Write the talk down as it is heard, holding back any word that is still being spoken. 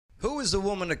is the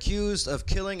woman accused of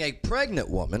killing a pregnant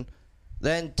woman,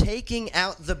 then taking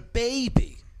out the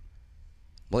baby?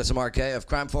 Melissa Marquez of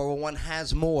Crime 411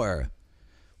 has more.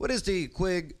 What is the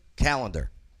Quig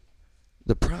calendar?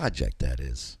 The project, that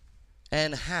is.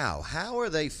 And how? How are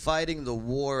they fighting the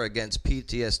war against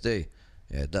PTSD?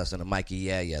 Yeah, Dustin and Mikey,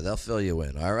 yeah, they'll fill you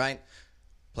in, all right?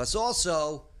 Plus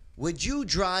also, would you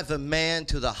drive a man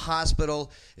to the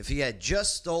hospital if he had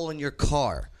just stolen your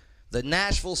car? The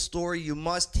Nashville story you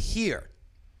must hear.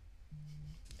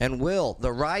 And will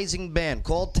the rising band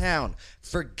called Towne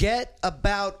forget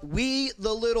about We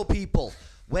the Little People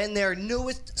when their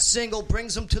newest single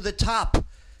brings them to the top?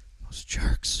 Those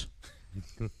jerks.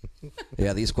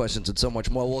 Yeah, these questions and so much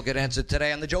more will get answered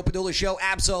today on the Joe Padula Show.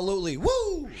 Absolutely.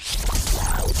 Woo!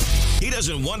 He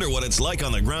doesn't wonder what it's like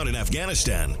on the ground in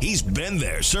Afghanistan. He's been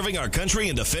there, serving our country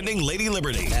and defending Lady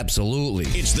Liberty. Absolutely.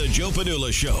 It's the Joe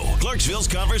Padula Show, Clarksville's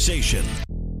conversation.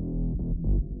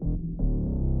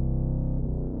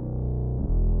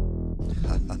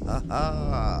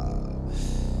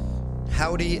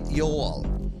 Howdy, you all.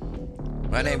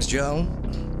 My name's Joe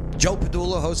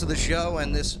Padula, host of the show,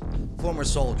 and this former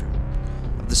soldier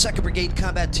of the 2nd Brigade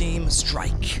Combat Team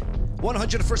Strike.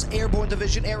 101st Airborne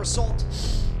Division Air Assault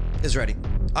is ready.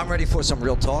 I'm ready for some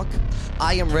real talk.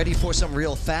 I am ready for some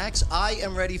real facts. I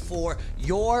am ready for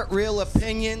your real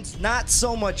opinions, not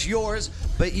so much yours,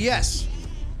 but yes,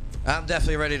 I'm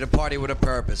definitely ready to party with a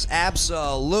purpose.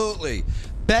 Absolutely.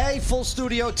 Bay, full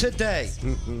studio today.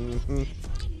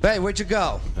 Bay, where'd you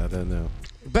go? I don't know.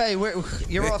 Bay,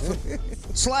 you're off.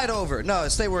 Slide over. No,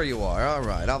 stay where you are. All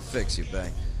right, I'll fix you,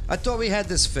 Bay. I thought we had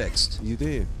this fixed. You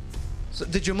did. So,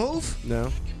 did you move?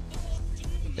 No.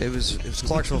 It was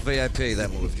Clarksville VIP that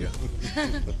moved you. I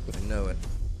knew it.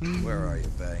 Where are you,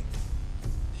 Bay?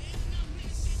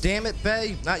 Damn it,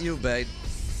 Bay. Not you, Bay.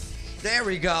 There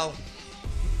we go.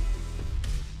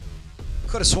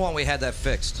 Could have sworn we had that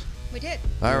fixed. We did.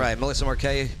 All right, Melissa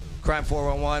Marquez, Crime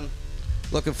 411.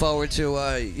 Looking forward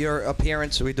to your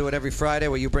appearance. We do it every Friday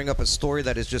where you bring up a story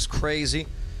that is just crazy,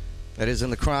 that is in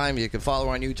the crime. You can follow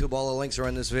her on YouTube. All the links are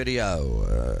in this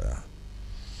video.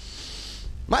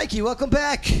 Mikey, welcome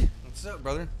back. What's up,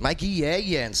 brother? Mikey,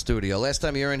 yeah, in studio. Last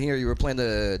time you were in here, you were playing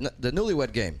the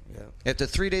newlywed game. Yeah. After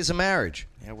 3 days of marriage.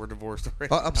 Yeah, we're divorced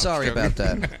already. Oh, I'm sorry about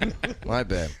that. My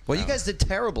bad. Well, you guys did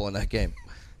terrible in that game.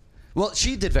 Well,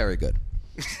 she did very good.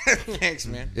 Thanks,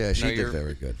 man. Yeah, she did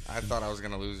very good. I thought I was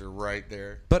going to lose her right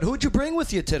there. But who'd you bring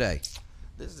with you today?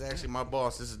 This is actually my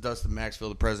boss. This is Dustin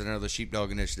Maxfield, the president of the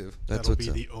Sheepdog Initiative. That'll be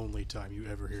the only time you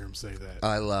ever hear him say that.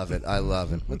 I love it. I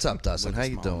love it. What's up, Dustin? How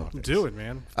you doing? I'm doing,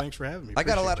 man. Thanks for having me. I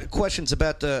got a lot of questions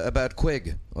about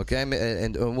Quig, okay?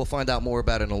 And we'll find out more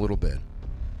about it in a little bit.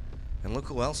 And look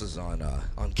who else is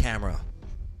on camera.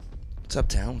 What's up,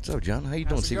 Towne? What's up, John? How you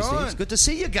doing, CBC? It's good to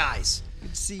see you guys. Good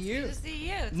to see you. Good to see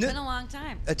you. It's been a long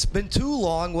time. It's been too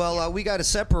long. Well, we got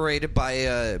separated by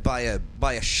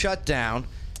a shutdown,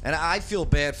 and I feel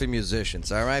bad for musicians.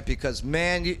 All right, because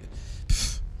man,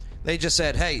 they just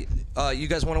said, "Hey, you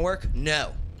guys want to work?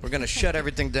 No, we're gonna shut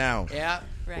everything down." Yeah,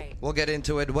 right. We'll get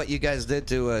into it. What you guys did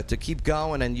to keep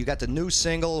going, and you got the new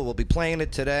single. We'll be playing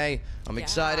it today. I'm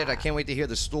excited. I can't wait to hear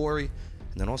the story.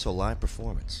 And then also live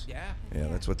performance. Yeah,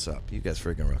 that's what's up. You guys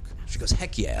freaking rock. She goes,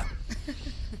 heck yeah.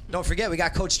 Don't forget, we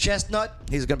got Coach Chestnut.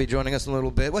 He's going to be joining us in a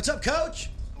little bit. What's up, Coach?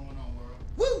 What's going on, world?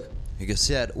 Woo! He just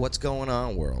said, what's going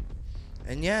on, world?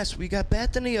 And yes, we got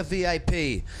Bethany, a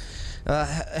VIP.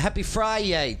 Happy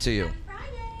Friday to you. Happy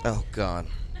Friday. Oh, God.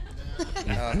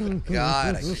 Oh,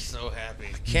 God. I'm so happy.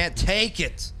 I can't take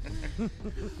it.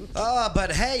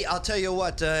 But hey, I'll tell you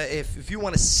what, if you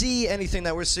want to see anything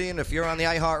that we're seeing, if you're on the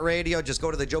iHeartRadio, just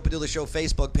go to the Joe Padula Show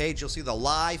Facebook page. You'll see the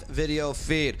live video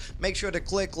feed. Make sure to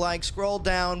click like, scroll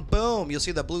down, boom. You'll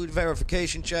see the blue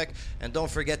verification check. And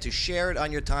don't forget to share it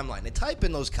on your timeline. And type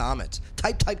in those comments.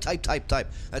 Type.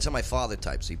 That's how my father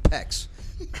types. He pecks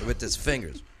with his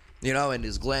fingers. You know, and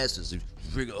his glasses.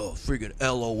 Freaking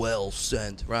LOL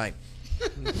sent. Right.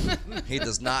 He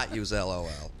does not use LOL.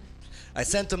 I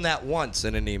sent him that once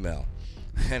in an email.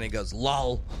 And he goes,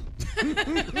 lol. What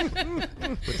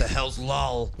the hell's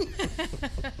lol?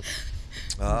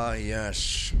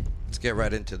 Yes. Let's get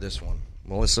right into this one.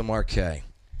 Melissa Marquez.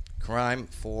 Crime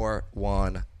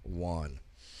 411.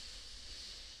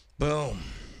 Boom.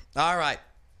 All right.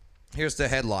 Here's the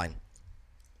headline.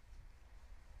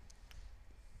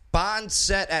 Bond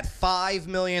set at $5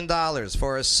 million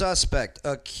for a suspect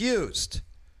accused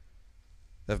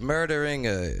of murdering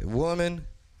a woman,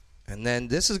 and then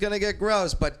this is going to get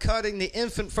gross, but cutting the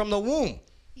infant from the womb.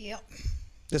 Yep.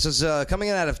 This is coming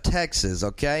out of Texas,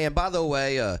 okay? And by the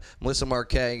way, Melissa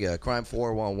Marquez, Crime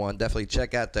 411, definitely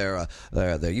check out their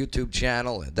YouTube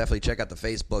channel. And definitely check out the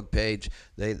Facebook page.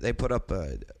 They put up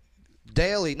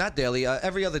daily, not daily,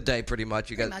 every other day pretty much.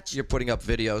 You're putting up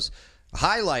videos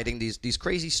highlighting these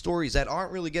crazy stories that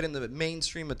aren't really getting the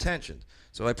mainstream attention.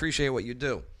 So I appreciate what you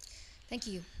do. Thank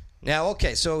you. Now,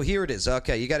 okay, so here it is.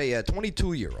 Okay, you got a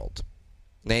 22-year-old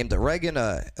named Reagan,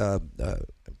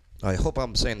 I hope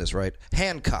I'm saying this right,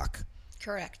 Hancock.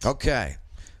 Correct. Okay.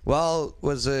 Well,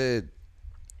 was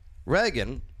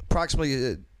Reagan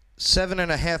approximately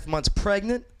 7.5 months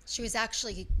pregnant? She was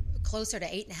actually closer to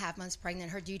 8.5 months pregnant.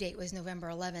 Her due date was November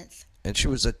 11th. And she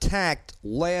was attacked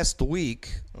last week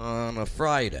on a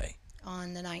Friday.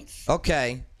 On the 9th.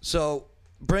 Okay, so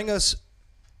bring us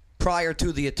prior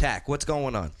to the attack. What's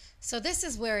going on? So this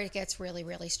is where it gets really,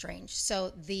 really strange.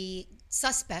 So the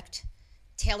suspect,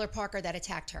 Taylor Parker, that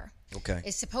attacked her,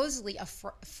 is supposedly a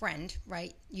friend,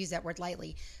 right? Use that word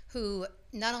lightly, who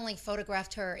not only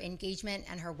photographed her engagement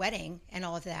and her wedding and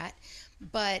all of that,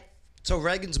 but... So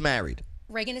Reagan's married?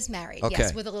 Reagan is married,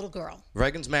 yes, with a little girl.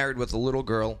 Reagan's married with a little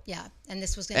girl? Yeah, and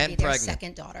this was going to be their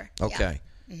second daughter. Okay.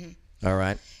 Yeah. Mm-hmm. All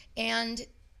right. And...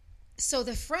 so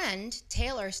the friend,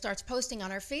 Taylor, starts posting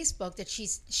on her Facebook that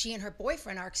she and her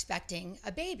boyfriend are expecting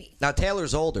a baby. Now,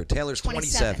 Taylor's older. Taylor's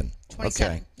 27.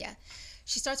 27, okay. Yeah.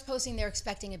 She starts posting they're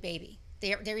expecting a baby.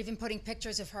 They're even putting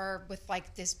pictures of her with,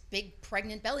 like, this big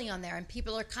pregnant belly on there. And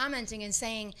people are commenting and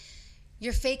saying,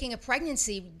 you're faking a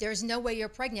pregnancy. There's no way you're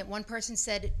pregnant. One person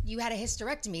said, you had a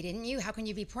hysterectomy, didn't you? How can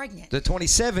you be pregnant? The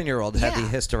 27-year-old had the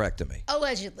hysterectomy.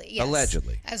 Allegedly, yes.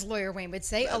 Allegedly. As Lawyer Wayne would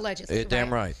say, allegedly.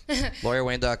 Damn right.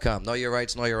 LawyerWayne.com. Know your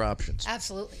rights, know your options.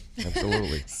 Absolutely.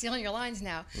 Absolutely. Stealing your lines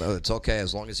now. No, it's okay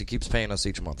as long as he keeps paying us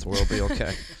each month. We'll be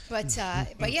okay. But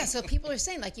yeah, so people are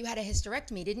saying, like, you had a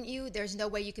hysterectomy, didn't you? There's no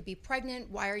way you could be pregnant.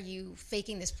 Why are you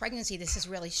faking this pregnancy? This is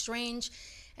really strange.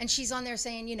 And she's on there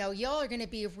saying, you know, y'all are going to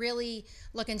be really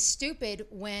looking stupid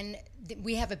when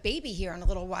we have a baby here in a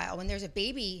little while, when there's a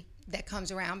baby that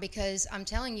comes around, because I'm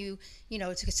telling you, you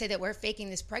know, to say that we're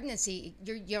faking this pregnancy,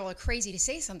 y'all are crazy to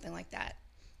say something like that,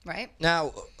 right?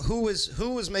 Now, who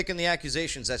is making the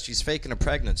accusations that she's faking a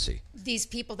pregnancy? These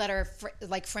people that are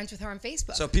friends with her on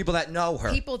Facebook. So people that know her.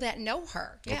 People that know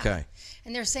her. Yeah. Okay.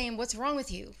 And they're saying, what's wrong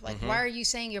with you? Like, why are you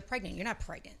saying you're pregnant? You're not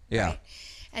pregnant. Yeah. Right?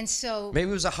 And so maybe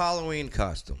it was a Halloween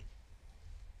costume.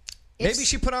 Maybe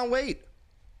she put on weight.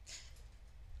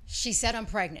 She said, I'm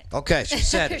pregnant. Okay, she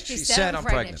said it. she said, I'm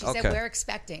pregnant. She said, we're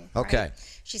expecting. Okay.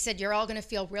 Right? She said, you're all going to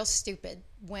feel real stupid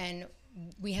when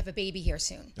we have a baby here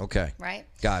soon. Okay. Right?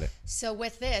 Got it. So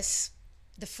with this,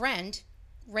 the friend,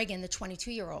 Reagan, the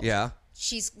 22-year-old,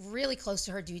 she's really close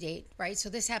to her due date, right? So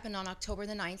this happened on October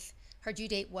the 9th. Her due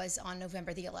date was on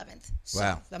November the 11th.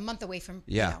 So a month away from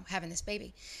having this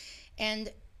baby. And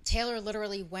Taylor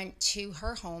literally went to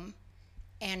her home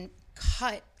and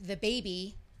cut the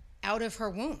baby out of her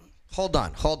womb. Hold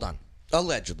on.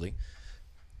 Allegedly.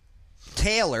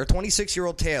 Taylor,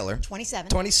 26-year-old Taylor.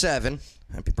 27.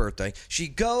 Happy birthday. She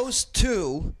goes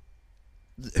to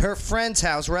her friend's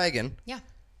house, Reagan. Yeah.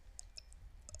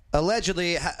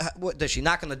 Allegedly, what, does she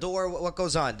knock on the door? What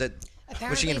goes on?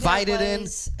 Was she invited in?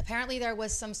 Apparently there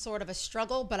was some sort of a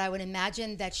struggle, but I would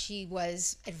imagine that she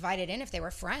was invited in if they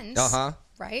were friends.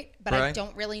 Right? But I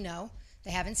don't really know.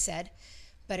 They haven't said.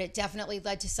 But it definitely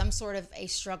led to some sort of a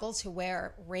struggle to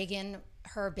where Reagan,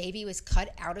 her baby, was cut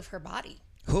out of her body.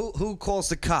 Who calls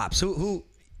the cops? Who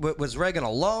was Reagan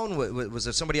alone? Was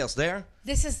there somebody else there?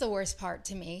 This is the worst part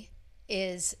to me,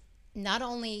 is not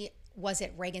only was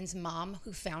it Reagan's mom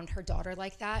who found her daughter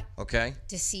like that,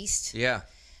 deceased,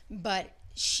 but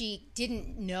she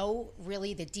didn't know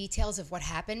really the details of what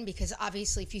happened, because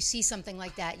obviously if you see something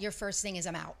like that, your first thing is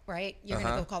I'm out, right? You're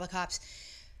going to go call the cops.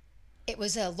 It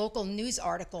was a local news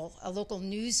article, a local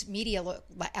news media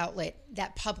outlet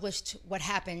that published what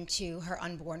happened to her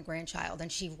unborn grandchild,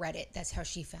 and she read it. That's how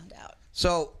she found out.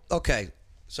 So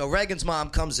Reagan's mom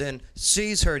comes in,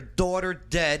 sees her daughter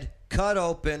dead, cut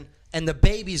open, and the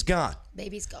baby's gone.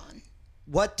 Baby's gone.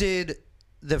 What did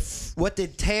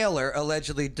Taylor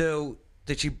allegedly do?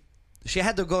 Did she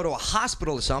had to go to a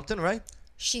hospital or something, right?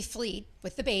 She fled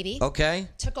with the baby. Okay.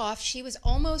 Took off. She was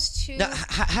almost to... Now,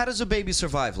 how does a baby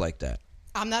survive like that?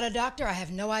 I'm not a doctor. I have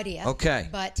no idea. Okay.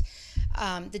 But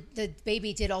the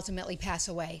baby did ultimately pass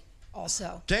away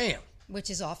also. Damn. Which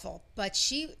is awful. But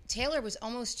Taylor was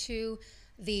almost to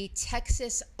the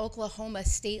Texas-Oklahoma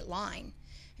state line,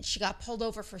 and she got pulled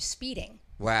over for speeding.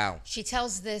 Wow. She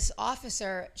tells this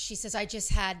officer, she says, I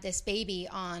just had this baby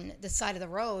on the side of the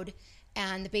road,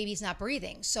 and the baby's not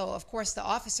breathing. So, of course, the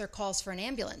officer calls for an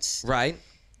ambulance. Right.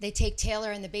 they take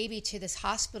Taylor and the baby to this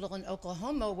hospital in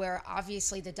Oklahoma where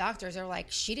obviously the doctors are like,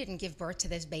 she didn't give birth to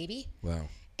this baby. Wow.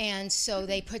 And so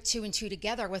they put 2 and 2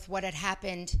 together with what had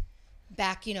happened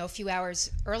back, a few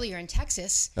hours earlier in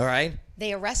Texas. All right.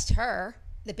 They arrest her.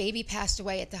 The baby passed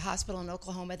away at the hospital in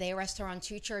Oklahoma. They arrest her on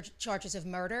 2 charges of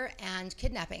murder and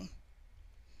kidnapping.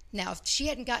 Now, if she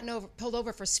hadn't gotten pulled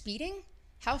over for speeding,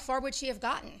 how far would she have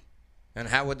gotten? And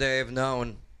how would they have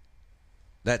known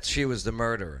that she was the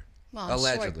murderer? Well, I'm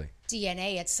allegedly. Sure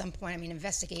DNA at some point.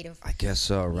 Investigative. I guess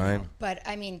so, right? But,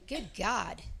 good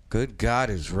God. Good God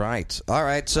is right. All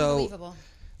right, so... Unbelievable.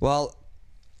 Well,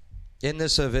 in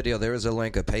this video, there is a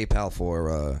link, a PayPal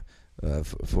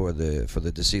for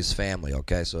the deceased family,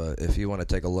 okay? So if you want to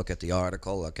take a look at the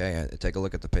article, okay, take a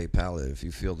look at the PayPal. If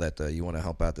you feel that you want to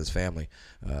help out this family,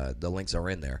 the links are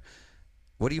in there.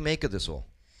 What do you make of this all?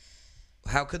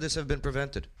 How could this have been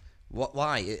prevented?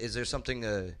 Why? Is there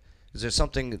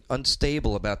something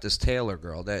unstable about this Taylor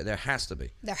girl? There has to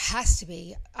be. There has to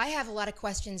be. I have a lot of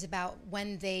questions about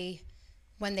when they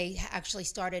actually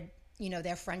started,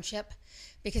 their friendship,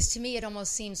 because to me it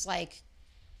almost seems like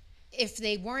if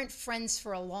they weren't friends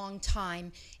for a long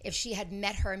time, if she had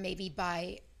met her maybe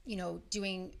by,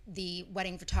 doing the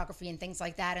wedding photography and things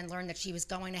like that and learned that she was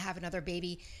going to have another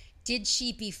baby, did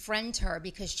she befriend her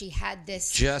because she had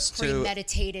this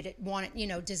premeditated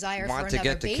desire for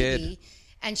another baby? Kid.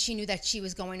 And she knew that she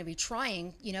was going to be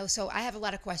trying, so I have a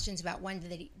lot of questions about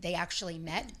when they actually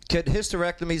met. Could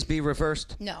hysterectomies be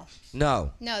reversed? No.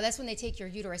 No, that's when they take your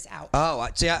uterus out. Oh,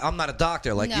 see, I'm not a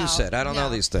doctor like you said. I don't know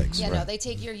these things. Yeah, right. No, they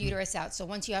take your uterus out. So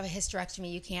once you have a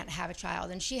hysterectomy, you can't have a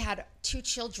child. And she had 2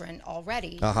 children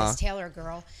already, this Taylor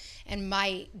girl. And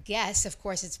my guess, of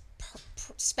course, it's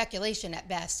speculation at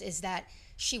best, is that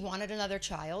she wanted another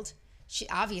child. She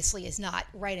obviously is not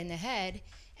right in the head.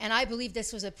 And I believe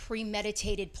this was a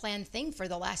premeditated, planned thing for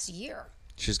the last year.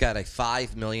 She's got a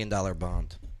 $5 million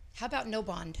bond. How about no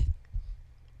bond?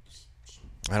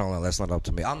 I don't know. That's not up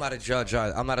to me. I'm not a judge.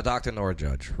 I'm not a doctor nor a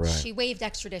judge. Right. She waived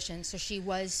extradition, so she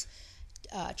was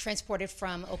transported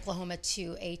from Oklahoma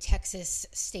to a Texas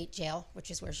state jail,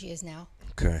 which is where she is now.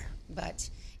 Okay. But,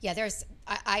 yeah,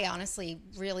 I honestly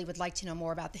really would like to know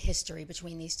more about the history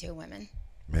between these 2 women.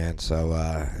 Man, so,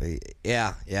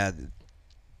 yeah.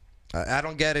 I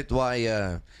don't get it why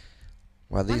these...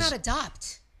 Why not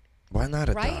adopt? Why not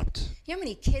adopt? Right? You know how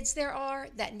many kids there are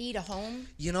that need a home?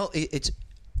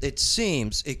 It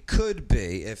seems, it could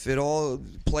be, if it all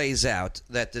plays out,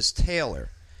 that this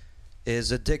Taylor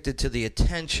is addicted to the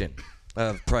attention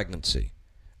of pregnancy.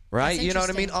 Right? You know what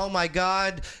I mean? Oh, my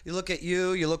God, you look at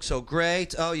you look so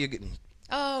great.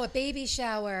 Oh, a baby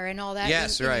shower and all that.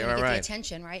 Yes, right. Get the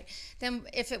attention, right? Then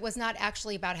if it was not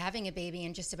actually about having a baby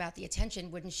and just about the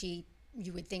attention,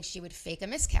 you would think she would fake a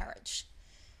miscarriage.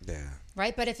 Yeah.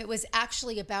 Right? But if it was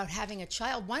actually about having a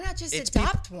child, why not just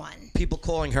adopt one? People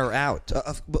calling her out.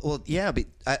 Well, yeah, but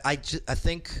I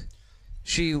think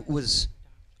she was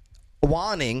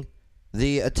wanting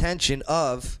the attention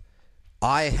of,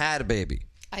 I had a baby.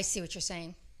 I see what you're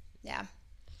saying. Yeah.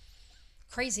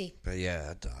 Crazy. But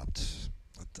yeah, adopt.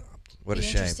 What a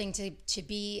shame. Interesting to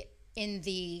be in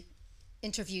the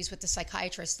interviews with the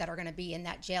psychiatrists that are going to be in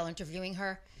that jail interviewing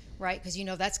her, right? Because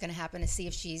that's going to happen, to see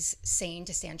if she's sane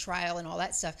to stand trial and all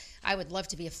that stuff. I would love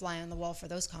to be a fly on the wall for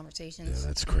those conversations. Yeah,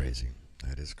 that's crazy.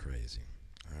 That is crazy.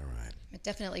 All right. But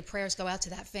definitely prayers go out to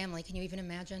that family. Can you even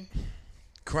imagine?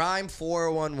 Crime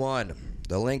 411.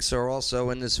 The links are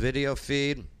also in this video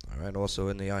feed. All right, also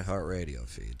in the iHeartRadio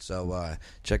feed. So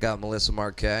check out Melissa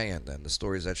Marquet and the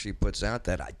stories that she puts out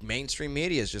that mainstream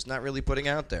media is just not really putting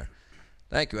out there.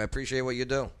 Thank you. I appreciate what you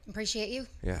do. Appreciate you.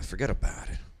 Yeah, forget about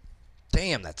it.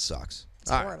 Damn, that sucks.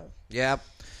 It's horrible. Right. Yeah.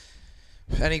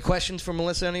 Any questions for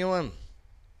Melissa, anyone?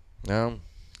 No?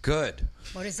 Good.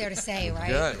 What is there to say,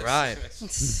 right? Good, right.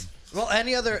 Well,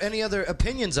 any other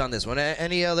opinions on this one?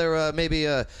 Any other, maybe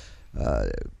a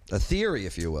theory,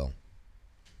 if you will?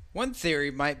 One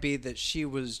theory might be that she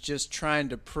was just trying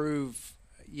to prove,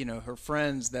 her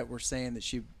friends that were saying that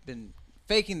she'd been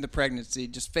faking the pregnancy,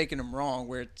 just faking them wrong,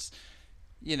 where it's,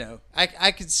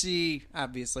 I could see,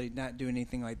 obviously, not doing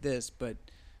anything like this, but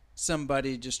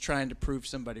somebody just trying to prove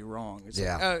somebody wrong. It's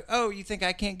like, oh, you think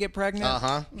I can't get pregnant?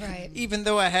 Uh-huh. Right. Even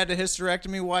though I had a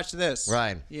hysterectomy, watch this.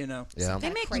 Right. Yeah. They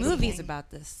make movies about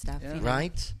this stuff. Yeah.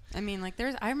 Right. I mean,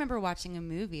 I remember watching a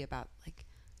movie about,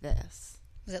 this.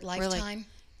 Was it Lifetime?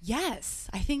 Yes,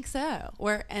 I think so.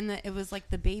 It was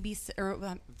like the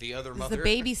babysitter. The other mother. The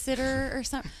babysitter or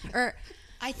something. Or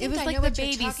I think it was I like know the what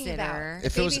you're talking about.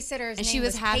 Babysitter's and name she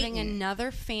was having Peyton.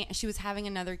 another She was having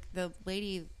another. The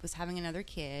lady was having another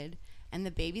kid, and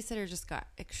the babysitter just got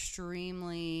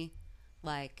extremely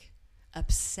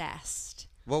obsessed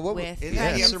with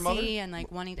pregnancy and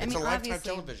like wanting. It's a Lifetime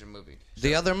television movie.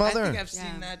 The Other Mother. I think I've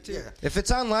seen that too. Yeah. If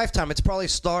it's on Lifetime, it's probably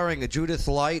starring Judith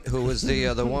Light, who was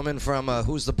the woman from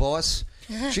Who's the Boss.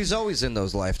 She's always in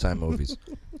those Lifetime movies.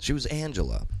 She was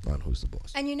Angela on Who's the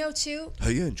Boss. And too.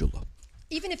 Hey, Angela.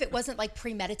 Even if it wasn't like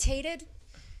premeditated,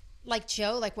 like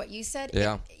Joe, like what you said.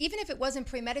 Yeah. Even if it wasn't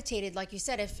premeditated, like you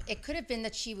said, if it could have been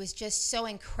that she was just so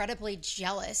incredibly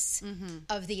jealous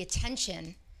of the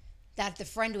attention that the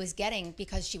friend was getting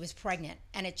because she was pregnant,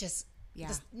 and it just, you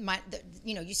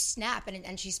snap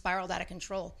and she spiraled out of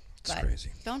control. It's crazy.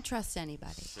 Don't trust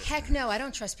anybody. Heck no, I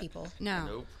don't trust people. No.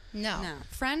 Nope. No.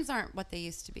 Friends aren't what they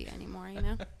used to be anymore,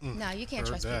 No, you can't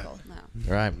trust people. No.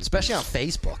 Right. Especially on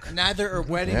Facebook. Neither are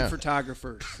wedding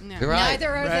photographers. No. Right. Neither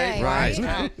are they. Right.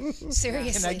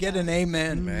 Seriously. Can I get an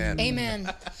amen? Man. Amen.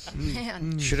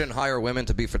 Man. Shouldn't hire women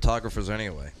to be photographers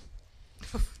anyway.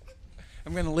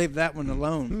 I'm going to leave that one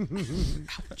alone.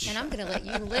 And I'm going to let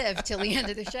you live till the end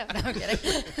of the show. No, I'm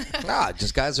kidding.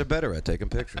 Just guys are better at taking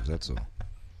pictures. That's all.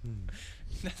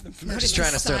 I'm just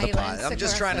trying to stir the pot. I'm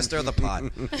just trying to stir the pot.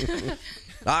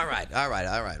 All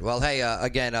right. Well, hey,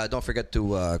 again, don't forget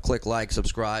to click like,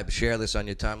 subscribe, share this on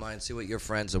your timeline, see what your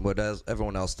friends and what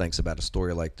everyone else thinks about a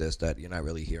story like this that you're not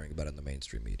really hearing about in the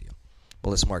mainstream media. Well,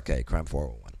 this is Mark K, Crime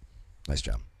 401. Nice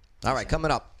job. All right,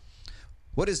 coming up.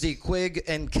 What is the Quig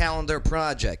and Calendar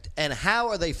Project, and how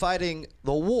are they fighting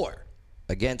the war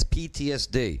against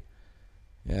PTSD?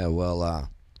 Yeah, well,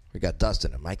 we got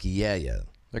Dustin and Mikey. Yeah.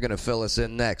 They're going to fill us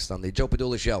in next on the Joe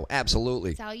Padula Show.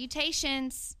 Absolutely.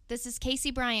 Salutations. This is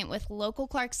Casey Bryant with Local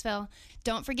Clarksville.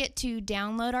 Don't forget to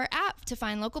download our app to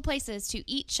find local places to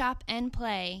eat, shop, and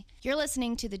play. You're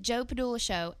listening to the Joe Padula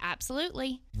Show.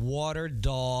 Absolutely. Water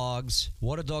dogs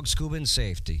scuba and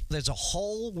safety. There's a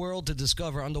whole world to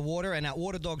discover underwater, and at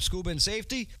Water Dog Scuba and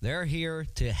Safety, they're here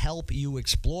to help you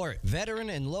explore it. Veteran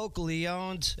and locally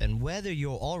owned, and whether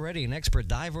you're already an expert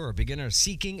diver or beginner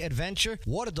seeking adventure,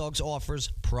 Water Dogs offers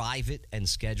private and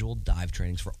scheduled dive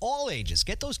trainings for all ages.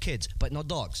 Get those kids, but no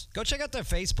dogs. Go check out their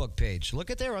Facebook page. Look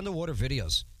at their underwater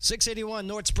videos. 681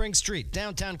 North Spring Street,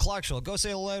 downtown Clarksville. Go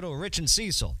say hello to Rich and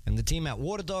Cecil and the team at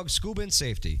Water Dog Scuba and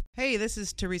Safety. Hey, this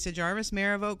is Teresa Jarvis,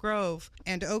 Mayor of Oak Grove,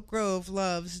 and Oak Grove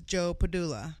loves Joe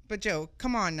Padula. But Joe,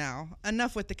 come on now.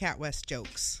 Enough with the Cat West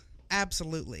jokes.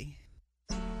 Absolutely.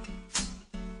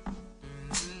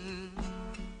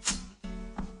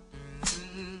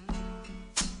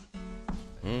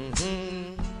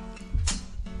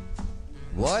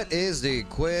 What is the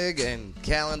Quig and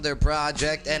Calendar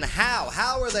Project, and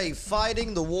how are they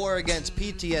fighting the war against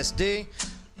PTSD?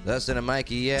 Dustin and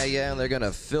Mikey, and they're going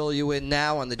to fill you in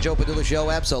now on the Joe Padula Show.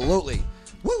 Absolutely.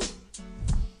 Woo!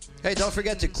 Hey, don't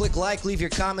forget to click like, leave your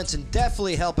comments, and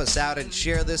definitely help us out and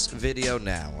share this video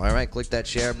now. All right, click that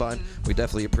share button. We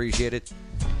definitely appreciate it.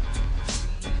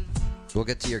 We'll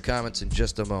get to your comments in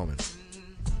just a moment.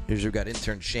 Here's we've got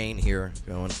intern Shane here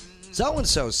going,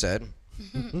 so-and-so said.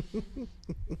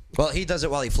 Well, he does it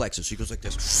while he flexes. He goes like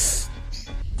this.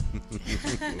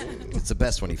 It's the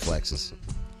best when he flexes.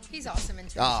 He's awesome in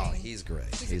Oh, he's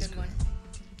great. He's a good one.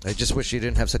 I just wish he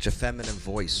didn't have such a feminine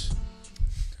voice.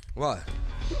 What?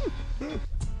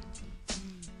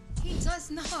 He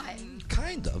does not.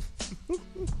 Kind of.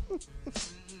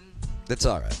 It's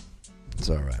all right. It's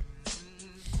all right.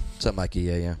 What's up, Mikey?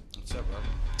 Yeah. What's up, bro?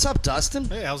 What's up, Dustin?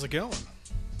 Hey, how's it going?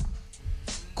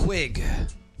 Quig.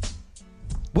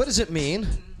 What does it mean?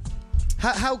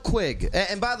 How Quig?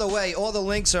 And by the way, all the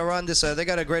links are on this. They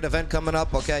got a great event coming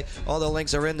up, okay? All the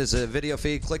links are in. There's a video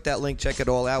feed. Click that link. Check it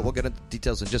all out. We'll get into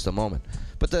details in just a moment.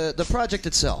 But the project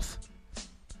itself.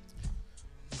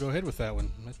 Go ahead with that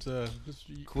one.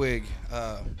 Quig.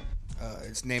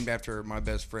 It's named after my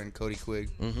best friend, Cody Quig.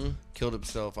 Mm-hmm. Killed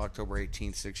himself October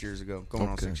 18th, 6 years ago. Going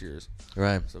on 6 years.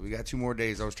 Right. So we got 2 more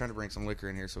days. I was trying to bring some liquor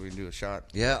in here so we can do a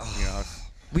shot. Yeah. You know,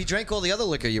 we drank all the other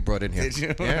liquor you brought in here. Did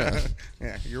you? Yeah.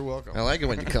 Yeah, you're welcome. I like it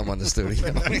when you come on the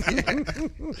studio.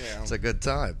 Yeah, it's a good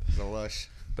time. It's a lush.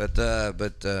 But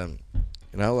you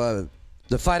know,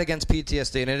 the fight against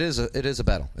PTSD, and it is a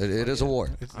battle. It is a war.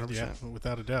 Yeah,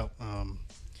 without a doubt.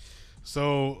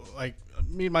 So, like,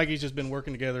 me and Mikey's just been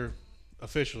working together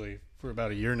officially for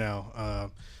about a year now.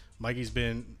 Mikey's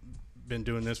been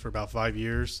doing this for about 5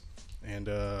 years, and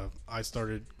I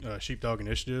started Sheepdog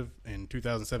Initiative in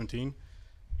 2017,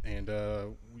 and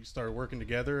we started working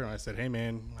together. And I said, "Hey,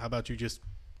 man, how about you just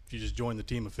join the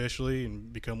team officially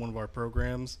and become one of our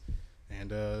programs?"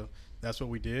 And that's what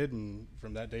we did. And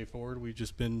from that day forward, we've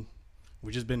just been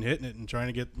hitting it and trying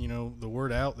to get the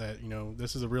word out that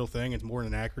this is a real thing. It's more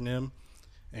than an acronym,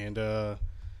 and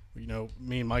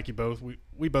me and Mikey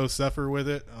we both suffer with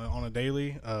it on a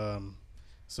daily.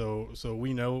 So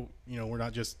we know, we're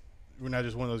not just one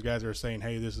of those guys that are saying,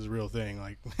 hey, this is a real thing.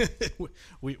 Like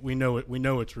we know it. We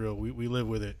know it's real. We live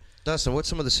with it. Dustin, what's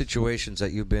some of the situations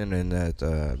that you've been in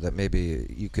that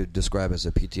maybe you could describe as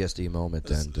a PTSD moment?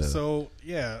 And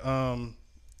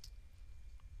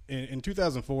in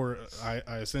 2004,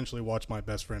 I essentially watched my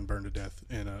best friend burn to death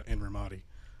in Ramadi.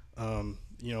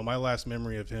 My last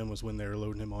memory of him was when they were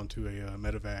loading him onto a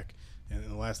medevac, and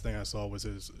the last thing I saw was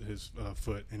his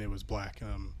foot, and it was black.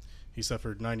 He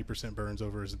suffered 90% burns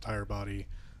over his entire body.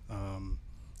 And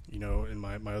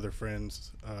my other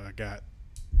friends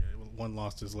one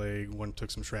lost his leg, one took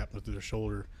some shrapnel to their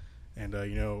shoulder, and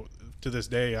to this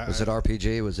day, was it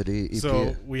RPG? Was it EP?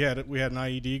 So we had an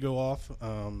IED go off,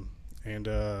 and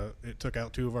it took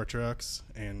out 2 of our trucks,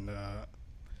 and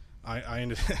I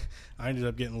ended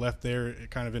up getting left there,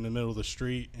 kind of in the middle of the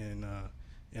street, in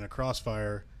a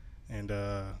crossfire, and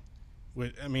I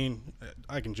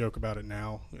can joke about it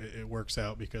now. It works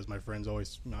out because my friends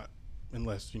always not,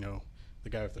 unless the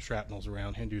guy with the shrapnel's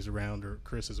around, Hindu's around, or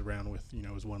Chris is around with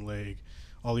his one leg.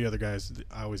 All the other guys,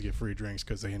 I always get free drinks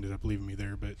because they ended up leaving me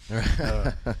there. But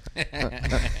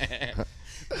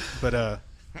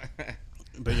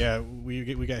yeah,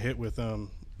 we got hit with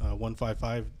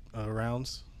 155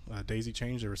 rounds, daisy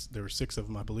chains. There were 6 of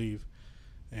them, I believe,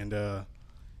 and I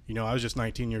was just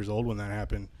 19 years old when that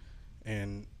happened,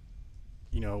 and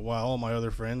while all my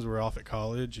other friends were off at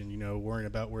college and worrying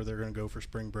about where they're going to go for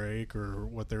spring break or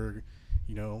what they're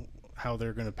how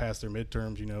they're going to pass their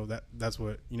midterms, that's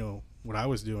what what I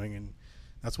was doing, and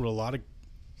that's what a lot of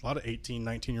 18,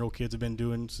 19-year-old kids have been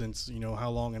doing since how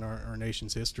long in our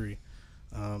nation's history.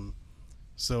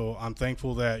 So I'm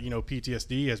thankful that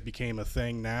PTSD has became a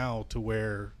thing now to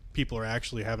where people are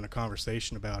actually having a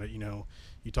conversation about it.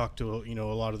 You talk to a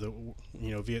lot of the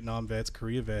Vietnam vets,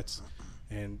 Korea vets,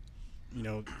 and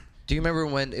Do you remember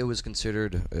when it was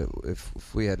considered,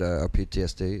 if we had a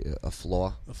PTSD, a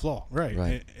flaw? A flaw,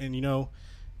 right. And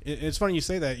it's funny you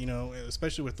say that,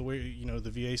 especially with the way,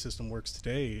 the VA system works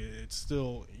today. It's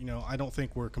still, I don't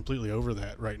think we're completely over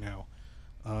that right now.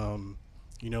 When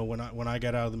I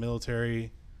got out of the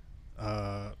military,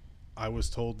 I was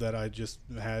told that I just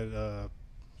had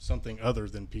something other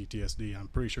than PTSD. I'm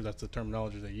pretty sure that's the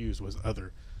terminology they used, was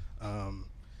other.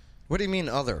 What do you mean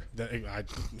other?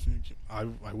 I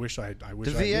wish I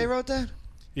The VA wrote that?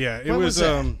 Yeah, it When was.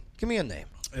 that? Give me a name.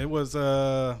 It was.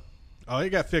 It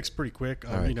got fixed pretty quick.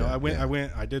 Right,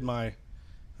 I did my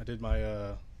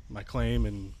claim,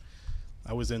 and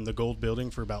I was in the gold building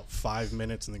for about 5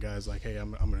 minutes, and the guy's like, "Hey,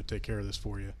 I'm going to take care of this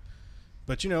for you."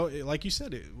 But like you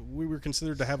said, we were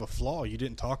considered to have a flaw. You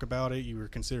didn't talk about it. You were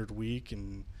considered weak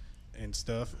and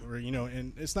stuff, or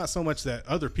and it's not so much that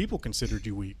other people considered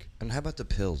you weak. And how about the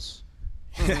pills?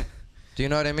 Do you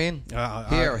know what I mean?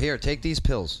 Here, take these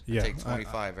pills. I take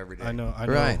 25 every day. I know.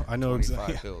 Right. I know 25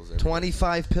 exactly. pills every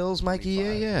 25 pills, Mikey.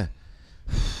 25. Yeah.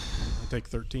 I take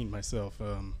 13 myself.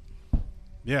 And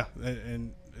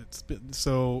it's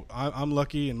so I'm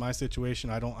lucky in my situation.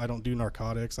 I don't do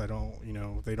narcotics. I don't.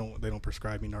 They don't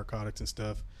prescribe me narcotics and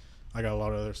stuff. I got a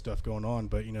lot of other stuff going on.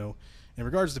 But in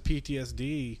regards to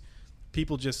PTSD,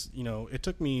 people just, it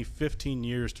took me 15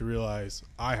 years to realize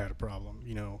I had a problem,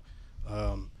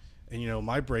 and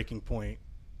my breaking point,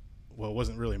 well, it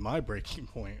wasn't really my breaking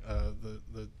point.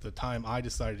 The time I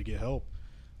decided to get help,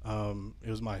 it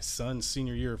was my son's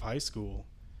senior year of high school,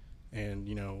 and,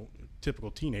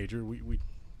 typical teenager, we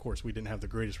of course we didn't have the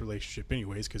greatest relationship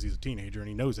anyways, because he's a teenager and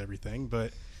he knows everything,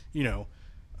 but,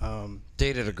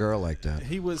 dated a girl like that.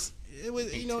 It was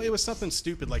it was something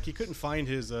stupid. Like he couldn't find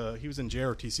his he was in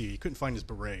JROTC. He couldn't find his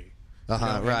beret.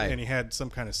 Right. And he had some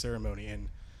kind of ceremony, and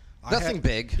nothing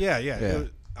big. Yeah.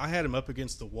 I had him up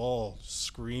against the wall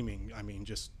screaming. I mean,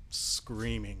 just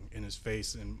screaming in his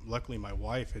face. And luckily my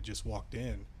wife had just walked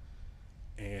in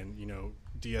and,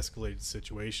 de-escalated the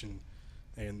situation.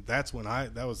 And that's when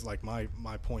that was like my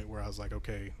point where I was like,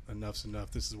 okay, enough's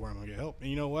enough. This is where I'm going to get help. And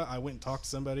you know what? I went and talked to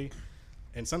somebody.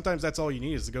 And sometimes that's all you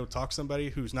need is to go talk to somebody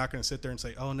who's not going to sit there and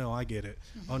say, "Oh no, I get it.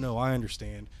 Oh no, I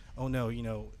understand. Oh no,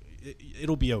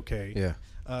 it'll be okay." Yeah.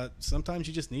 Sometimes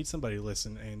you just need somebody to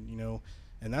listen, and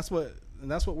that's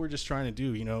what we're just trying to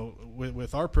do.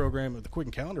 With our program, with the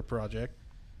Quicken Calendar Project,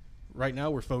 right now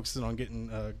we're focusing on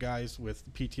getting guys with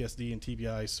PTSD and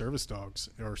TBI service dogs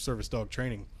or service dog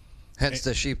training. Hence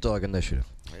the sheepdog initiative.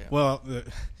 Yeah. Well, the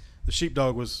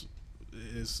sheepdog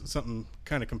is something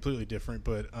kind of completely different,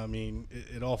 but I mean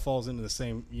it all falls into the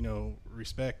same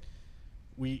respect.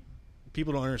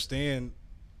 People don't understand,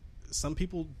 some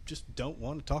people just don't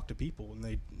want to talk to people, and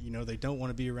they don't want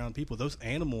to be around people. Those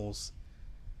animals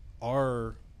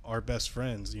are our best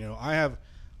friends.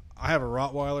 I have a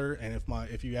Rottweiler, and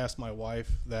if you ask my wife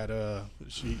that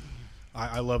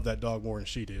I love that dog more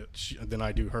than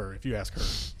I do her. If you ask her,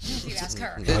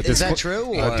 is that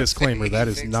true? Disclaimer: that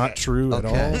is not true at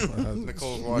all.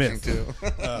 Nicole's watching too.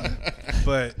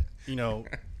 But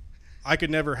I could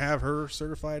never have her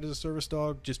certified as a service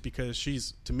dog just because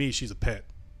to me she's a pet.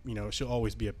 She'll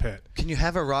always be a pet. Can you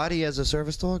have a Rottie as a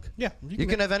service dog? Yeah, you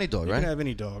can have any dog, right? You can have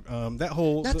any dog. Not the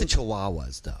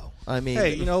Chihuahuas, though. I mean,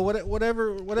 hey,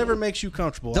 whatever makes you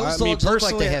comfortable. Those dogs look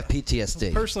like they have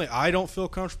PTSD. Personally, I don't feel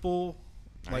comfortable.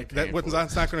 Like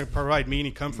that's not going to provide me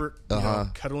any comfort.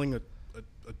 Cuddling a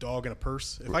dog in a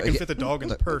purse. If I can fit the dog in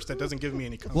the purse, that doesn't give me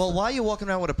any comfort. Well, why are you walking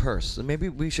around with a purse? Maybe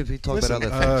we should be talking about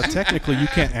other things. Technically, you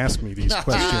can't ask me these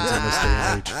questions in this day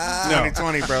and age.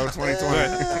 2020, bro.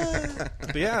 2020.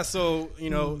 But yeah, so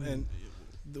and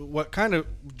what kind of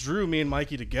drew me and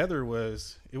Mikey together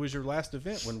was it was your last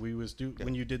event when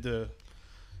when you did the.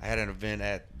 I had an event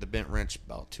at the Bent Wrench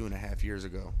about 2.5 years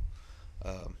ago.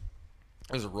 It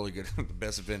was a really good, the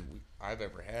best event I've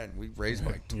ever had. We raised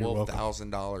like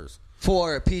 $12,000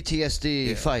 for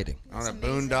PTSD fighting on the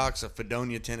boondocks of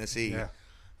Fredonia, Tennessee. Yeah.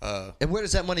 And where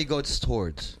does that money go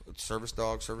towards? Service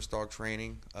dog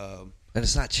training. And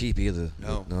it's not cheap either.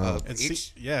 No.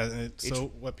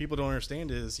 So what people don't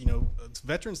understand is, it's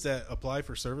veterans that apply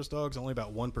for service dogs, only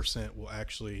about 1% will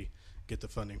actually get the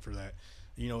funding for that.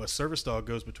 A service dog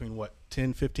goes between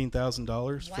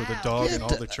 $10,000-$15,000 for the dog and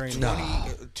all the training.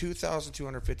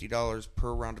 $2,250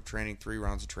 per round of training, 3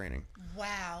 rounds of training.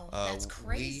 Wow, that's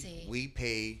crazy. We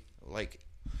pay like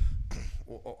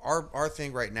our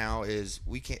thing right now is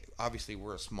we can't. Obviously,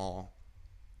 we're a small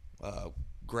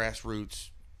grassroots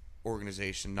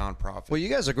organization, nonprofit. Well, you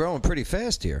guys are growing pretty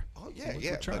fast here. Oh yeah,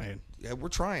 We're trying. We're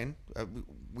trying.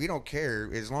 We don't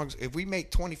care as long as if we make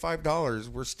 $25,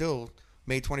 we're still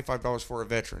made $25 for a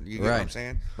veteran. You get what I'm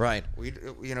saying? Right. We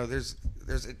there's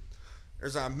an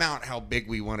amount how big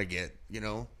we want to get. We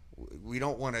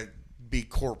don't want to be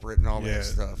corporate and all that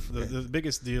stuff. The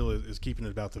biggest deal is keeping it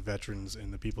about the veterans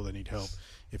and the people that need help.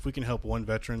 If we can help one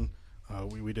veteran,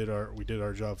 we did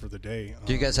our job for the day.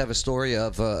 Do you guys have a story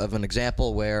of an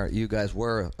example where you guys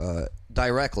were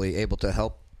directly able to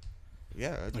help?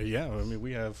 Yeah. I mean,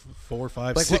 we have 4,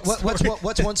 5, like 6.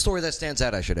 What's one story that stands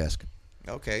out? I should ask.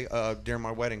 Okay, during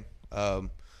my wedding,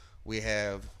 we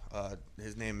have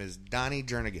his name is Donnie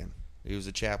Jernigan. He was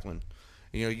a chaplain.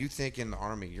 You think in the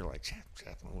Army, you're like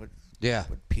chaplain. What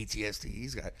PTSD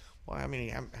he's got? Well, how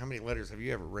many letters have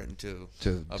you ever written to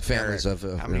families of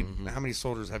how many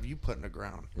soldiers have you put in the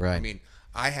ground? Right. I mean,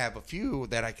 I have a few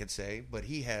that I could say, but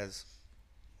he has.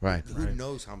 Right. Who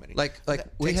knows how many? Like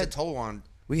we had a toll on.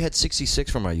 We had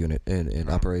 66 from our unit in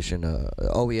Operation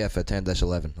OEF at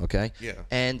 10-11, okay? Yeah.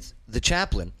 And the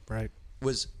chaplain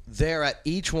was there at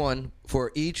each one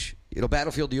for each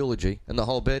battlefield eulogy and the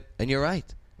whole bit, and you're right.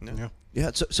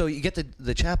 Yeah. So you get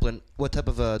the chaplain, what type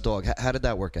of a dog? How did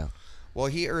that work out? Well,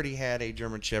 he already had a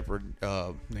German Shepherd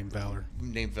named Valor.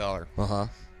 Uh-huh.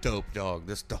 Dope dog.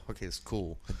 This dog is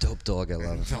cool. A dope dog, I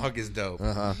love it. The dog is dope.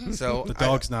 Uh-huh. So the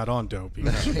dog's not on dope.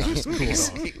 He's a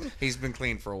cool dog. He's been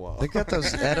clean for a while. They got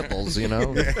those edibles,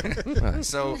 Right.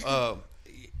 So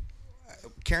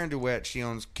Karen DeWitt, she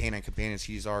owns Canine Companions.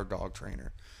 She's our dog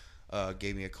trainer.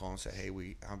 Gave me a call and said, "Hey,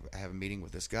 I have a meeting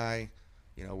with this guy.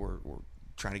 We're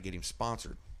trying to get him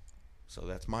sponsored. So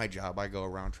that's my job. I go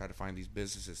around try to find these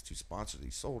businesses to sponsor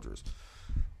these soldiers."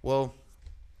 Well,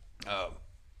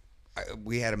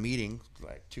 we had a meeting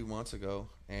like 2 months ago,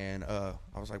 and I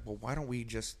was like, well, why don't we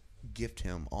just gift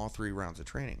him all 3 rounds of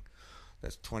training?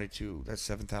 That's 22. That's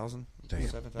 $7,000.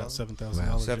 That's $7,000.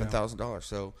 Wow. $7,000.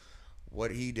 So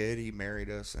what he did, he married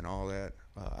us and all that.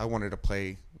 I wanted to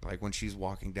play like when she's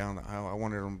walking down the aisle. I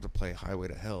wanted him to play Highway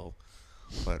to Hell.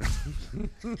 But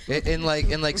in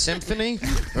like symphony,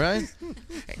 right?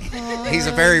 He's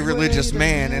a very religious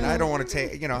man, and I don't want to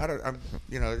take.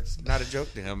 It's not a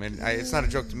joke to him, and it's not a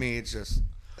joke to me. It's just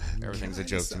everything's a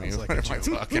joke to me. What am I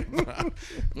talking about?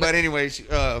 But anyway,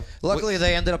 luckily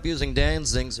they ended up using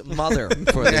Danzig's "Mother"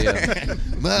 for the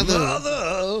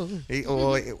Mother.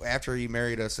 After he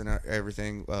married us and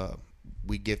everything,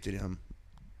 we gifted him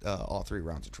all 3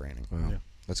 rounds of training. Wow. Yeah.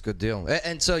 That's a good deal.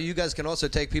 And so you guys can also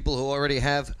take people who already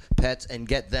have pets and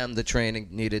get them the training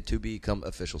needed to become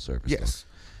official service dogs.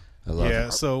 I love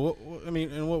it. So,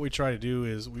 what we try to do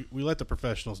is we let the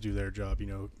professionals do their job.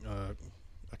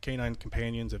 Canine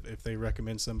Companions, if they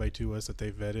recommend somebody to us that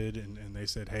they vetted and they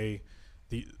said, hey,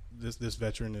 this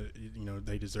veteran,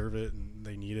 they deserve it and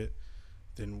they need it,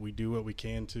 then we do what we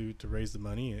can to raise the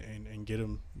money and get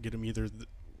them either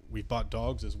we bought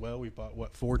dogs as well. We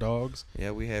bought 4 dogs.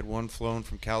 Yeah, we had one flown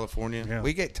from California. Yeah.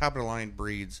 We get top of the line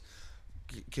breeds.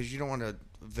 because you don't want a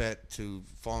vet to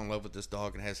fall in love with this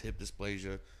dog and has hip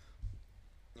dysplasia.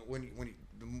 When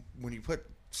you put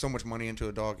so much money into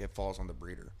a dog, it falls on the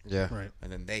breeder. Yeah. Right.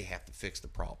 And then they have to fix the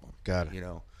problem. Got it. You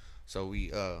know, so we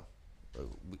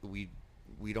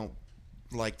don't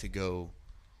like to go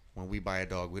when we buy a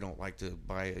dog. We don't like to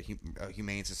buy a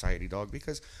humane society dog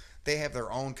because they have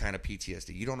their own kind of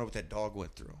PTSD. You don't know what that dog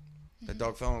went through. That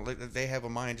dog they have a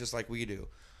mind just like we do.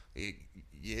 It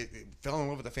fell in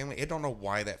love with the family. It don't know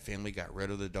why that family got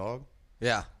rid of the dog.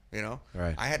 Yeah. You know,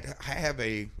 right. I have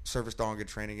a service dog in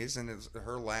training. It's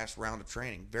her last round of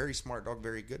training. Very smart dog,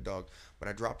 very good dog. But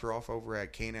I dropped her off over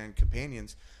at Canine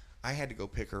Companions. I had to go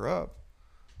pick her up.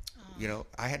 You know,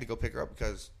 I had to go pick her up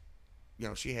because, you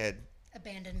know, she had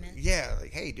abandonment. Yeah,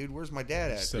 like, hey, dude, where's my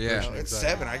dad at? Yeah, you know, it's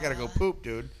 7. I gotta go poop,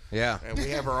 dude. Yeah, and we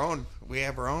have our own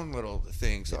little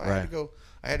thing. So I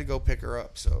had to go pick her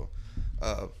up. So,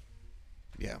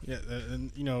 yeah. Yeah,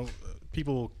 and you know,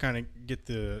 people kind of get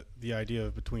the idea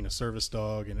of between a service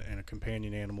dog and a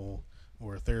companion animal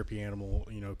or a therapy animal,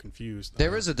 you know, confused.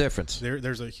 There is a difference.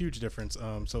 There's a huge difference.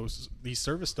 So these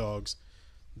service dogs,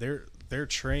 they're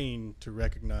trained to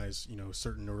recognize, you know,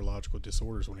 certain neurological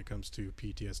disorders when it comes to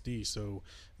PTSD. So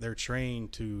they're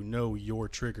trained to know your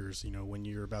triggers. You know, when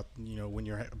you're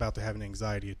about to have an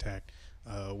anxiety attack,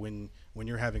 when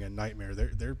you're having a nightmare,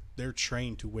 they're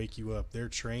trained to wake you up. They're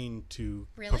trained to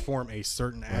perform a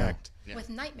certain act. Yeah.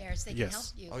 With nightmares, they can help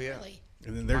you. Oh yeah. Really.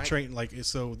 And then they're trained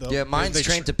so. Mine's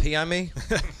trained to pee on me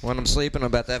when I'm sleeping. I'm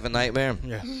about to have a nightmare.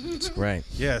 Yeah, it's great.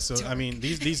 Yeah, so I mean,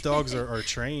 these dogs are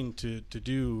trained to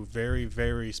do very,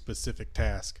 very specific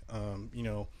tasks. You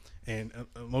know, and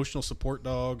emotional support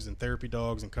dogs and therapy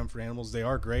dogs and comfort animals, they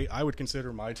are great. I would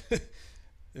consider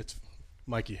it's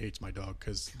Mikey hates my dog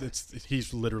because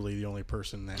he's literally the only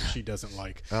person that she doesn't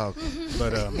like. Oh, okay.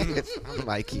 But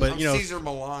Mikey. But you know, I'm Caesar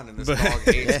Milan, and this dog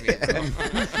hates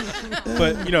me.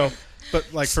 But you know.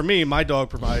 But like for me, my dog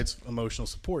provides emotional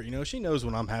support. You know, she knows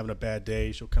when I'm having a bad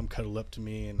day. She'll come cuddle up to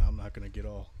me, and I'm not going to get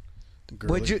all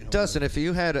girly. Would you, Dustin? If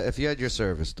you had your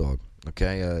service dog,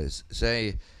 okay,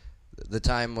 say the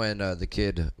time when the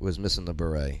kid was missing the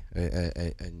beret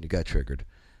and you got triggered,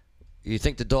 you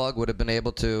think the dog would have been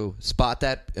able to spot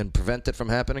that and prevent it from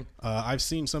happening? I've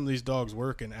seen some of these dogs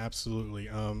work, and absolutely,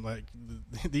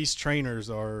 these trainers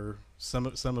are some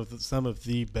of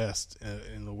the best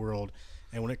in the world.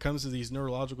 And when it comes to these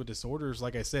neurological disorders,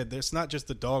 like I said, it's not just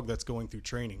the dog that's going through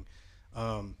training.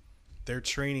 They're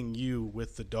training you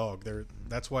with the dog.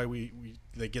 That's why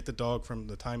they get the dog from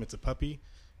the time it's a puppy.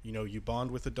 You know, you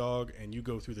bond with the dog, and you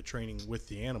go through the training with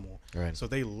the animal. Right. So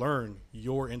they learn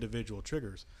your individual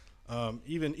triggers.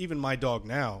 Even my dog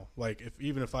now, like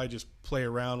even if I just play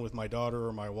around with my daughter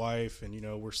or my wife, and you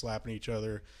know we're slapping each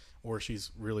other, or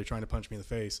she's really trying to punch me in the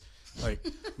face, like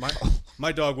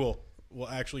my dog will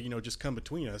actually, you know, just come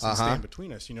between us and stand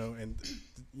between us, you know, and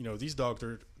you know these dogs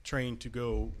are trained to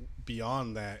go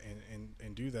beyond that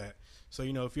and do that. So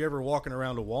you know, if you're ever walking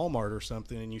around a Walmart or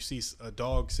something and you see a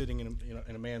dog sitting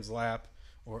in a man's lap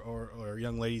or a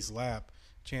young lady's lap,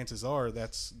 chances are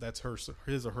that's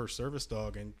his or her service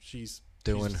dog, and she's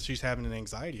having an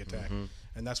anxiety attack,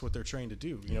 and that's what they're trained to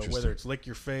do. You know, whether it's lick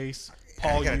your face,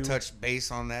 paw you. I gotta touch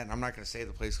base on that, and I'm not gonna say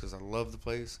the place because I love the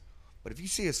place, but if you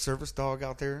see a service dog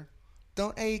out there,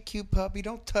 hey, cute puppy,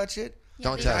 don't touch it.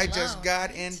 Don't touch it. I just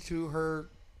got into her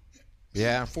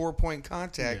 4-point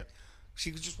contact. Yeah.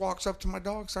 She just walks up to my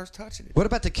dog, starts touching it. What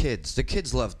about the kids? The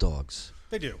kids love dogs.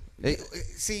 They do.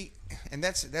 See, and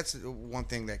that's one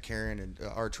thing that Karen and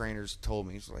our trainers told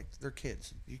me. It's like, they're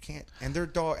kids. You can't. And they're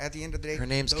dog. At the end of the day, her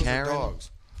name's those Karen. Are dogs.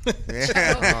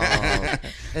 Yeah.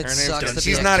 Her name's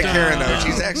She's not a Karen though.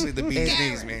 She's actually the bee's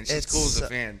knees, man. She's cool as a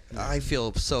fan. I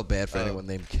feel so bad for anyone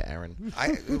named Karen.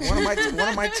 One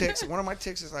of my ticks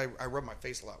is I rub my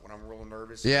face a lot when I'm real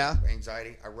nervous. Yeah.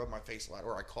 Anxiety. I rub my face a lot,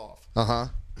 or I cough.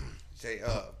 Say,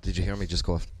 did you hear me just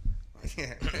cough?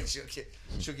 Yeah.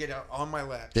 She'll get out on my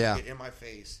lap. Yeah. Get in my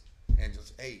face and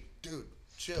just, hey, dude,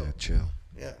 chill. Yeah, chill.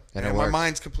 Yeah. And my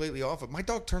mind's completely off. My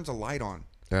dog turns a light on.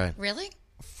 Right. Really?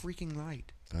 A freaking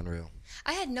light. Unreal.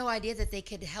 I had no idea that they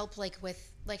could help,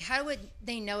 with how would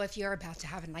they know if you're about to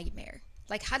have a nightmare?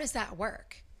 Like, how does that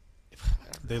work?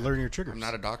 They learn your triggers. I'm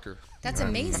not a doctor. That's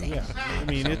amazing. Yeah. I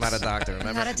mean, I'm not a doctor.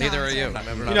 Remember, not a neither are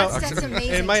doctor. you. You know, that's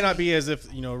amazing. It might not be as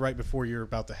if, you know, right before you're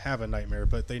about to have a nightmare,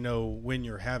 but they know when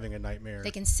you're having a nightmare.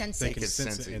 They can sense it. They can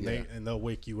sense it, and they'll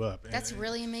wake you up. That's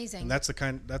really amazing. And that's the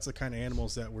kind of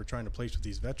animals that we're trying to place with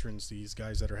these veterans, these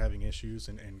guys that are having issues,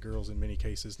 and girls in many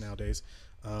cases nowadays.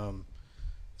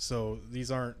 So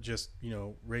these aren't just, you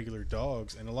know, regular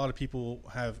dogs, and a lot of people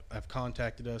have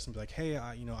contacted us and be like, hey,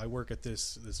 I work at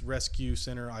this rescue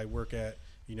center. I work at,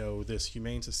 this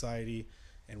humane society,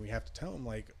 and we have to tell them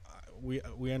like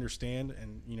we understand,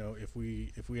 and if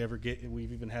we ever get,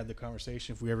 we've even had the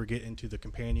conversation, if we ever get into the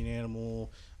companion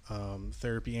animal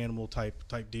therapy animal type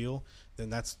deal, then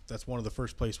that's one of the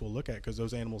first place we'll look at, because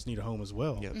those animals need a home as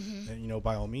well. Yep. And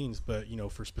by all means, but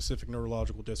for specific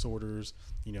neurological disorders,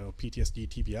 PTSD,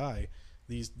 TBI,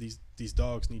 these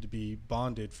dogs need to be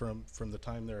bonded from the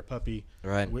time they're a puppy,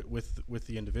 right, with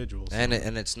the individuals. And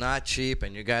it's not cheap.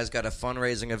 And you guys got a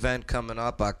fundraising event coming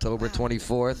up October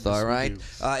 24th. All right,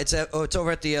 it's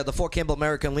over at the Fort Campbell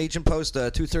American Legion Post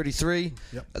 233.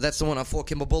 Yep. That's the one on Fort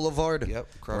Campbell Boulevard. Yep,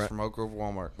 across from Oak Grove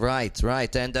Walmart.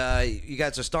 Right. And you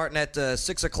guys are starting at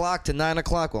 6 o'clock to 9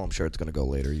 o'clock. Well, I'm sure it's going to go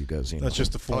later. You guys, that's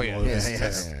just the formal.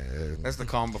 That's the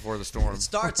calm before the storm. It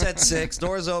starts at 6.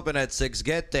 Doors open at 6.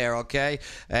 Get there, okay?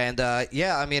 And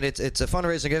it's a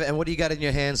fundraising event. And what do you got in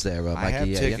your hands there, Mikey? I have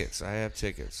tickets. I have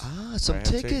tickets. Some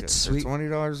tickets. They're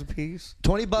 $20 a piece.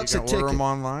 $20 a ticket. You can order them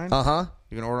online.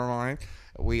 You can order them online.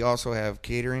 We also have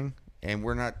catering, and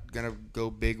we're not gonna go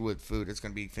big with food. It's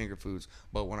gonna be finger foods.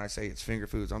 But when I say it's finger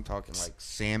foods, I'm talking like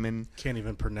salmon. Can't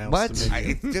even pronounce what? The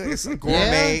menu. It's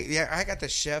gourmet. Yeah, I got the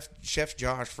chef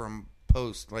Josh from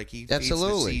Post. Like he feeds the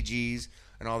CGs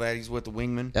and all that. He's with the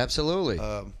Wingman. Absolutely.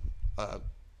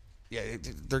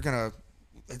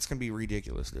 It's gonna be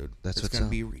ridiculous, dude. It's gonna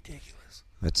be ridiculous.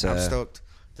 I'm stoked.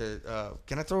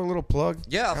 Can I throw a little plug?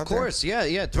 Yeah, of course. There?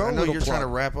 Yeah. Throw a little plug. You're trying to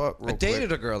wrap up. I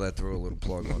dated a girl that threw a little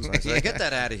plug once. I said, "Get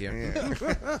that out of here." Yeah.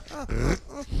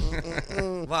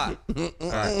 What?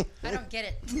 All right. I don't get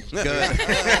it. Good.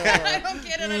 I don't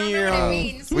get it. I don't know what it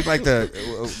means. We'd like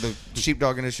the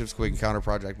Sheepdog Initiative's Quick Encounter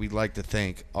Project. We'd like to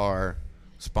thank our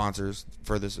sponsors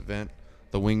for this event.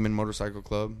 The Wingman Motorcycle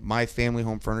Club, My Family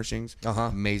Home Furnishings,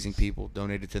 amazing people,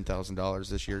 donated $10,000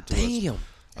 this year to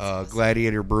us.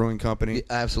 Gladiator Brewing Company, yeah,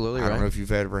 absolutely. I don't know if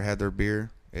you've ever had their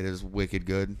beer. It is wicked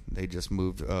good. They just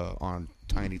moved on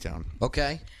Tiny Town.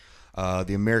 Okay.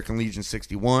 The American Legion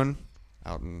 61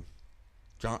 out in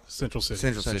Central City.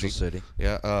 Central City.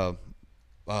 Yeah.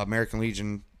 American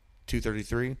Legion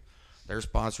 233. They're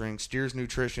sponsoring Steers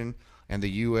Nutrition and the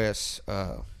U.S.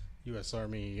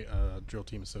 Army Drill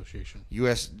Team Association.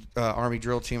 U.S. Army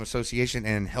Drill Team Association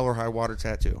and Hell or High Water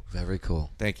Tattoo. Very cool.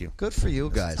 Thank you. Good for you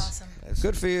guys. That's awesome.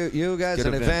 Good for you guys.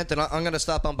 An event, and I'm going to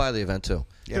stop on by the event too.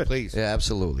 Yeah, good. Please. Yeah,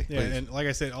 absolutely. Yeah, please. And like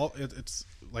I said, it's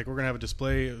like we're going to have a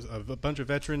display of a bunch of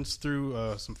veterans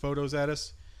threw some photos at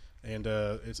us, and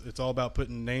it's all about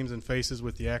putting names and faces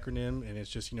with the acronym, and it's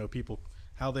just people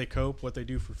how they cope, what they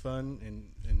do for fun,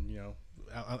 and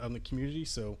out in the community.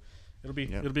 So. It'll be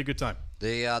a good time.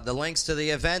 The links to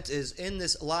the event is in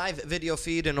this live video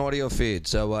feed and audio feed.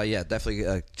 So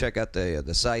definitely check out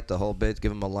the site, the whole bit.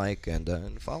 Give them a like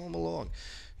and follow them along.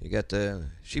 You got the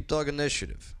Sheepdog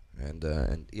Initiative, and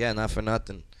not for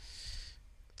nothing.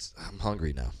 I'm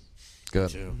hungry now.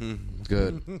 Good,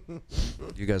 good.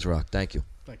 You guys rock. Thank you.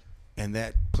 Thank you. And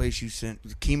that place you sent,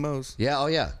 the Chemo's? Yeah, oh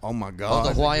yeah. Oh my God. Oh,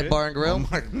 the Hawaiian Bar and Grill? Oh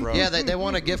my, bro. Yeah, they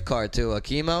want a gift card to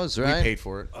Chemo's, right? We paid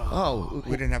for it. Oh.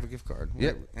 We didn't have a gift card.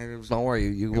 Yeah. Don't worry,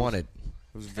 you won it.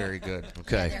 It was very good.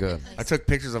 Okay, good. I took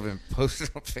pictures of it and posted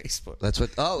it on Facebook. That's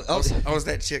what, I was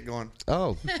that chick going.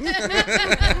 Oh.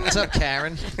 What's up,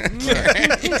 Karen?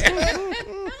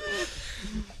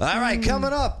 All right,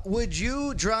 coming up, would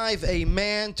you drive a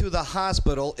man to the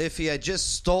hospital if he had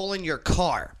just stolen your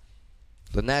car?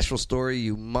 The national story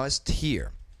you must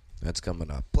hear. That's coming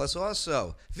up. Plus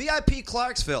also, VIP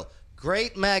Clarksville,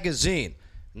 great magazine.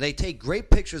 And they take great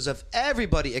pictures of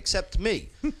everybody except me.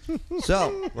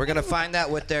 So we're going to find out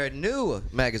what their new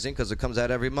magazine, because it comes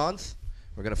out every month.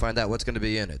 We're going to find out what's going to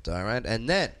be in it, all right? And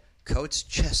then Coach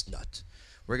Chestnut.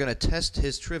 We're going to test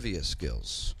his trivia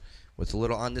skills with a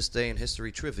little On This Day in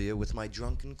History trivia with my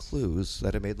drunken clues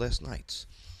that I made last night.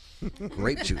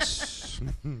 Grape juice.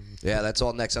 Yeah, that's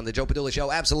all next on the Joe Padula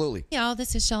Show. Absolutely. Y'all,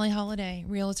 this is Shelley Holiday,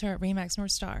 realtor at RE/MAX North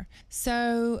Star.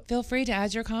 So feel free to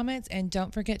add your comments and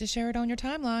don't forget to share it on your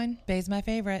timeline. Bay's my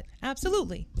favorite.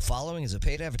 Absolutely. The following is a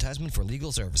paid advertisement for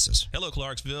legal services. Hello,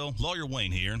 Clarksville. Lawyer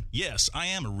Wayne here. Yes, I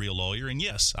am a real lawyer, and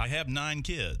yes, I have 9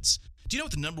 kids. Do you know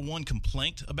what the number one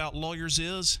complaint about lawyers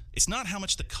is? It's not how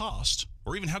much they cost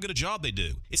or even how good a job they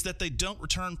do. It's that they don't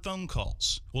return phone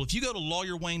calls. Well, if you go to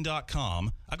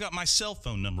lawyerwayne.com, I've got my cell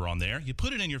phone number on there. You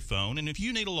put it in your phone, and if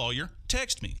you need a lawyer,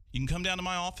 text me. You can come down to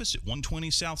my office at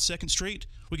 120 South 2nd Street.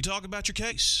 We can talk about your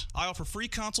case. I offer free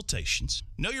consultations.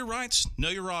 Know your rights, know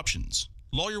your options.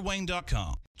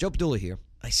 lawyerwayne.com. Joe Padula here.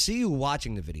 I see you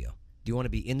watching the video. Do you want to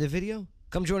be in the video?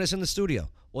 Come join us in the studio.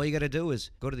 All you got to do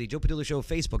is go to the Joe Padula Show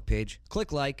Facebook page,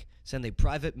 click like, send a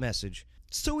private message.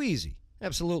 It's too easy.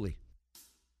 Absolutely.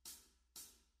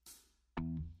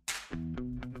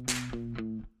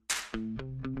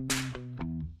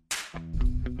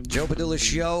 Joe Padula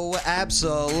Show,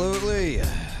 absolutely.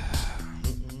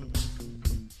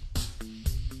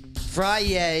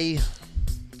 Friday.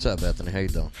 What's up, Bethany? How you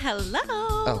doing? Hello.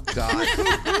 Oh, God.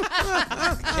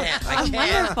 I can't. I'm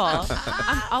wonderful.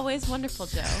 I'm always wonderful,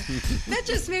 Joe. That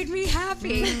just made me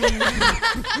happy.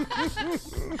 I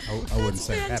wouldn't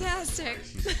say happy. Fantastic.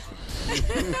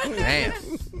 Damn.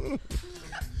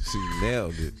 She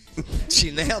nailed it.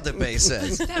 She nailed it, Bay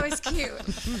says. That was cute.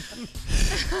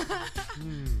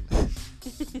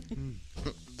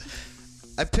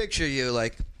 I picture you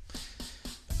like,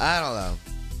 I don't know,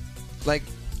 like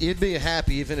you'd be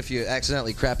happy even if you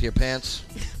accidentally crap your pants.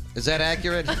 Is that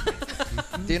accurate?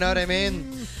 Do you know what I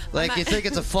mean? Like you think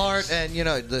it's a fart and you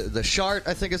know the shart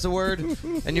I think is the word,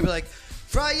 and you'd be like,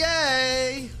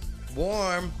 Friday,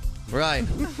 warm, right?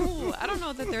 Ooh, I don't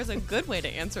know that there's a good way to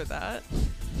answer that.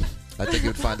 I think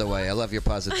you'd find a way. I love your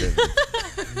positivity.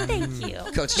 Thank you.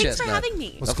 Coach Thanks Chestnut. for having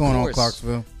me. What's Of going on, course.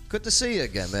 Clarksville? Good to see you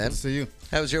again, man. Good to see you.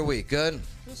 How was your week? Good?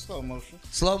 Just slow motion.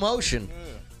 Slow motion?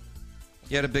 Yeah.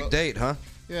 You had a big date, huh?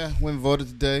 Yeah, went and voted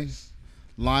today.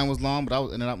 Line was long, but I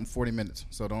ended up in 40 minutes.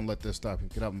 So don't let this stop you.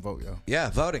 Get out and vote, yo.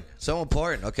 Yeah, voting. So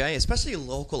important, okay? Especially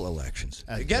local elections.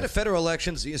 You get it, federal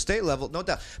elections, state level, no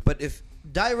doubt. But if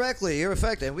directly you're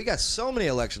affected, and we got so many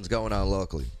elections going on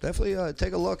locally, definitely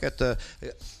take a look at the...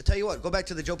 I tell you what, go back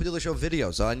to the Joe Padula Show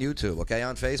videos on YouTube, okay,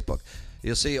 on Facebook.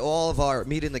 You'll see all of our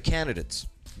meeting the candidates.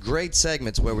 Great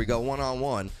segments where we go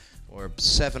one-on-one or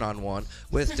 7-on-1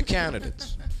 with the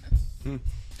candidates.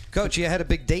 Coach, you had a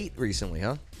big date recently,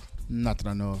 huh? Not that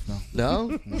I know of, no.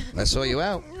 No? I saw you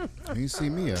out. You see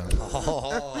me out.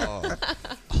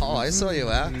 Oh, I saw you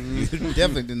out. You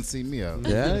definitely didn't see me out.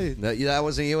 Yeah? That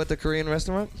wasn't you at the Korean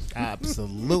restaurant?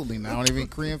 Absolutely not. I don't even eat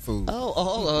Korean food.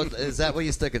 Oh, is that what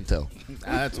you're sticking to?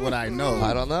 That's what I know.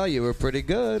 I don't know. You were pretty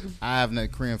good. I haven't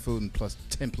had Korean food in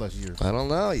 10 plus years. I don't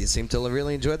know. You seem to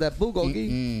really enjoy that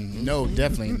bulgogi. No,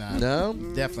 definitely not. No?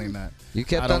 Definitely not. You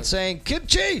kept on saying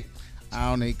kimchi. I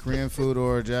don't eat Korean food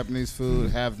or Japanese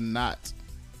food. Have not.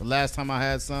 The last time I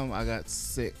had some, I got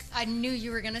sick. I knew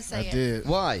you were going to say I did.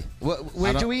 Why?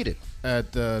 Where'd you eat it?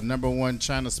 At the #1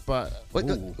 China spot.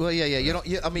 Well, yeah. You don't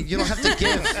have to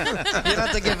give. You don't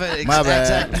have to give an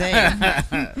exact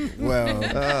name. Well,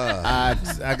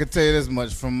 I could tell you this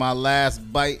much: from my last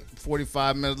bite,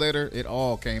 45 minutes later, it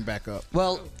all came back up.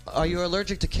 Well, are you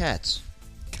allergic to cats?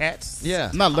 Cats? Yeah.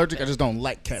 I'm not allergic. I just don't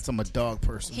like cats. I'm a dog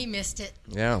person. He missed it.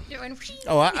 Yeah.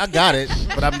 Oh, I got it,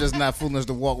 but I'm just not foolish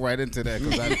to walk right into that.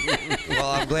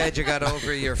 Well, I'm glad you got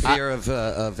over your fear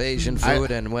of Asian food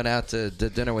and went out to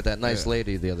dinner with that nice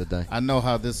lady the other day. I know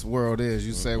how this world is.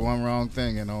 You say one wrong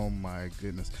thing, and oh my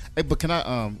goodness. Hey, but can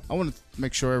I want to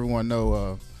make sure everyone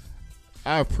know.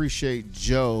 I appreciate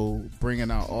Joe bringing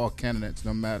out all candidates,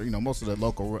 no matter most of the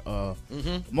local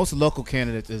most of the local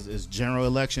candidates is general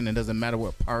election. It doesn't matter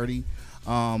what party,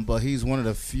 but he's one of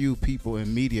the few people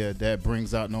in media that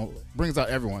brings out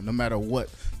everyone, no matter what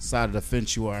side of the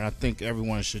fence you are. And I think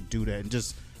everyone should do that and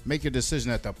just make your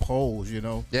decision at the polls.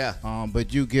 Yeah.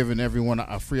 But you giving everyone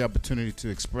a free opportunity to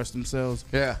express themselves.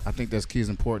 Yeah. I think that's key is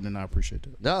important, and I appreciate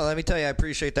that. No, let me tell you, I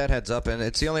appreciate that heads up, and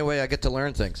it's the only way I get to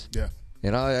learn things. Yeah.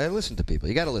 I listen to people.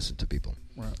 You got to listen to people.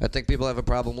 Right. I think people have a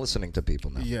problem listening to people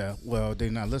now. Yeah, well,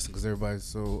 they're not listening because everybody's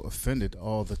so offended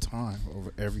all the time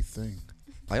over everything.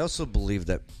 I also believe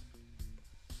that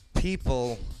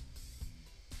people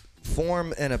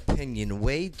form an opinion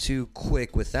way too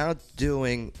quick without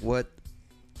doing what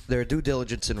their due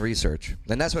diligence and research.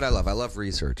 And that's what I love. I love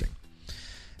researching.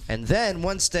 And then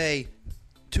once they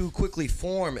too quickly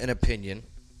form an opinion,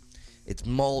 it's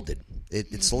molded.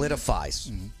 It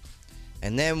solidifies. Mm-hmm.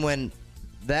 And then when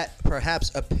that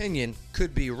perhaps opinion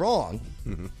could be wrong,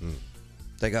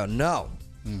 they go, no,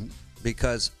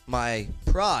 because my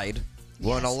pride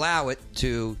won't allow it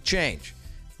to change.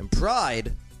 And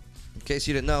pride, in case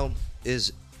you didn't know,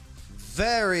 is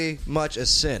very much a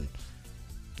sin.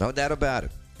 No doubt about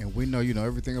it. And we know you know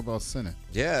everything about sinning.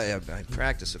 Yeah, I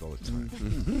practice it all the time.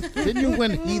 Didn't you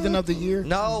win Heathen of the Year?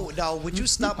 No. Would you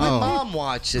stop? My mom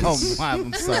watches. Oh,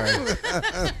 I'm sorry.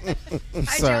 I'm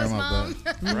sorry, my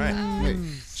bad. Right. Wait,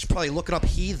 she's probably looking up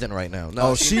Heathen right now.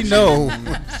 No, she knows.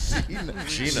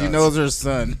 She knows her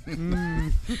son.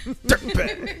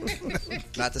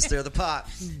 Not to stir the pot.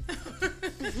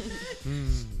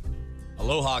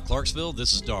 Aloha, Clarksville.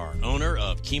 This is Dar, owner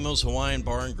of Chemo's Hawaiian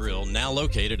Bar and Grill, now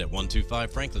located at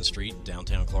 125 Franklin Street,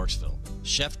 downtown Clarksville.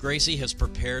 Chef Gracie has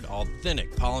prepared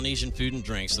authentic Polynesian food and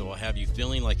drinks that will have you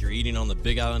feeling like you're eating on the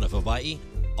Big Island of Hawaii,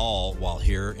 all while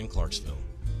here in Clarksville.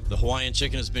 The Hawaiian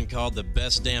chicken has been called the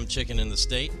best damn chicken in the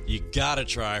state. You gotta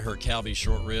try her Calbee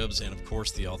short ribs, and of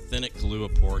course the authentic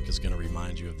Kahlua pork is gonna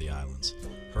remind you of the islands.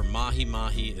 Her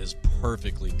mahi-mahi is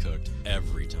perfectly cooked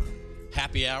every time.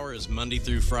 Happy hour is Monday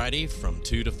through Friday from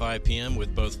 2 to 5 p.m.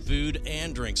 with both food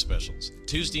and drink specials.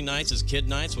 Tuesday nights is Kid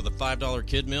Nights with a $5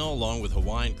 kid meal along with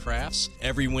Hawaiian crafts.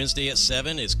 Every Wednesday at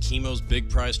 7 is Chemo's Big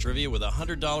Prize Trivia with a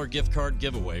 $100 gift card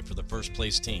giveaway for the first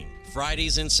place team.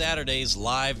 Fridays and Saturdays,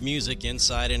 live music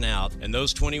inside and out. And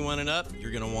those 21 and up,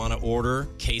 you're going to want to order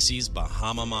Casey's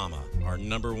Bahama Mama, our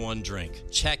 #1 drink.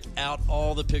 Check out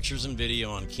all the pictures and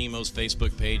video on Chemo's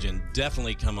Facebook page and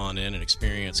definitely come on in and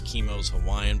experience Chemo's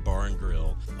Hawaiian Bar and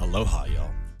Grill. Aloha,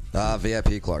 y'all.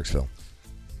 VIP Clarksville.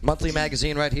 Monthly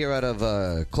magazine right here out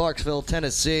of Clarksville,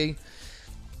 Tennessee.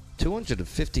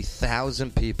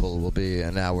 250,000 people will be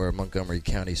in our Montgomery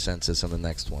County census on the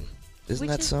next one. Isn't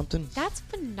that something? That's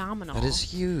phenomenal. That is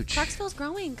huge. Clarksville's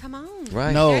growing. Come on.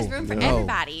 Right. There's room for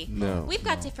everybody. No. We've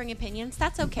got differing opinions.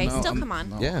 That's okay. Still, come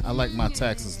on. Yeah. I like my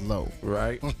taxes low.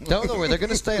 Right. Don't worry. They're going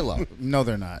to stay low. No,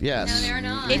 they're not. Yes. No, they're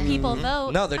not. If people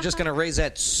vote. No, they're just going to raise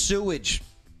that sewage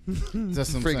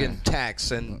friggin'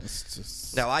 tax. And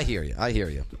no, I hear you. I hear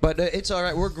you. But it's all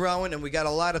right. We're growing, and we got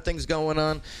a lot of things going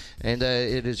on. And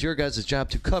it is your guys' job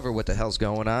to cover what the hell's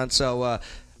going on. So,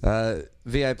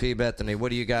 VIP Bethany, what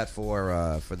do you got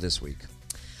for this week?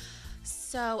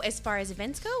 So, as far as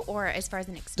events go, or as far as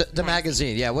the next The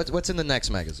magazine, yeah. What's in the next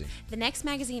magazine? The next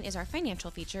magazine is our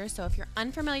financial feature. So, if you're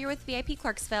unfamiliar with VIP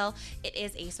Clarksville, it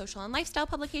is a social and lifestyle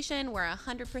publication. We're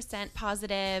 100%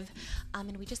 positive,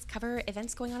 and we just cover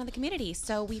events going on in the community.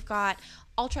 So, we've got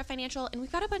Ultra Financial, and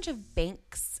we've got a bunch of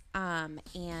banks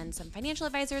and some financial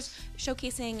advisors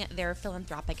showcasing their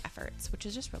philanthropic efforts, which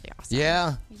is just really awesome.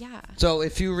 Yeah. Yeah. So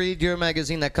if you read your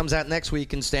magazine that comes out next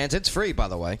week in Stans, it's free, by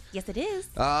the way. Yes, it is.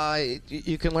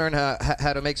 You can learn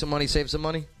how to make some money, save some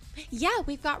money. Yeah,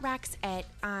 we've got racks at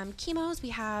Chemo's.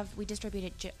 We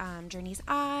distribute at Journey's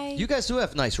Eye. You guys do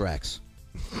have nice racks.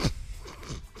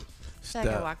 So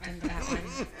I walked into that one.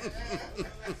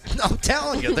 No, I'm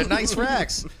telling you, they're nice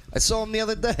racks. I saw them the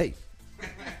other day.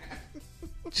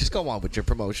 Just go on with your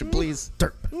promotion, please.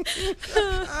 You can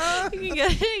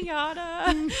get it at Yada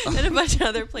and a bunch of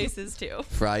other places too.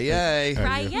 Fry-yay.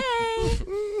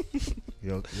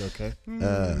 You okay?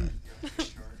 I feel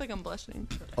like I'm blushing.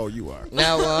 Oh, you are.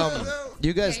 Now,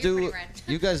 you guys do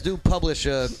publish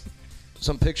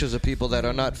some pictures of people that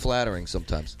are not flattering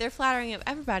sometimes. They're flattering of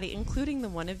everybody, including the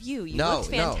one of you. You No,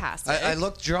 looked fantastic. I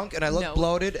looked drunk and I looked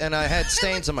bloated and I had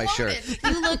stains on my shirt.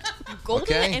 You looked golden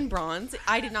Okay. and bronze.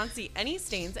 I did not see any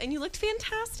stains, and you looked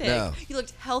fantastic. No. You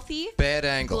looked healthy. Bad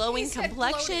angle. Glowing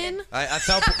complexion.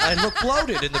 I looked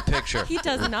bloated in the picture. He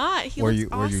does not. He Were looks you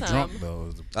awesome. drunk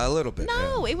though? A little bit.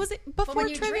 No, it was before when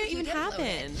you trivia drink, you even get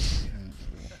happened.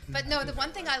 But no, the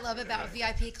one thing I love about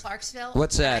VIP Clarksville.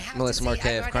 What's and that, I have to Melissa say,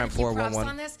 Marquet of I gotta Crime give props 411?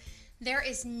 on this. There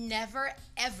is never,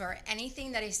 ever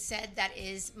anything that is said that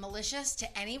is malicious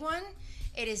to anyone.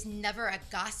 It is never a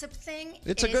gossip thing.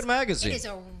 It's a good magazine. It is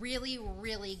a really,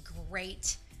 really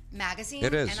great magazine.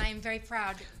 It is. And I am very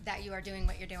proud that you are doing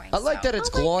what you're doing. I like that it's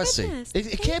glossy.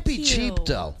 It can't be cheap,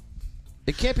 though.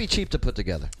 It can't be cheap to put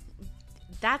together.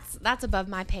 That's above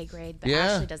my pay grade, but Yeah.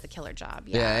 Ashley does a killer job.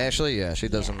 Yeah, Ashley, she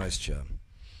does a nice job.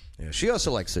 Yeah, she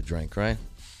also likes to drink, right?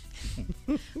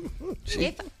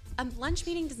 If a lunch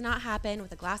meeting does not happen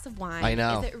with a glass of wine, I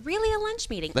know. is it really a lunch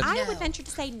meeting? I would venture to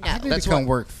say no. I need to come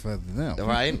work for them.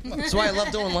 Right? That's why I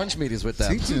love doing lunch meetings with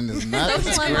them. Teaching is not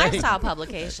Social and great. lifestyle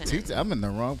publication. I'm in the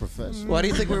wrong profession. Why do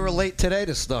you think we were late today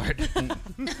to start?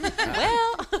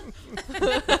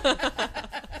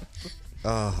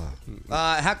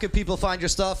 How can people find your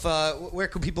stuff? Where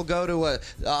can people go to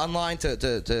online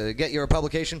to get your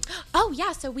publication? Oh,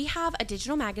 yeah. So we have a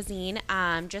digital magazine.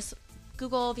 Just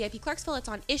Google VIP Clarksville. It's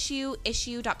on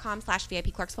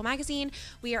issue.com/VIP Clarksville magazine.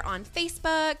 We are on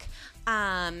Facebook.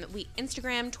 We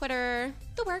Instagram, Twitter,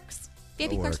 the works.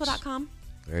 VIPClarksville.com.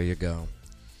 There you go.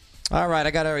 All right, I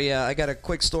got a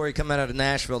quick story coming out of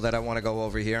Nashville that I want to go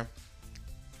over here.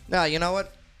 Now, you know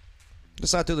what?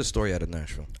 Let's not do the story out of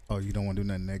Nashville. Oh, you don't want to do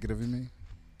nothing negative, you mean?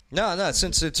 No,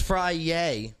 since it's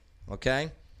Friday, okay?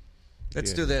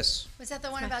 Let's do this. Was that the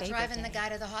one about driving the guy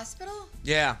to the hospital?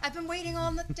 Yeah. I've been waiting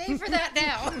all the day for that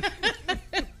now.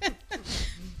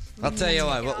 I'll tell you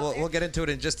what, we'll get into it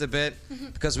in just a bit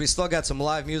because we still got some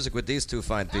live music with these two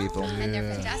fine people. And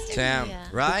they're fantastic. Towne,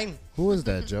 right? Who is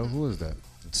that, Joe? Who is that?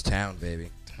 It's Towne, baby.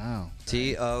 Towne.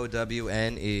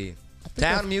 Towne.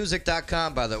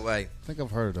 Townmusic.com, by the way. I think I've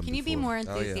heard of them. Can you be before. more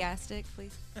enthusiastic,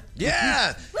 please?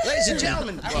 Yeah, ladies and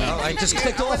gentlemen. Well, I just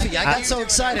clicked off of you. I got so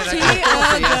excited.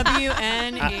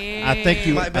 T-O-W-N-E. I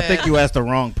think you asked the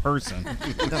wrong person.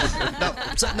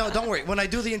 No, don't worry. When I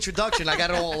do the introduction, I got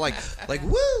it all like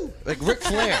woo, like Ric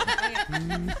Flair.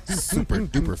 Super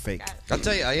duper fake. I'll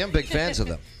tell you, I am big fans of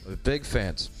them. Big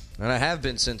fans, and I have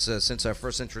been since our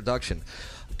first introduction.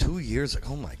 2 years ago.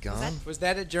 Oh my God. Was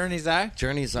that at Journey's Eye?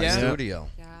 Journey's Eye Studio.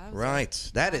 Yeah,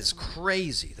 Right. That is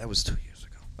crazy. That was 2 years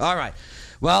ago. All right.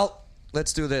 Well,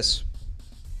 let's do this.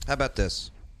 How about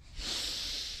this?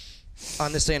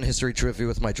 On this day in history trivia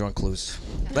with my drunk clues.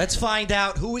 Let's find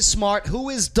out who is smart, who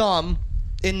is dumb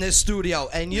in this studio.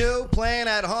 And you playing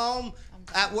at home,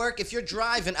 at work, if you're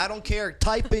driving, I don't care.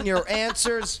 Type in your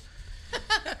answers.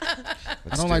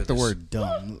 I don't like the word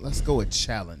dumb. Let's go with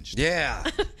challenged. Yeah.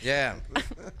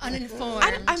 Uninformed.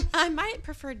 I might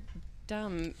prefer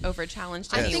dumb over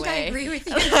challenged I anyway. think I agree with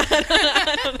you.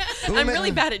 I'm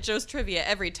really bad at Joe's trivia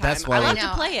every time. That's why I we- love I know.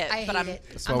 to play it, I but hate I'm it.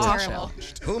 That's why I'm we're terrible.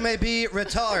 challenged. Who may be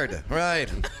retard? Right.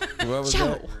 What was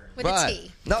Joe. that? With a T.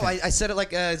 No, I said it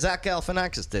like Zach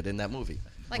Galifianakis did in that movie.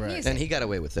 Like Right. music. And he got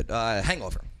away with it.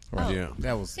 Hangover. Yeah.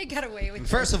 That was He got away with it.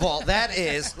 First of all, that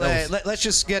is, let's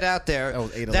just get out there. That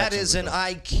was 8 That elections is an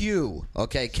ago.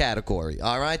 IQ, category.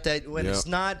 All right? That when it's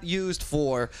not used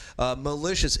for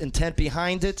malicious intent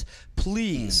behind it,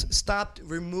 please stop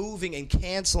removing and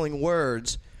canceling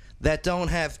words that don't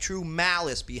have true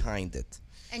malice behind it.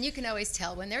 And you can always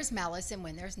tell when there's malice and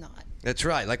when there's not. That's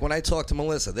right. Like when I talk to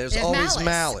Melissa, there's always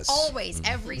malice. Always,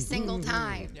 every single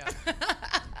time.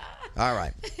 All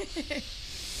right.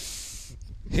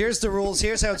 Here's the rules.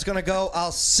 Here's how it's going to go.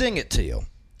 I'll sing it to you.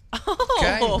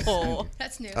 Oh,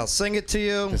 That's new. I'll sing it to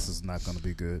you. This is not going to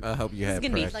be good. I hope you it's had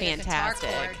gonna be practice. Like a guitar fantastic.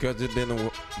 chord. Because it's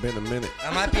been a minute.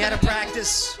 I might be out of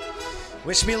practice.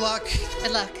 Wish me luck.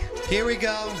 Good luck. Here we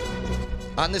go.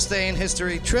 On this day in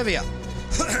history trivia.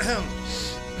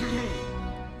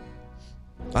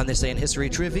 On this day in history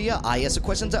trivia, I ask a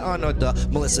question to honor the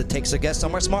Melissa takes a guess.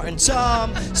 Some are smart and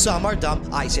some are dumb.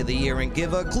 I say the year and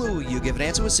give a clue. You give an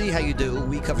answer, we'll see how you do.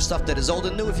 We cover stuff that is old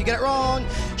and new. If you get it wrong,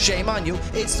 shame on you.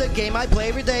 It's the game I play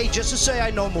every day just to say I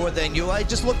know more than you. I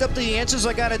just looked up the answers.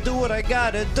 I gotta do what I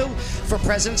gotta do. From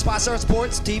presidents, spots, art,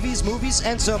 sports, TVs, movies,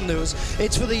 and some news.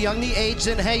 It's for the young, the aged,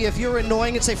 and hey, if you're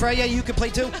annoying and say, Freya, you can play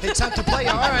too. It's time to play.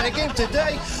 All right, a game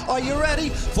today. Are you ready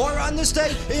for On This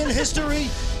Day in History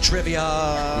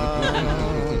Trivia?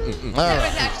 That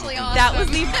was actually awesome. That was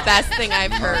the best thing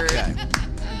I've heard Okay.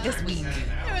 this week.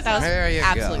 That was There you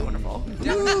absolutely go. wonderful.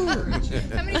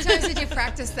 How many times did you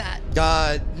practice that?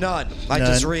 None. I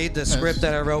just read the script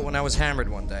that I wrote when I was hammered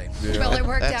one day. Well, it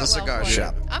worked At out the cigar well for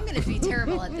shop. you. I'm going to be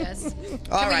terrible at this.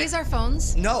 All Can we right. use our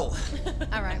phones? No.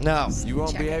 All right. No. You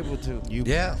won't be Check it. able to.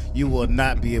 You will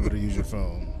not be able to use your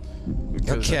phone.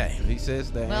 Because Okay. He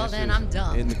says that. Well, then I'm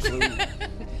dumb. In the clue.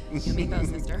 You make those,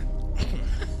 sister.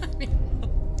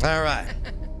 All right.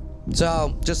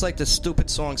 So, just like the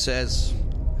stupid song says,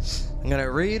 I'm going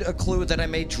to read a clue that I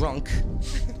made drunk.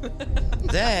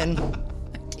 Then,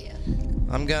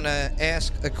 I'm going to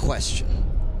ask a question.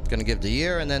 I'm going to give the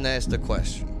year and then ask the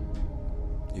question.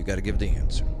 You got to give the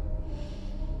answer.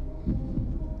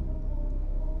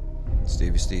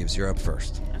 Stevie Steves, you're up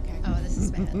first. Okay. Oh, this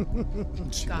is bad.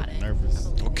 Got it. Nervous.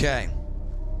 Okay.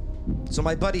 So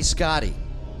my buddy Scotty,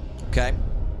 okay?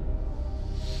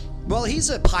 Well, he's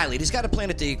a pilot. He's got a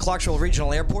plane at the Clarksville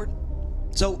Regional Airport.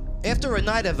 So after a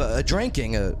night of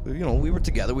drinking, we were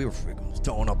together. We were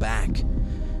throwing her back.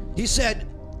 He said,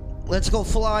 let's go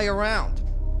fly around.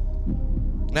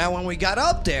 Now, when we got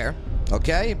up there,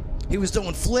 okay, he was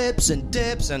doing flips and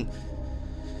dips, and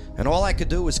all I could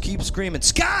do was keep screaming,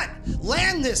 Scott,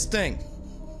 land this thing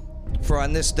for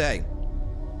On This Day.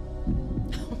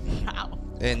 Wow.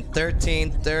 In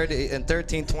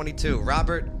 1322,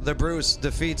 Robert the Bruce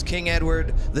defeats King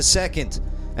Edward II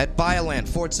at Bioland,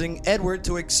 forcing Edward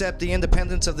to accept the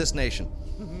independence of this nation.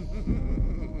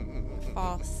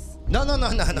 False. No. No,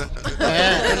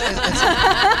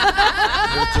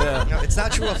 it's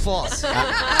not true or false.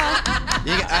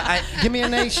 Give me a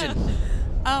nation.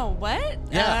 Oh, what?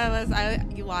 Yeah.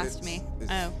 You lost me.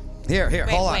 Oh. Here, Wait,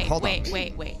 hold on.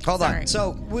 Wait. Hold Sorry. on.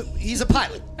 So, he's a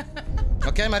pilot.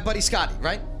 Okay, my buddy Scotty,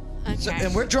 right? Okay. So,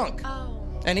 and we're drunk.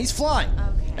 Oh. And he's flying.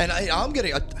 Okay. And I'm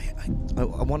getting... I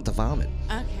wanted to vomit.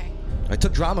 Okay. I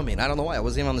took Dramamine. I don't know why. I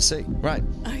wasn't even on the sea. Right.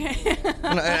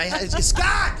 Okay.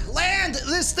 Scott, land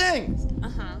this thing.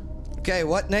 Uh-huh. Okay,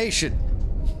 what nation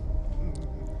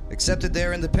accepted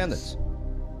their independence?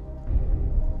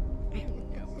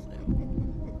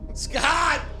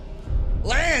 Scott,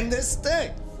 land this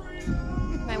thing.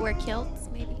 Might wear kilts,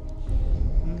 maybe.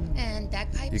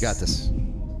 You got this.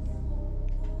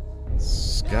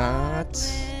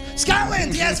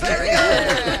 Scotland! Yes, very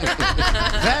good!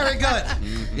 Very good.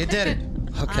 You did it.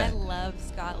 Okay. I love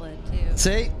Scotland too.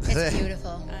 See? It's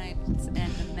beautiful.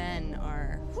 And the men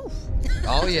are. Whew.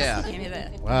 Oh, yeah. Give me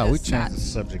that. Wow, we That's changed the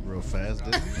subject real fast,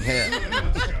 didn't we?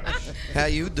 Yeah. How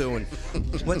you doing?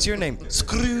 What's your name?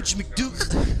 Scrooge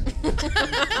McDuke.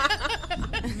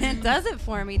 It does it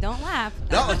for me. Don't laugh.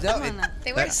 No, Come on now.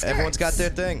 They wear skirts. Everyone's got their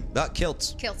thing.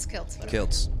 Kilts. Kilts. Whatever.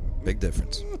 Kilts. Big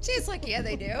difference. She's like, yeah,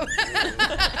 they do.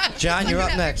 John, you're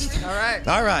up next. All right.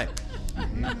 All right.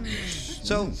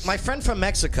 So, my friend from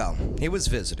Mexico, he was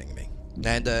visiting me.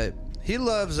 And he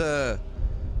loves,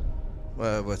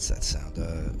 what's that sound?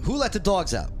 Who Let the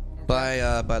Dogs Out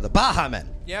by the Baja Men.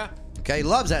 Yeah. Okay, he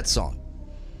loves that song.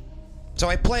 So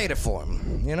I played it for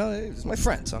him. You know, he's my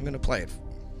friend, so I'm going to play it.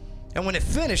 And when it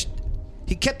finished,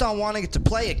 he kept on wanting it to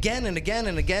play again and again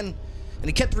and again. And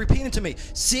he kept repeating to me,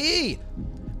 "Sí,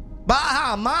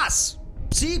 Baja Mas.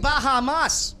 Sí, Baja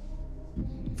Mas."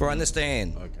 For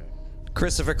understand. Okay.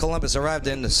 Christopher Columbus arrived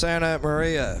in Santa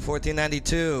Maria,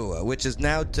 1492, which is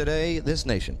now today this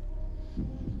nation.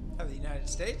 Of the United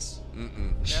States?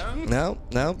 No.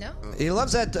 He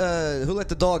loves that Who Let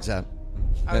the Dogs Out.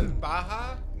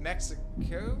 Baja, Mexico?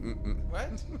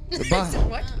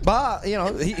 What? You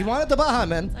know, he wanted the Baja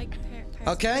Men.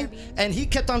 Okay? And he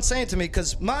kept on saying to me,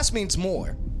 because Mas means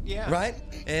more. Yeah. Right?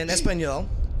 In Espanol.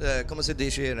 ¿Cómo se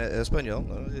dice en español?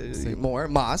 More.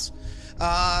 Mas.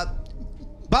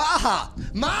 Baja.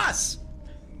 Mas.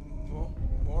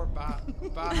 More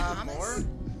Baja, more?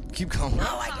 Keep going.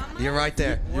 You're right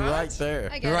there. You're right there.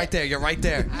 You're right there. You're right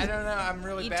there. I don't know. I'm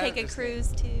really You bad take at a this cruise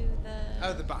to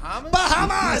the Bahamas?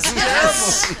 Bahamas!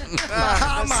 Yes!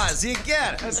 Bahamas! You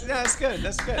get it. That's good.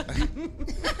 That's good.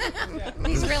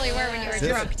 These really were when you were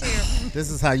drunk, too.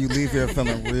 This is how you leave here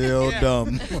feeling real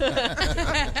dumb.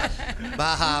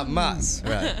 Bahamas.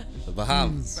 Right. The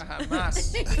Bahamas.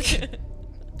 Bahamas.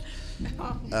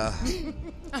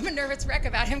 I'm a nervous wreck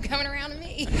about him coming around to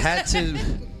me. Had to.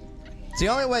 It's the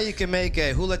only way you can make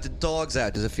a Who Let the Dogs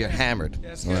Out is if you're hammered.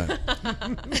 That's good.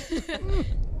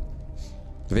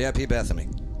 VIP Bethany.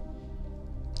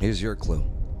 Here's your clue.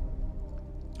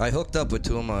 I hooked up with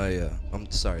two of my. I'm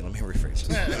sorry, let me rephrase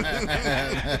this.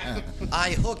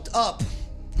 I hooked up.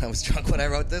 I was drunk when I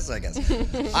wrote this, I guess.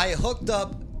 I hooked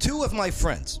up two of my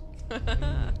friends,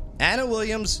 Anna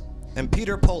Williams and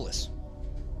Peter Polis.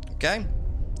 Okay?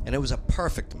 And it was a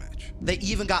perfect match. They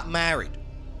even got married.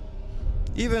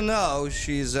 Even though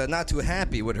she's not too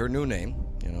happy with her new name,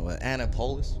 you know, Anna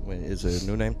Polis is her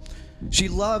new name. She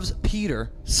loves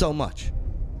Peter so much.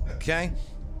 Okay?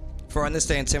 For on this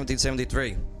day in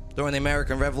 1773, during the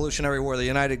American Revolutionary War, the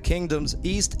United Kingdom's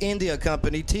East India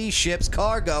Company tea-ship's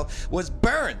cargo was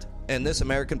burned in this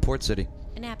American port city.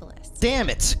 Annapolis. Damn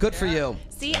it. Good for you.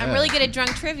 See, I'm really good at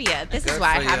drunk trivia. This is Good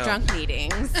why I for have you. drunk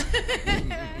meetings.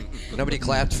 Nobody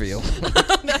clapped for you.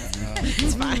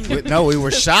 It's fine. No, we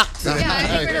were shocked. Yeah, I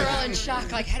think we were all in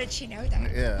shock. Like, how did she know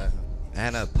that? Yeah.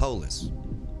 Anna Polis.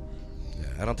 Yeah,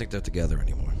 I don't think they're together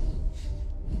anymore.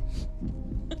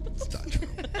 It's not true.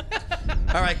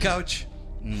 All right, Coach.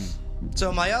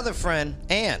 So my other friend,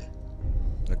 Ann.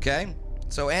 Okay?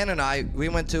 So Ann and I, we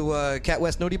went to Cat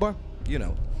West Nudie Bar. You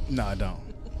know. No, I don't.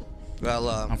 Well,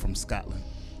 I'm from Scotland.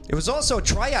 It was also a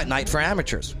tryout night for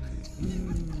amateurs.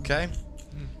 Okay?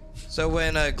 So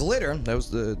when Glitter, that was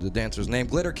the dancer's name,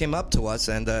 Glitter came up to us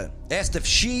and asked if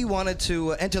she wanted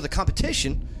to enter the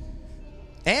competition,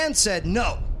 Ann said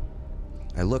no.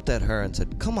 I looked at her and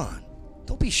said, come on,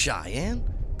 don't be shy, Ann.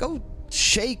 Go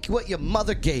shake what your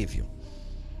mother gave you.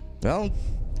 Well,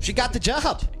 she got the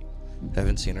job.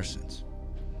 Haven't seen her since.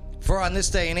 For on this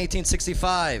day in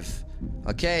 1865,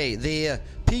 okay, the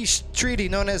peace treaty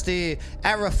known as the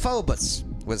Araphobus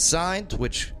was signed,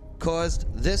 which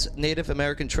caused this Native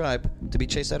American tribe to be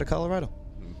chased out of Colorado.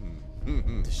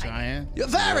 Cheyenne? You're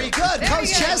very good,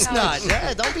 Coach Chestnut.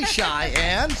 Yeah, don't be shy,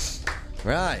 Ann.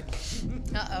 Right.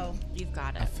 Uh-oh. You've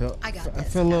got it. I got I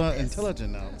this. feel a little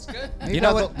intelligent now. That's good. Maybe You know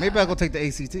I'll what? Go, maybe I'll go take the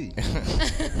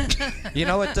ACT. You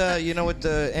know what?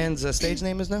 Ann's stage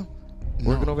name is now?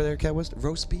 Working over there at Cat West?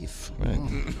 Roast beef. Right.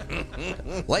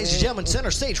 Ladies and gentlemen,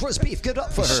 center stage, roast beef. Get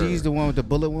up for her. She's the one with the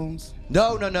bullet wounds?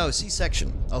 No.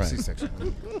 C-section. Oh, Right.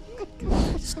 C-section.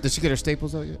 Did she get her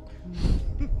staples out yet?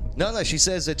 No, she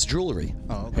says it's jewelry.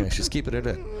 Oh, okay. Yeah, she's keeping it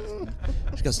in.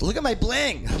 She goes, look at my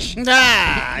bling.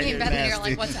 Ah, Me and you're Bethany are nasty.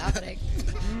 like, what's happening?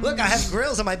 Look, I have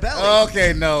grills on my belly.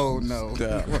 Okay, no.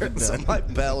 Grills on my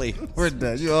belly. We're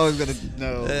done. You always gotta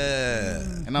know.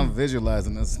 Uh, And I'm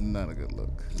visualizing. That's not a good look.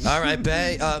 all right,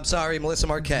 Bay. I'm sorry, Melissa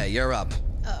Marquet, you're up.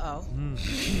 Uh-oh.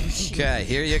 Okay,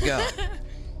 here you go.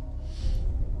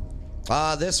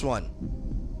 This one.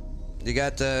 You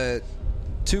got 2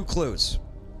 clues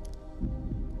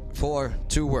for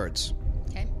 2 words.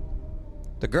 Okay.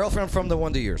 The girlfriend from the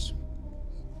Wonder Years.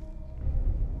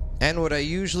 And what I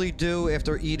usually do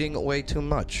after eating way too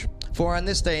much. For on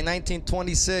this day in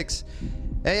 1926,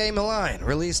 A.A. Milne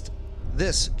released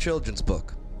this children's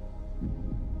book.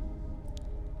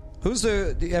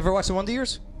 Do you ever watch the Wonder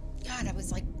Years? God, I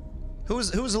was like...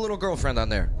 Who's the little girlfriend on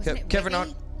there? Wasn't it Kevin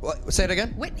Whitney? What? Say it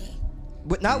again? Whitney.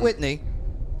 Not Whitney,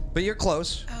 but you're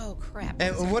close. Oh, crap.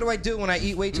 And what do I do when I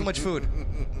eat way too much food?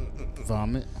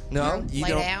 Vomit. No. Lay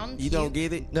down. You don't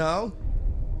get it? No.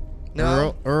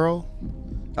 No. Earl.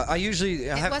 I usually...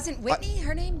 It wasn't Whitney?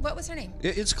 Her name? What was her name?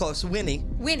 It's close. Winnie.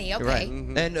 Winnie, okay. Right.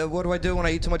 And what do I do when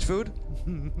I eat too much food?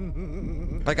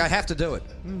 Like, I have to do it.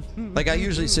 Like, I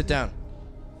usually sit down.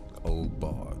 Oh,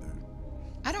 bother.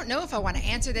 I don't know if I want to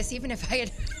answer this, even if I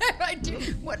had... if I do.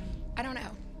 What? I don't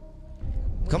know.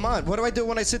 Come on. What do I do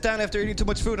when I sit down after eating too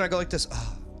much food and I go like this?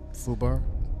 Oh. Fubar.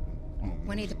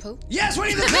 Winnie the Pooh? Yes,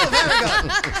 Winnie the Pooh. Very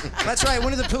good. That's right.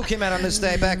 Winnie the Pooh came out on this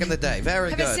day back in the day. Very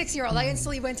I good. have a 6-year-old. I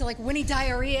instantly went to like Winnie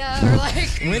Diarrhea or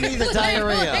like... Winnie the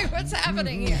Diarrhea. Like, what's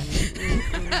happening here?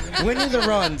 Winnie the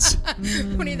Runs.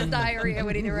 Winnie the Diarrhea,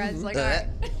 Winnie the Runs. Like, all right.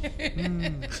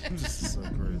 So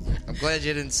crazy. I'm glad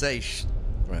you didn't say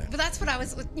right. But that's what I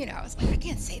was, I was like, I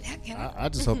can't say that, can I? I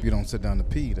just hope you don't sit down to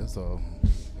pee. That's all.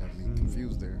 Got me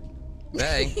confused there.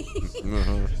 Hey.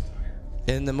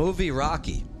 In the movie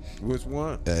Rocky. Which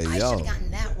one? I should have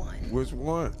gotten that one. Which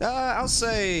one? I'll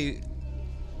say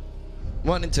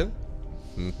 1 and 2.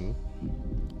 Mm-hmm.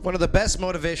 One of the best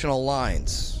motivational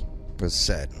lines was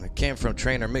said. It came from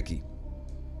trainer Mickey.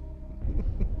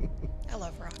 I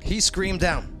love Rocky. He screamed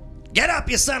down, "Get up,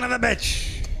 you son of a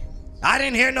bitch! I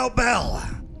didn't hear no bell."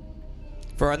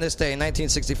 For on this day in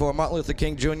 1964, Martin Luther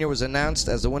King Jr. was announced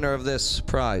as the winner of this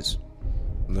prize.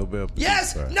 Nobel.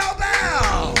 Yes, Prize.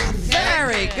 Nobel!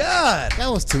 Very good. That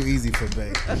was too easy for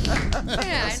Bay.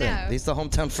 Yeah, I know. He's the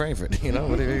hometown favorite. You know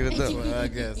what are you gonna do? Well, I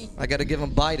guess. I got to give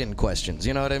him Biden questions.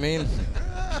 You know what I mean?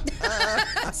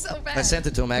 So bad. I sent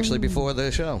it to him actually before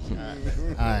the show.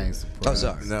 I ain't surprised. Oh,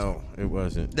 sorry. No, it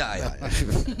wasn't. Yeah.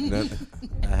 No,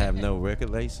 I have no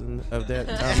recollection of that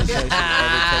conversation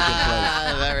ever taking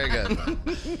place. Very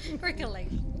good.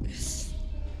 Percolation.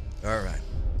 All right.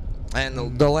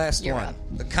 And the last You're one, up.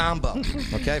 the combo,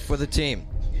 okay, for the team.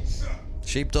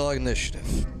 Sheepdog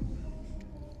Initiative.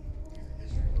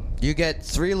 You get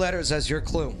 3 letters as your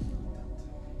clue.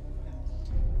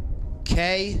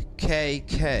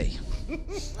 KKK.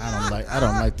 I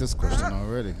don't like this question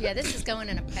already. Yeah, this is going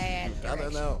in a bad direction. I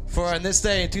don't know. For on this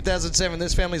day in 2007,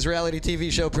 this family's reality TV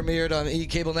show premiered on E!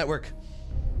 Cable Network.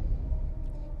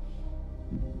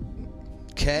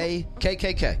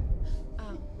 KKK.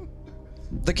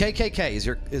 The KKK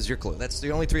is your clue. That's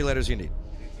the only 3 letters you need.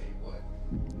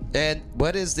 And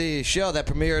what is the show that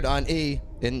premiered on E!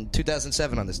 in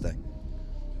 2007 on this day?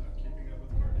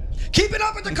 Keeping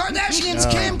Up with the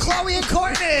Kardashians, Kim, Khloe, and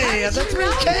Kourtney. The 3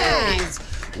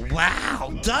 Ks.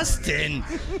 Wow, Dustin.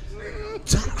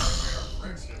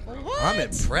 I'm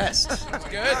impressed. It's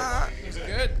good. It's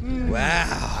good.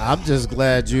 Wow. I'm just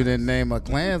glad you didn't name a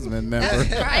Klansman member.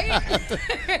 Right?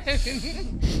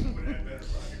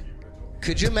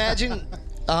 Could you imagine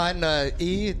on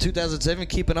E! 2007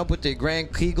 keeping up with the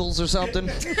Grand Kegels or something?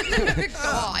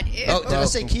 God. Ew. Oh, did I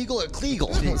say Kegel or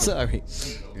Klegel? Sorry.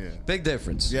 Yeah. Big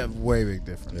difference. Yeah, way big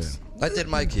difference. I did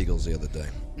my Kegels the other day.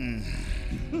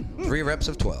 3 reps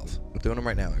of 12. I'm doing them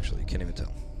right now, actually. You can't even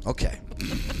tell. Okay.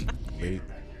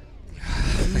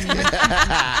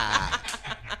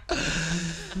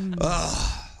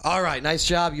 All right. Nice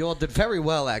job. You all did very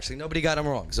well, actually. Nobody got them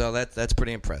wrong, so that's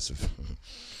pretty impressive.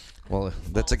 Well,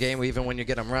 that's a game even when you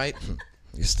get them right,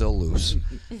 you still lose.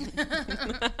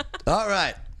 All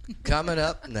right. Coming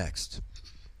up next.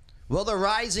 Will the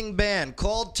rising band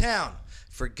called Towne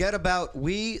forget about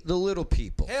We the Little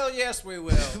People? Hell yes, we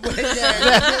will.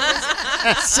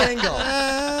 Single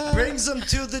brings them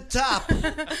to the top.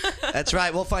 That's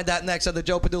right. We'll find out next on the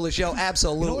Joe Padula Show.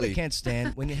 Absolutely. You know what I can't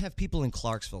stand? When you have people in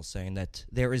Clarksville saying that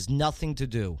there is nothing to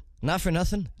do. Not for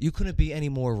nothing, you couldn't be any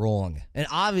more wrong. And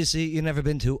obviously, you've never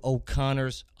been to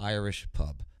O'Connor's Irish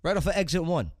Pub. Right off of Exit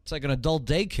 1. It's like an adult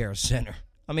daycare center.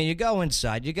 I mean, you go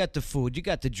inside, you got the food, you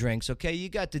got the drinks, okay? You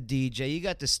got the DJ, you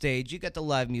got the stage, you got the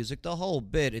live music, the whole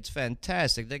bit. It's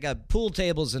fantastic. They got pool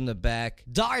tables in the back,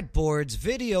 dartboards,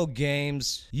 video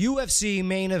games, UFC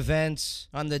main events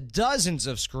on the dozens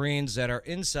of screens that are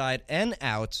inside and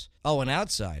out. Oh, and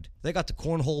outside, they got the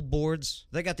cornhole boards.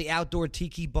 They got the outdoor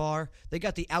tiki bar. They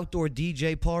got the outdoor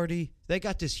DJ party. They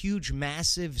got this huge,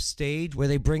 massive stage where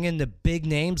they bring in the big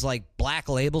names like Black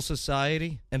Label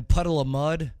Society and Puddle of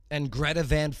Mud and Greta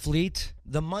Van Fleet.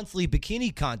 The monthly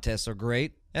bikini contests are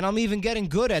great. And I'm even getting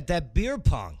good at that beer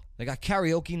pong. They got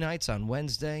karaoke nights on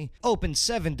Wednesday. Open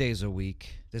 7 days a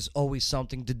week. There's always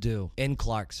something to do in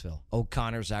Clarksville.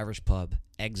 O'Connor's Irish Pub,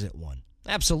 Exit 1.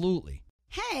 Absolutely.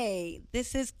 Hey,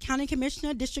 this is County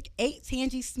Commissioner District 8,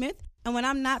 Tangi Smith. And when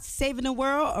I'm not saving the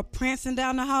world or prancing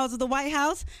down the halls of the White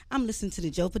House, I'm listening to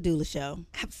the Joe Padula Show.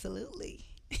 Absolutely.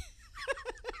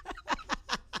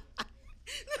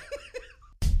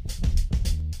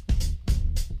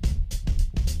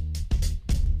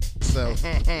 So,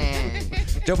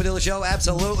 Joe Padula Show,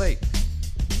 absolutely.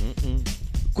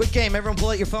 Quick game. Everyone pull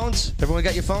out your phones. Everyone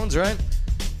got your phones, right?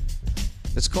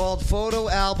 It's called Photo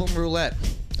Album Roulette.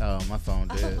 Oh, my phone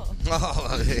did.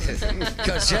 Oh,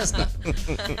 Coach Chestnut.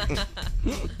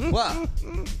 What?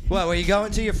 Well, where you go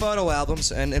into your photo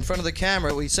albums, and in front of the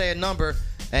camera, we say a number,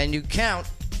 and you count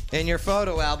in your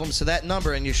photo albums to that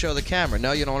number, and you show the camera.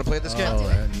 No, you don't want to play this game? Oh,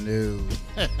 I knew.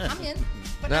 I'm in.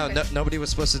 No, nobody was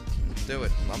supposed to do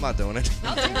it. I'm not doing it.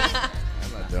 I'll do it.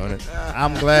 I'm not doing it.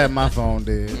 I'm glad my phone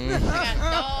did. I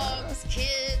got dogs,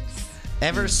 kids.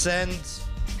 Ever send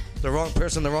the wrong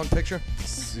person the wrong picture?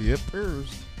 Zippers.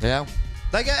 Yeah.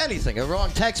 Like anything. A wrong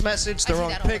text message, the I do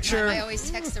wrong that all the picture. time. I always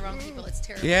text the wrong people. It's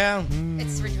terrible. Yeah.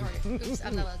 It's retarded. Oops,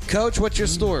 I'm not allowed to. Coach, what's your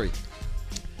story?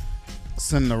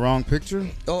 Send the wrong picture?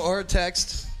 Or a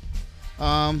text?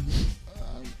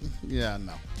 Yeah,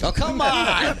 no. Oh, come on!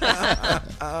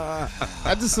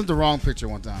 I just sent the wrong picture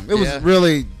one time. It was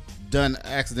really done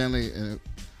accidentally, and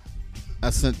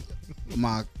I sent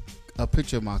a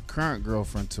picture of my current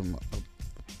girlfriend to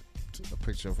a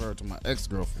picture of her to my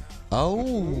ex-girlfriend.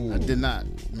 Oh. I did not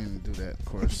mean to do that, of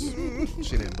course.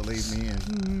 She didn't believe me.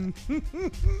 And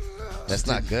that's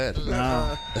not good.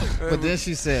 No. But then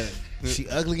she said, she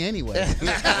ugly anyway.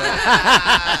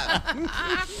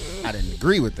 I didn't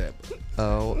agree with that. But.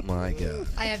 Oh, my God.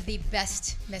 I have the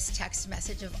best mistext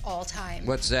message of all time.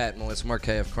 What's that, Melissa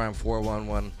Marquet of Crime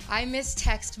 411? I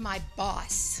mistext my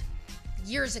boss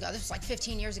years ago. This was like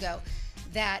 15 years ago.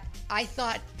 That I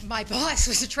thought my boss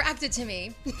was attracted to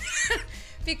me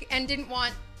and didn't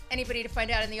want anybody to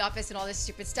find out in the office and all this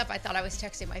stupid stuff. I thought I was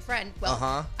texting my friend.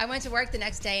 Well, I went to work the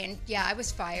next day and I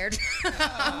was fired.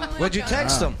 What'd you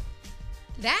text him?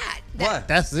 What?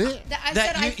 That's it?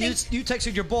 You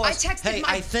texted your boss. I texted hey, my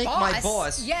I think boss, my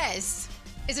boss. Yes.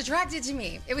 Is attracted to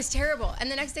me. It was terrible. And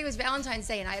the next day was Valentine's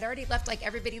Day, and I had already left like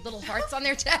everybody little hearts on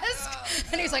their desk.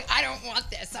 And he was like, "I don't want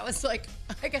this." I was like,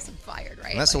 "I guess I'm fired,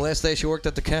 right?" And that's like, the last day she worked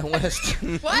at the Cat West.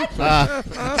 What?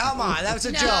 Come on, that was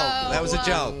a joke. That was a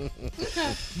joke.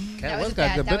 Cat West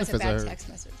got good benefits. That was a bad text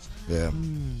message. Yeah,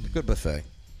 good buffet.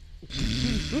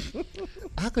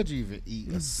 How could you even eat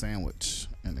a sandwich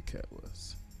in the Cat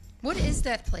West? What is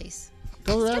that place?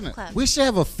 Go around it. We should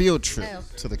have a field trip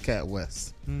to the Cat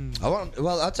West.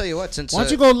 I'll tell you what. Since why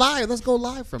don't you go live? Let's go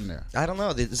live from there. I don't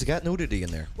know. There's got nudity in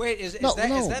there. Wait, is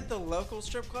that the local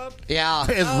strip club? Yeah,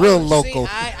 it's real local.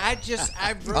 See,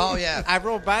 I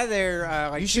rolled by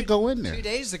there. You should go in there 2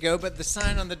 days ago, but the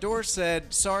sign on the door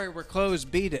said, "Sorry, we're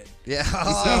closed. Beat it." Yeah.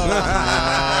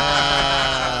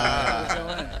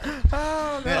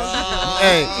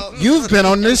 Hey, you've been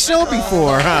on this show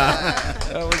before, huh?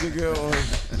 That was a good one.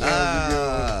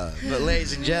 But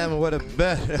ladies and gentlemen, what a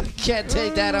can't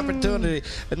take that opportunity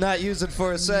and not use it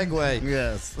for a segue.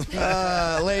 Yes.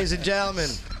 Ladies and gentlemen,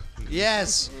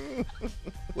 yes.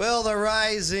 Will the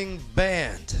rising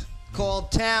band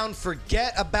called Towne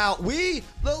forget about we,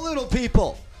 the little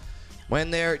people, when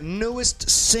their newest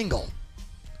single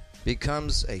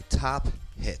becomes a top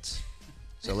hit?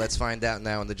 So let's find out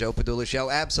now on the Joe Padula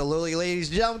Show. Absolutely, ladies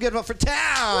and gentlemen, give it up for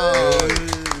Towne.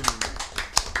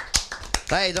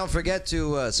 Hey, don't forget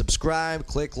to subscribe,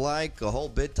 click like, a whole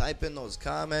bit, type in those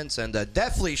comments, and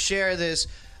definitely share this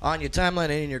on your timeline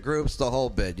and in your groups, the whole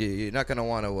bit. You're not going to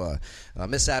want to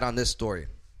miss out on this story.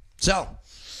 So,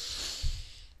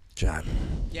 John.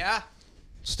 Yeah?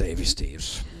 Stevie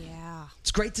Steves. Yeah.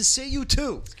 It's great to see you,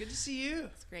 too. It's good to see you.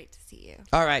 It's great to see you.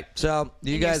 All right, so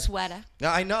you in guys. Your sweater.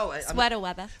 I know. Sweater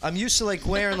weather. I'm used to like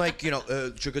wearing like check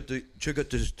out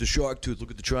the shark tooth.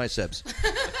 Look at the triceps.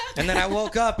 And then I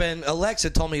woke up and Alexa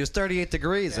told me it was 38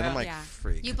 degrees, and I'm like,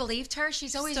 freak. You believed her?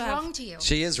 She's always wrong to you.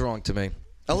 She is wrong to me.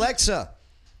 Alexa,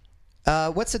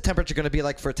 what's the temperature going to be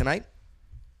like for tonight?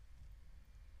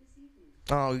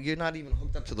 Oh, you're not even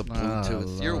hooked up to the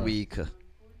Bluetooth. You're weak.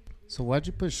 So why'd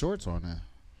you put shorts on there?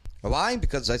 Why?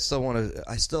 Because I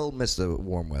still miss the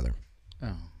warm weather.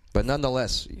 Oh. But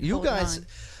nonetheless, you guys,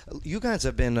 you guys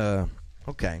have been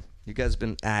okay. You guys have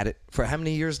been at it for how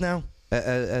many years now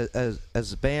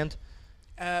as a band?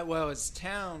 Well, it's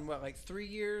Towne, like 3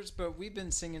 years, but we've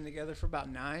been singing together for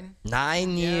about 9.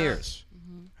 9 years.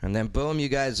 Mm-hmm. And then, boom, you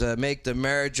guys make the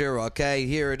merger. Okay,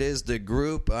 here it is, the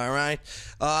group. All right.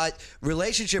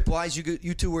 Relationship-wise,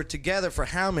 you two were together for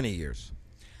how many years?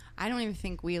 I don't even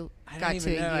think we got to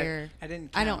a year. I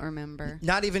didn't count. I don't remember.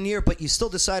 Not even a year, but you still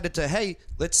decided to, hey,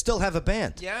 let's still have a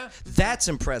band. Yeah. That's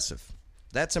impressive.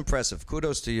 That's impressive.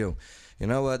 Kudos to you. You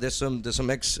know, there's some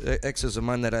exes of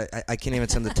mine that I can't even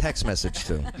send a text message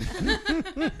to.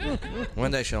 One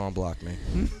day she'll unblock me.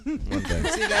 One day.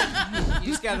 See,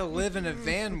 you just got to live in a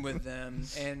van with them,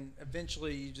 and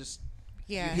eventually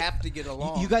you have to get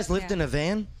along. You guys lived in a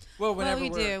van? Well, we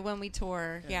do when we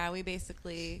tour. Yeah, we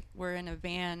basically we're in a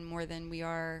van more than we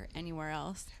are anywhere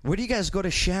else. Where do you guys go to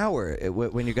shower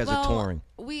when you guys are touring?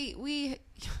 We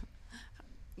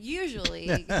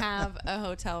usually have a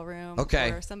hotel room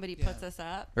or somebody puts us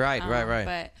up. Right.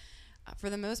 But for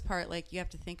the most part, like, you have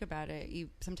to think about it.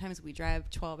 Sometimes we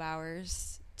drive 12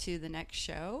 hours to the next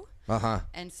show. Uh-huh.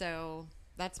 And so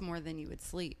that's more than you would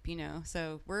sleep, you know.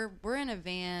 So we're in a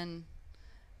van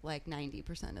like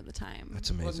 90% of the time. That's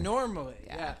amazing. Well, normally,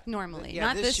 normally. Yeah,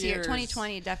 Not this year.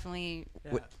 2020 definitely.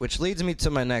 Yeah. Which leads me to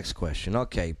my next question.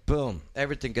 Okay, boom,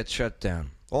 everything gets shut down.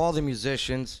 All the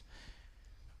musicians,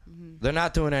 they're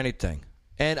not doing anything.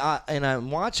 And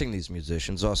I'm watching these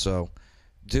musicians also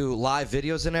do live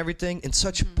videos and everything in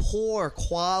such poor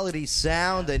quality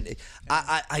sound. And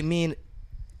I mean,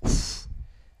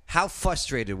 how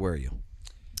frustrated were you?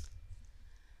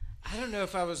 I don't know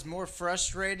if I was more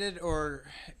frustrated or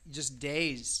just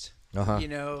dazed. You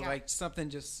know, like something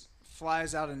just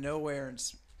flies out of nowhere, and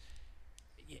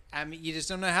I mean, you just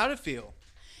don't know how to feel.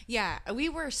 Yeah, we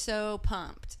were so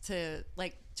pumped to,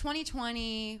 like,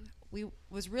 2020. We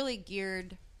was really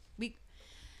geared. We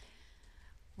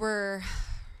were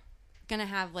gonna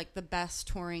have like the best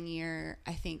touring year,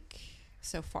 I think,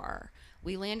 so far.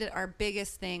 We landed, our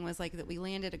biggest thing was like that we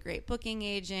landed a great booking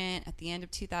agent at the end of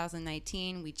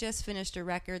 2019. We just finished a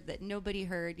record that nobody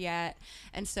heard yet.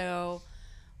 And so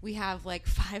we have like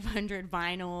 500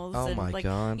 vinyls. Oh, and my like,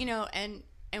 God. You know, and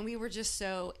we were just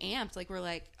so amped. Like, we're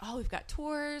like, oh, we've got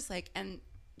tours. Like, and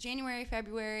January,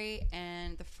 February,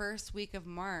 and the first week of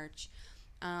March,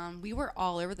 we were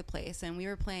all over the place. And we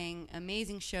were playing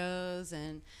amazing shows.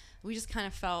 And we just kind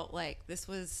of felt like this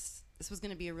was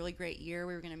going to be a really great year.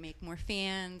 We were going to make more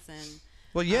fans, and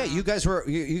well, yeah, you guys were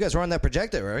on that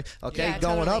projector, right? Okay, yeah,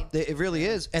 going totally. up, it really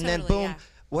is. And Totally, then boom, yeah.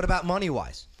 What about money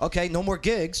wise? Okay, no more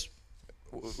gigs,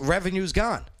 revenue's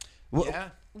gone. Yeah,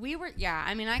 we were. Yeah,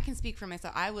 I mean, I can speak for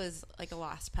myself. I was like a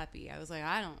lost puppy. I was like,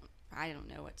 I don't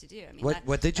know what to do. I mean,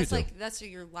 what did you do? Like, that's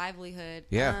your livelihood.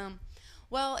 Yeah.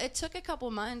 Well, it took a couple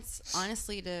months,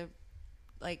 honestly, to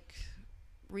like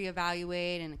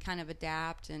reevaluate and kind of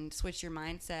adapt and switch your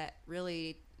mindset.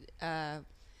 Really,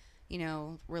 you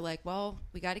know, we're like, well,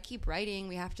 we got to keep writing.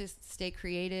 We have to stay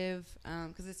creative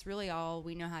because it's really all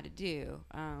we know how to do.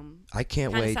 I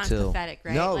can't wait sounds till. Pathetic,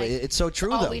 right? No, like, it's so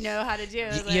true all though. we know how to do.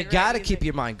 You got to keep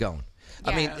your mind going.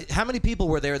 Yeah. I mean, how many people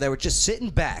were there that were just sitting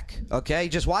back, okay,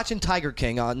 just watching Tiger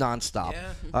King nonstop?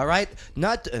 Yeah. All right,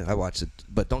 I watched it,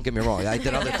 but don't get me wrong, I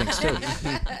did other things too.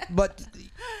 But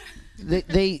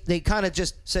they kind of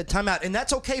just said time out, and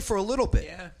that's okay for a little bit.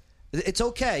 Yeah, it's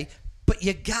okay, but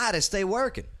you gotta stay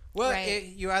working. Well, Right.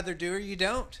 You either do or you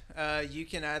don't. You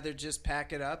can either just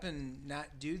pack it up and not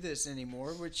do this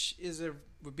anymore, which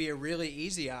would be a really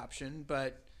easy option.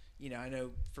 But you know, I know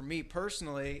for me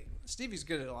personally, Stevie's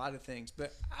good at a lot of things,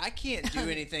 but I can't do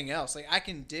anything else. Like, I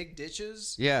can dig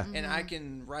ditches, Yeah. and I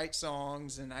can write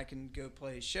songs, and I can go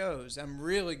play shows. I'm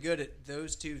really good at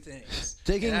those two things.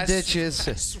 Digging And ditches.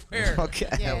 I swear. Okay.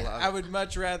 Yeah. I would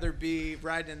much rather be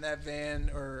riding in that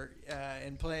van or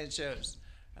and playing shows.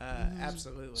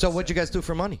 Absolutely. So what'd you guys do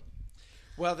for money?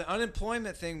 Well, the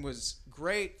unemployment thing was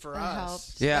great for That us.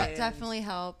 helped. Yeah. That definitely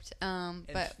helped.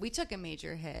 But we took a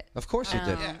major hit. Of course you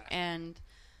did. Yeah. And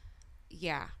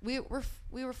yeah, we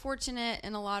were fortunate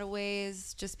in a lot of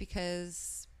ways, just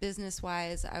because business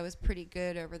wise, I was pretty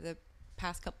good over the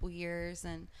past couple years,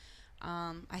 and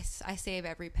I save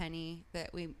every penny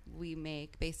that we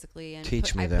make basically, and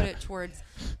Teach me I that. put it towards,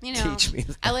 you know. Teach me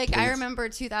that, I please. remember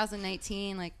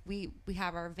 2019, like we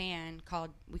have our van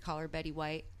we call her Betty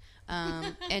White.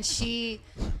 And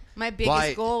my biggest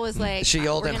Why? goal was like, She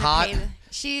old we're and gonna hot?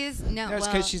 pay No, it's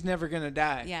because she's never going to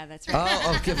die. yeah, that's right.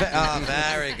 Oh, okay. Oh,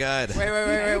 very good.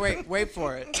 Wait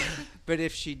for it. But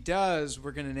if she does,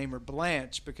 we're going to name her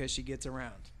Blanche because she gets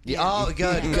around. Yeah, oh,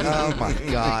 good. Oh my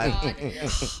God.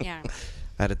 Yeah.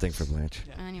 I had a thing for Blanche.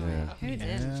 Anyway, who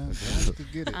didn't?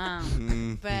 Get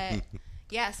it. But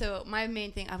yeah, so my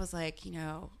main thing, I was like, you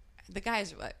know, the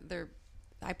guys,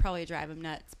 I probably drive them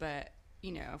nuts, but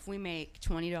you know, if we make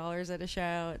 $20 at a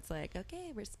show, it's like,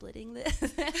 okay, we're splitting this.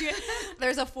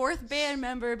 There's a fourth band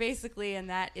member basically,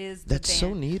 and that is the That's band.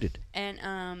 so needed.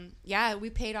 And yeah, we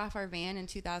paid off our van in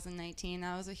 2019.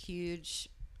 That was huge.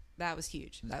 That was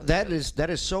That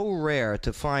is so rare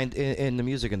to find in the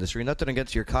music industry. Nothing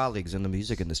against your colleagues in the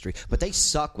music industry, but they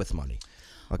suck with money.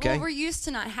 Okay. Well, we're used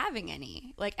to not having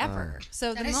any, like ever.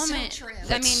 So That the is so moment, true. I mean,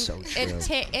 That's so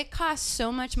true. it costs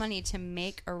so much money to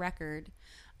make a record,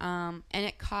 and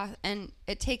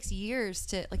it takes years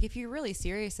to, like, if you're really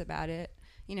serious about it,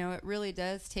 you know, it really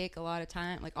does take a lot of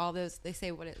time. Like all those, they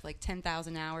say like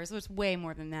 10,000 hours. Well, it's way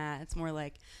more than that. It's more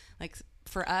like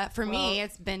for me,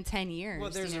 it's been 10 years. Well,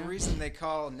 there's a reason they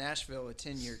call Nashville a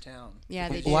 10-year town. Yeah,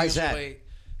 they do. Why is that?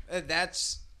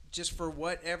 That's just for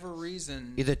whatever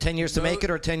reason. Either 10 years to make it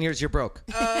or 10 years you're broke.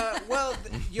 Well,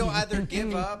 you'll either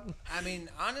give up. I mean,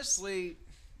 honestly,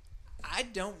 I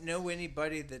don't know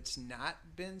anybody that's not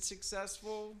been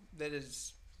successful that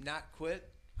has not quit.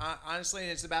 Honestly,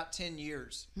 and it's about 10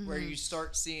 years where you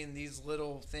start seeing these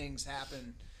little things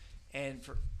happen, and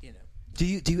for Do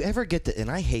you ever get the? And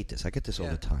I hate this. I get this all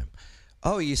the time.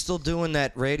 Oh, you still doing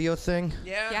that radio thing?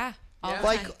 Yeah.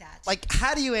 Like,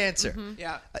 how do you answer?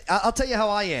 Yeah. I'll tell you how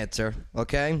I answer.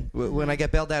 Okay, when I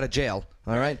get bailed out of jail.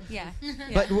 All right. Yeah.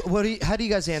 But how do you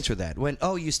guys answer that? When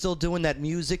you still doing that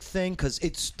music thing? Because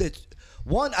it's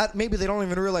one. Maybe they don't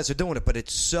even realize they're doing it, but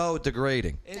it's so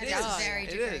degrading. It is very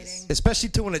degrading. Especially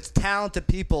to when it's talented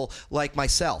people like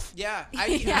myself. Yeah. I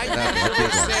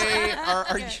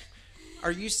would say,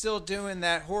 are you still doing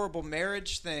that horrible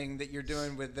marriage thing that you're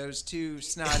doing with those two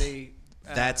snotty?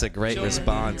 That's a great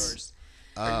response.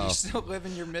 Are you still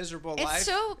living your miserable life?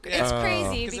 It's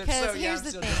crazy because here's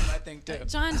the thing. thing. I think too.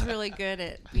 John's really good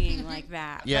at being like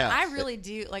that. Yeah. But I really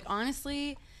do. Like,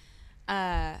 honestly,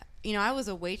 I was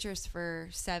a waitress for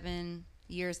 7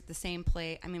 years at the same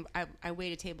place. I mean, I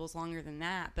waited tables longer than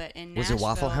that, but in Nashville, was it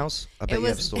Waffle House? I bet you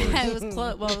have stories. It was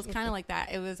close. Well, it was kind of like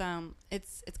that. It was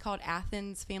it's called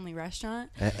Athens Family Restaurant.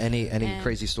 Any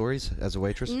crazy stories as a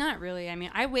waitress? Not really. I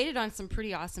mean, I waited on some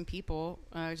pretty awesome people,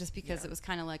 just because it was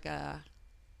kind of like a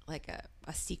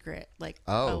secret. Like,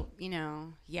 yeah.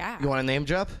 You want a name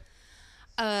drop?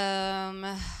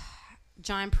 John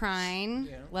Prine,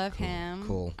 love him.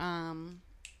 Cool.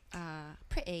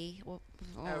 Pretty. Well,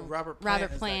 Robert Plant. Is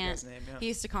that guy's name, yeah. He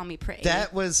used to call me Pretty.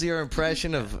 That was your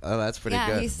impression of. Oh, that's pretty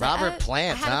good. Robert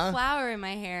Plant, I had a flower in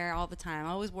my hair all the time. I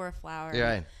always wore a flower. You're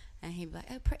right. And he'd be like,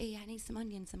 "Oh, Pretty, I need some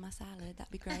onions in my salad.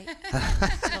 That'd be great."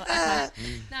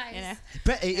 Nice.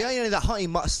 Pretty, you need that honey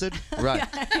mustard. Right.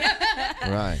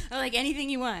 Right. Like anything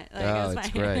you want. Like, Oh, that's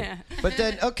it's fine. great. But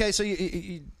then, okay, so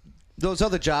you those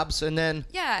other jobs, and then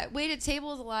waited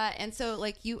tables a lot, and so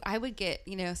like I would get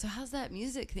so how's that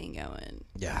music thing going?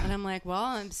 Yeah. And I'm like, well,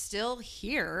 I'm still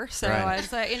here, so Right. I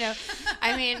was like,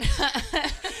 I mean,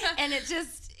 and it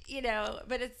just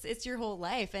but it's your whole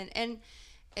life, and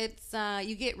it's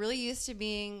you get really used to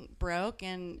being broke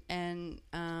and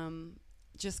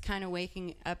just kind of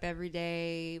waking up every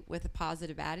day with a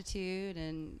positive attitude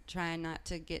and trying not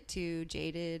to get too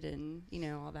jaded and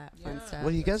all that fun stuff.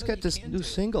 well, you guys got this new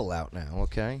single out now,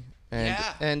 okay?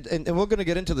 And we're going to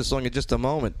get into the song in just a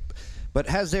moment. But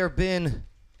has there been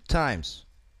times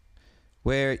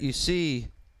where you see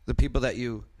the people that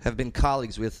you have been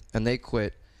colleagues with and they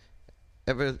quit?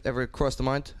 Ever crossed the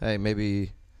mind? Hey,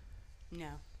 maybe. No.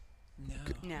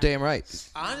 Damn right.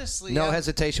 Honestly, no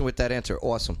hesitation with that answer.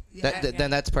 Awesome.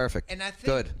 Then that's perfect. And I think,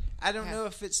 good. I don't know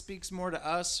if it speaks more to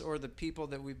us or the people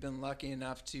that we've been lucky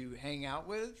enough to hang out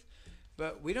with,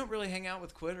 but we don't really hang out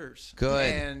with quitters.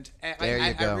 Good. And There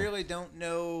you go. I really don't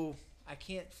know. I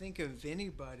can't think of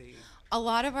anybody. A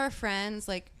lot of our friends,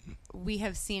 like we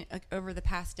have seen over the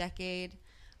past decade,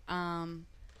 our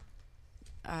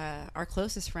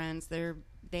closest friends,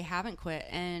 they haven't quit,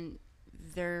 and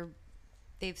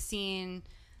they've seen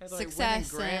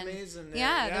success winning Grammys and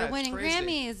they're winning crazy.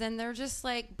 Grammys, and they're just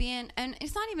like being, and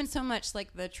it's not even so much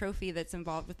like the trophy that's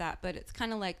involved with that, but it's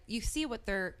kind of like you see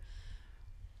that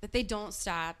they don't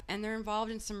stop, and they're involved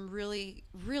in some really,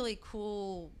 really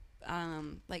cool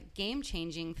like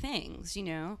game-changing things,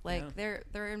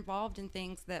 they're involved in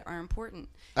things that are important.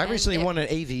 I recently won an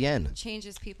AVN.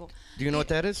 Changes people. Do you know what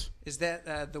that is? Is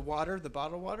that the water, the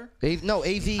bottled water? No,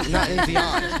 AV, not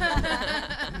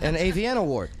AVN. An AVN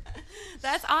award.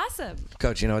 That's awesome.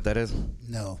 Coach, you know what that is?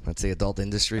 No. That's the adult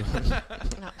industry.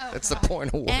 That's the porn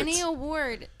awards. Any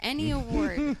award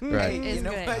Right. is you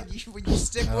know good. what? When you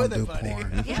stick with it, buddy.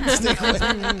 Porn. Yeah. Stick with it.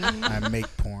 I make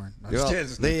porn. Well,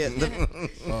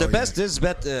 the best is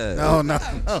bet. No.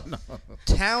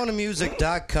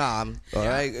 Townemusic.com. All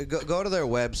right, go to their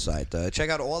website. Check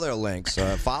out all their links.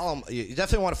 Follow them. You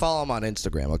definitely want to follow them on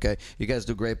Instagram. Okay, you guys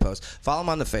do great posts. Follow them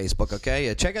on the Facebook.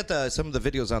 Okay, check out some of the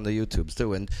videos on the YouTubes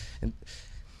too. And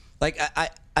like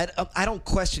I don't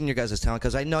question your guys' talent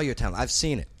because I know your talent. I've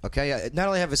seen it. Okay, not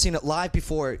only have I seen it live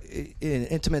before in an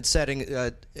intimate setting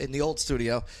in the old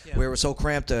studio where we're so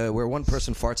cramped, where one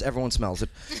person farts, everyone smells it,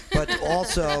 but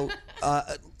also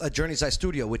a Journey's Eye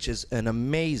Studio, which is an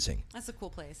amazing. That's a cool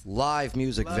place. Live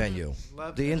music venue.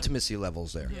 The intimacy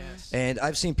levels there. Yes. And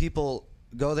I've seen people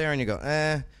go there and you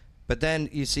go, but then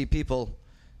you see people.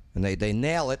 And they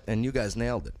nail it, and you guys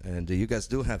nailed it. And you guys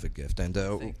do have a gift. And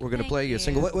we're going to play your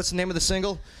single. What's the name of the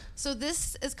single? So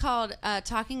this is called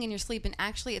Talking in Your Sleep, and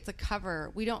actually it's a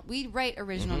cover. We write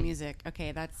original music.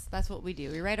 Okay, that's what we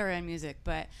do. We write our own music.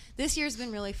 But this year's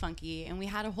been really funky, and we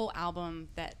had a whole album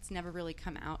that's never really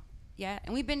come out yet.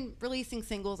 And we've been releasing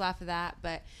singles off of that.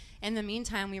 But in the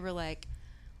meantime, we were like,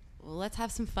 well, let's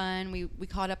have some fun. We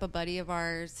called up a buddy of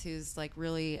ours who's like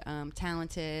really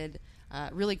talented,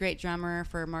 really great drummer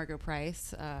for Margot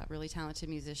Price, really talented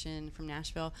musician from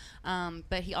Nashville.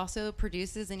 But he also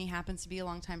produces, and he happens to be a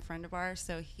longtime friend of ours.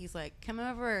 So he's like, "Come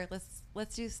over, let's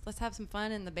have some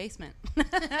fun in the basement."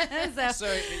 And that's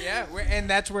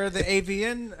where the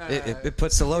AVN it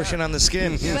puts the lotion on the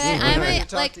skin.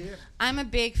 But I'm a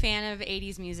big fan of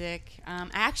 '80s music. I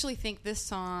actually think this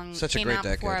song came out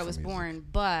before I was born,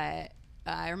 but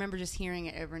I remember just hearing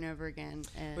it over and over again.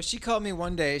 And well, she called me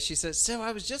one day. She said, "So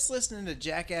I was just listening to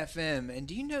Jack FM, and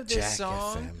do you know this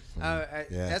song?"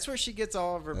 That's where she gets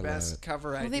all of her best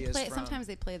cover ideas from. Sometimes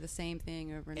they play the same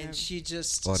thing over and over. And she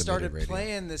just started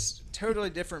playing this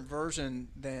totally different version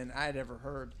than I'd ever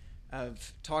heard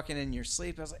of Talking in Your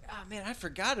Sleep. I was like, "Oh man, I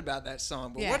forgot about that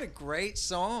song, but what a great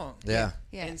song!" Yeah.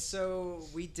 And so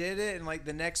we did it, and like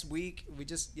the next week, we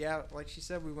just like she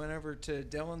said, we went over to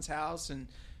Dylan's house and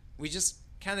we just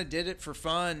kind of did it for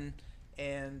fun,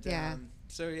 and we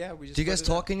just. Do you guys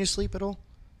talk in your sleep at all?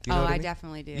 Do you know what I mean?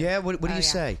 Definitely do. Yeah. What do you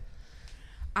say?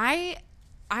 I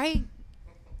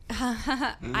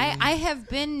have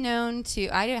been known to.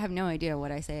 I have no idea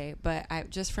what I say, but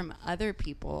just from other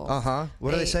people.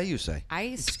 What do they say? You say?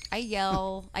 I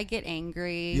yell. I get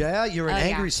angry. Yeah, you're an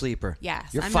angry sleeper.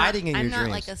 Yes, you're fighting in your dreams. I'm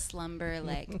not like a slumber.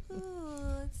 Like,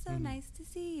 ooh, it's so nice to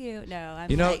see you. No, I'm.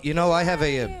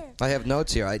 I have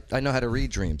notes here. I know how to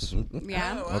read dreams.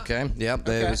 Yeah. Okay. Yep.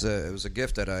 Okay. It was a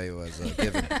gift that I was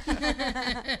given.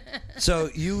 So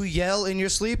you yell in your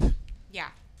sleep? Yeah.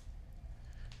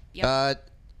 Yep.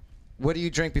 What do you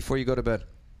drink before you go to bed?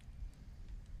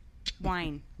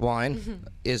 Wine. Wine?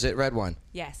 Is it red wine?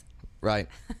 Yes. Right.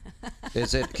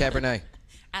 Is it Cabernet?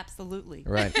 Absolutely.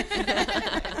 Right.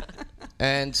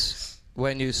 And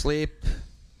when you sleep,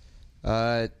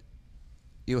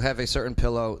 you have a certain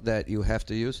pillow that you have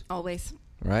to use? Always.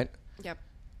 Right? Yep.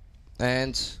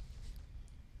 And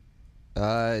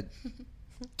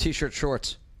T-shirt,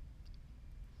 shorts.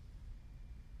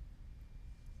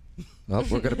 Oh,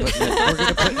 we're gonna put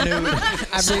nude.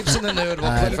 Sleeps in the nude.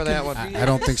 We'll put for that one. I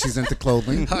don't think she's into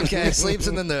clothing. Okay, sleeps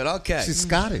in the nude. Okay. She's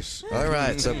Scottish. All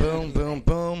right, so boom, boom,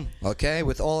 boom. Okay,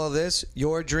 with all of this,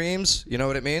 your dreams, you know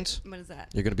what it means? What is that?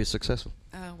 You're going to be successul.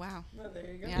 Oh, wow. Well,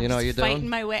 there you go. Yeah, you know you're fighting doing?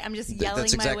 My way. I'm just yelling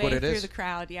my way through the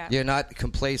crowd. Yeah. You're not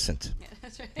complacent. Yeah,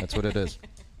 that's right. That's what it is.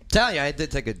 Tell you, I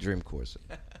did take a dream course.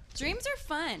 Dreams are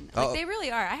fun. Like, they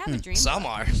really are. I have a dream. Some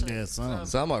are. Yeah,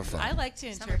 some are fun. I like to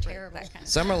interpret that kind of stuff.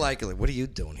 Some are like, what are you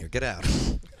doing here? Get out.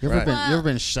 You ever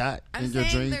been shot in your dream?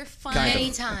 I'm saying they're fun.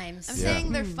 Many times. I'm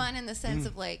saying they're fun in the sense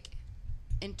of like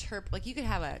like you could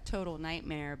have a total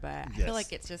nightmare, but I feel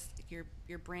like it's just your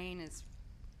brain is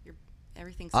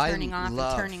everything's turning off and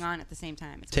turning on at the same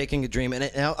time. It's taking a dream, and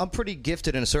I'm pretty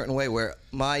gifted in a certain way where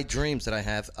my dreams that I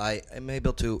have, I am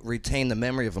able to retain the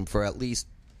memory of them for at least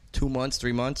 2 months,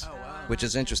 3 months, which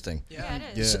is interesting. Yeah,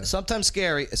 it is. Yeah. Sometimes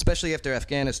scary, especially after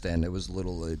Afghanistan. It was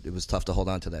it was tough to hold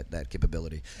on to that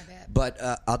capability. But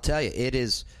I'll tell you, it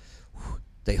is.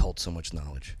 They hold so much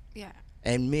knowledge. Yeah.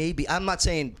 And maybe I'm not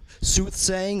saying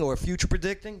soothsaying or future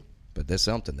predicting, but there's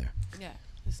something there. Yeah,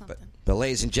 there's something. But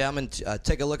ladies and gentlemen,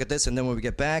 take a look at this, and then when we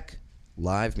get back,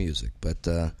 live music. But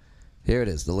here it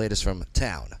is, the latest from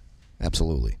Towne.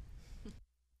 Absolutely.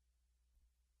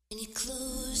 When you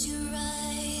close your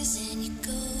eyes and you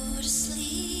go to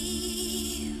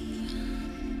sleep,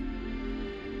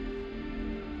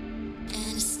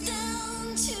 and it's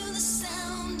down to the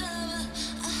sound of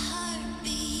a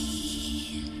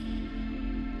heartbeat,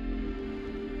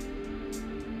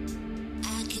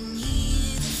 I can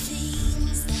hear the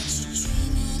things that you're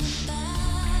dreaming about.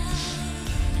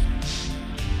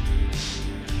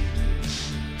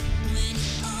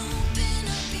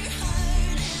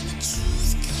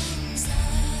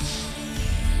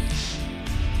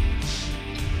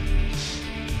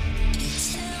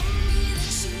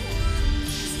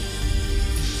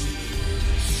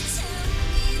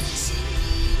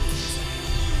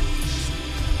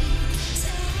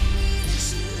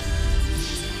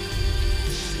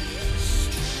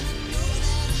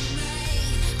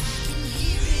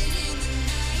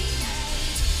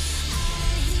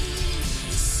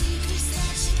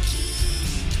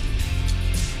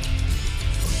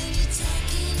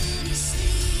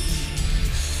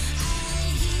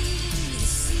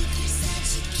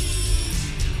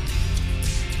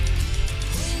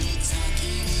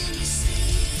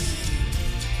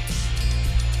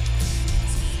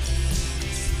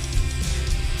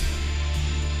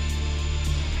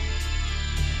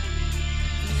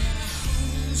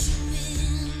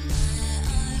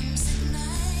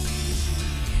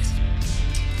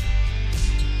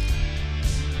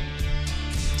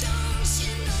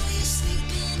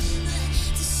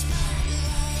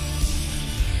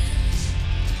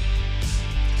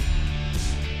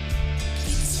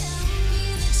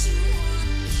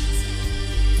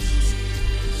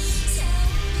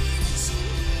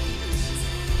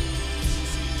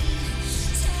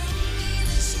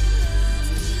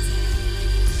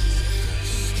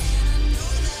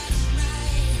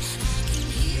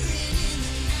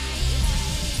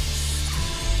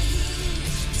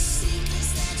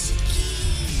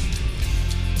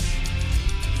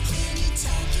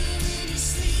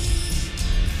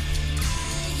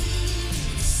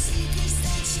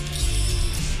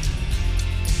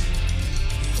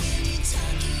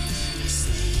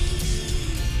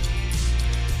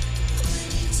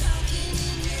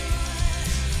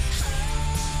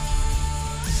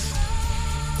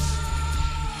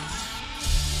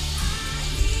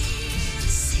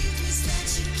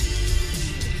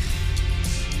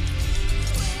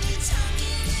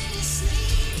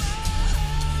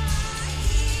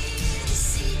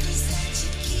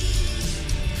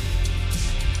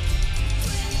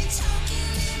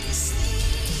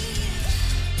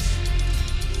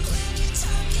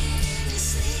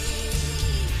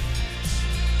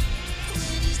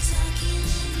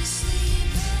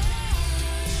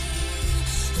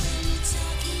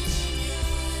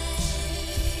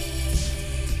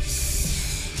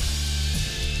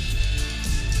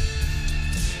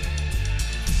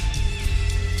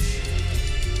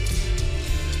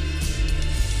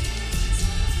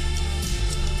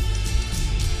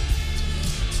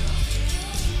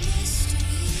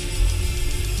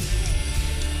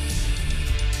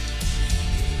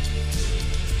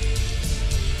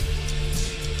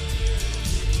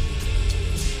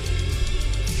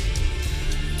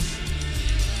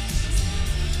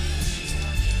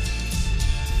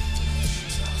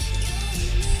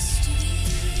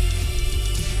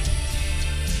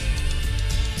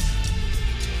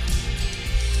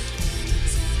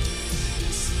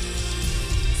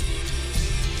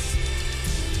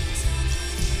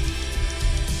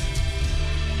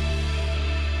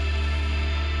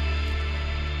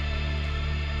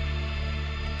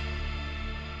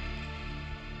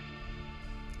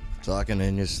 Talking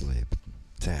in your sleep.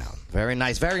 Towne. Very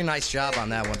nice job on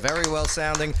that one. Very well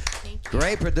sounding.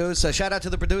 Great producer. Shout out to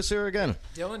the producer again.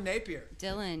 Dylan Napier.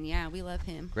 Dylan, yeah, we love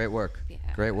him. Great work. Yeah.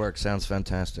 Great work. Sounds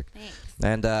fantastic. Thanks.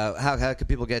 And how can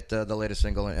people get the latest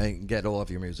single and get all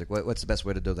of your music? What's the best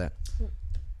way to do that?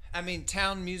 I mean,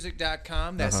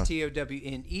 townemusic.com. That's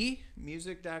TOWNE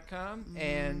music.com.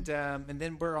 And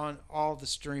then we're on all the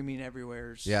streaming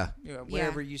everywheres. Yeah. You know,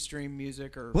 wherever you stream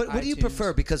music or What do you iTunes.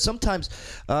 prefer? Because sometimes,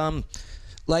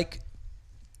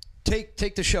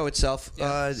 take the show itself.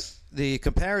 The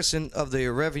comparison of the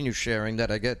revenue sharing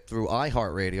that I get through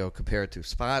iHeartRadio compared to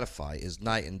Spotify is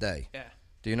night and day. Yeah.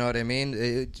 Do you know what I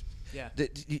mean?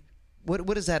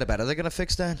 What is that about? Are they going to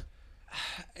fix that?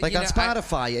 Like on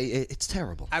Spotify, it's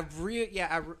terrible.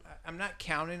 I'm not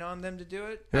counting on them to do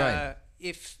it. Right.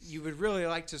 If you would really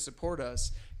like to support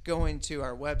us, going to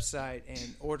our website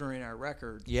and ordering our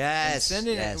record. Yes, and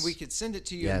sending yes. it, and we could send it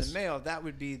to you in the mail. That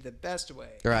would be the best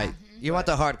way. Right. You want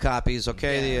the hard copies,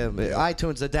 okay? The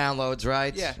iTunes, the downloads,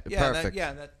 right? Yeah. Perfect.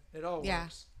 It all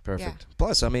works. Perfect.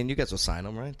 Plus, I mean, you guys will sign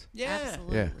them, right? Yeah.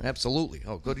 Absolutely. Yeah, absolutely.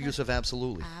 Oh, good use of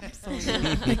absolutely.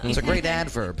 Absolutely. It's a great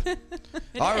adverb.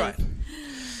 All right.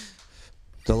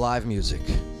 The live music.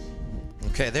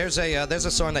 Okay, there's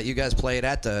a song that you guys played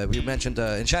at we mentioned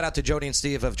and shout out to Jody and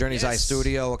Steve of Journey's Eye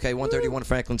Studio. Okay, 131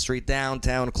 Franklin Street,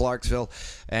 downtown Clarksville,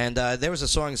 and there was a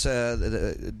song,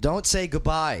 "Don't Say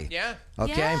Goodbye." Yeah.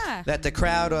 Okay, Yeah. that the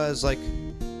crowd was like,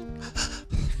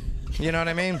 you know what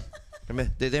I mean?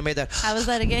 They made that. How was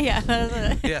that again?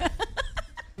 Yeah. Yeah.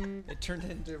 It turned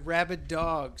into rabid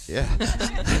dogs. Yeah.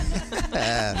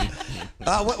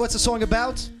 What's the song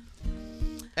about?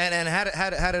 And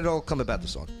how did it all come about, the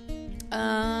song?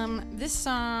 This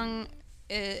song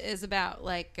is about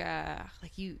like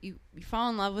you fall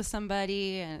in love with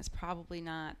somebody and it's probably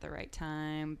not the right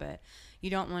time, but you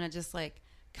don't want to just like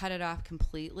cut it off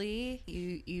completely.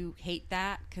 You hate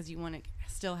that because you want to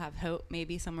still have hope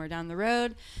maybe somewhere down the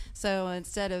road. So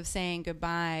instead of saying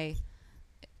goodbye,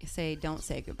 you say don't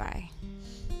say goodbye.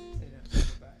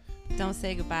 Don't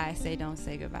say goodbye. Say don't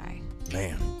say goodbye.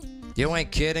 Man, you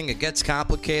ain't kidding. It gets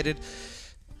complicated.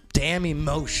 Damn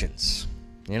emotions.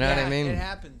 You know what I mean? It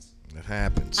happens. It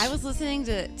happens. I was listening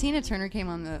to Tina Turner came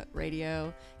on the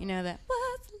radio. You know that.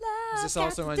 What's love? Is this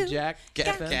also on Jack?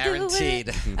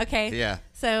 Guaranteed. Okay. Yeah.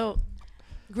 So,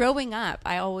 growing up,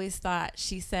 I always thought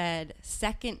she said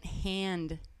second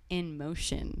hand in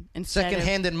motion instead Second of,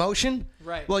 hand in motion?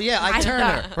 Right. Well, yeah, I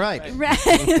Turner. Right. Right.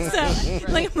 So,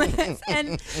 like,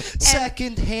 and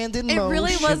second hand in motion. It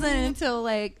really wasn't until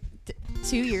like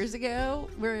 2 years ago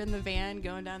we're in the van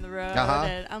going down the road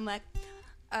and I'm like,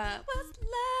 what's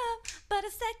love but a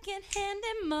second hand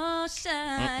emotion?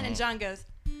 And John goes,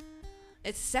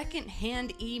 it's second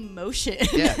hand emotion.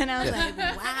 Yeah. And I was like,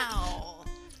 wow.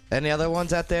 Any other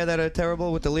ones out there that are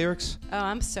terrible with the lyrics? Oh,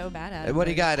 I'm so bad at it. What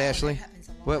do you got, Ashley?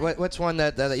 What's one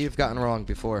that you've gotten wrong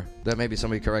before that maybe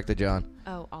somebody corrected you on?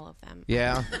 Oh, all of them.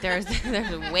 Yeah? There's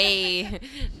a way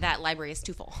that library is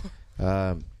too full.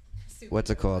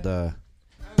 What's it called?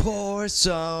 Pour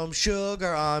some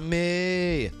sugar on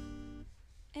me.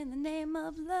 In the name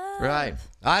of love. Right.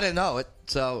 I didn't know it,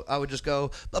 so I would just go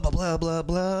blah, blah, blah, blah,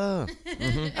 blah.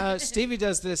 Mm-hmm. Stevie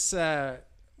does this. We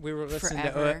were listening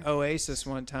Forever. to Oasis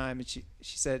one time, and she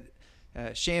said,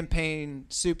 champagne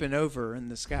souping over in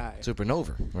the sky.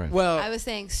 Supernova. Right. Well, I was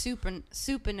saying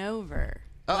souping over.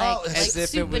 Oh, as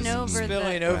if it was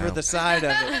spilling over the side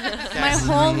of it. My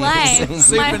whole life,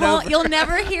 Souping you'll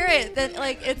never hear it. That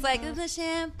it's like the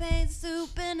champagne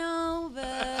souping over.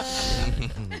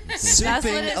 That's what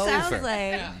it sounds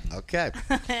like. Okay.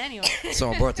 Anyway.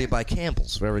 So brought to you by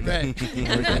Campbell's. Very good.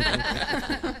 Very good.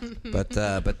 But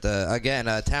again,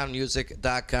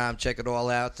 townmusic.com. Check it all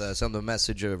out. Send them a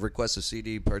message, request a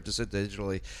CD, purchase it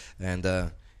digitally, and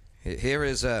here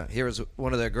is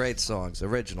one of their great songs,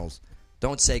 originals.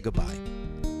 Don't Say Goodbye.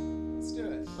 Let's do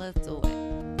it. Let's do it.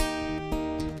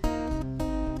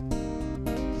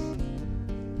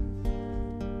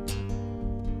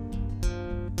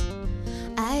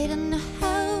 I don't know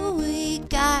how we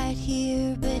got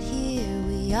here, but here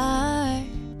we are.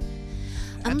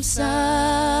 I'm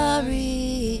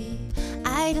sorry.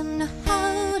 I don't know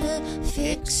how to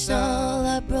fix all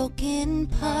our broken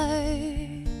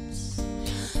parts.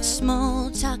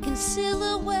 Small talking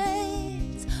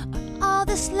silhouettes are all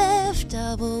that's left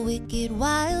of a wicked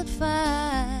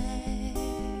wildfire.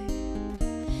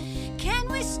 Can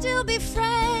we still be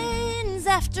friends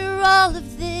after all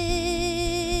of this?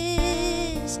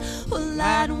 Well,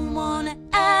 I don't wanna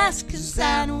ask, 'cause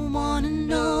I don't wanna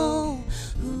know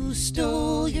who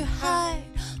stole your heart,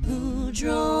 who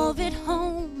drove it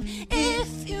home.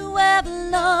 If you ever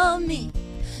love me,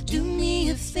 Do me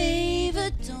a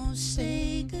favor, don't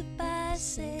say goodbye,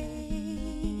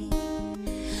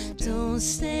 don't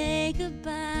say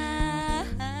goodbye.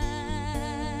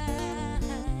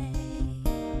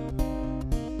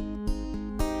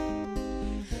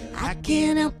 I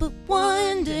can't help but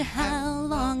wonder how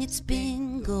long it's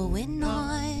been going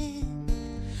on.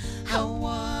 I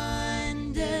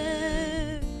wonder,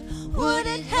 would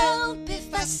it help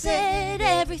if I said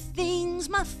everything's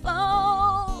my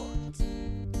fault?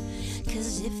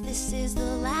 'Cause if this is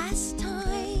the last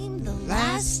time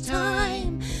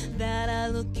that I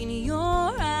look in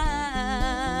your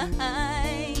eyes,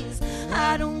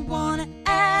 I don't wanna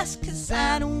ask, 'cause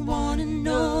I don't wanna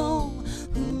know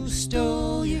who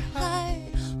stole your heart,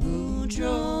 who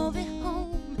drove it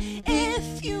home.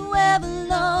 If you ever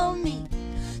love me,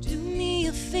 do me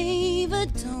a favor,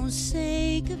 don't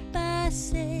say goodbye,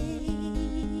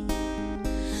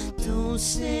 don't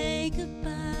say goodbye.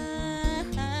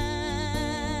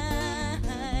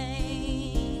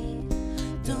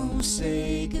 Don't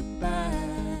say goodbye.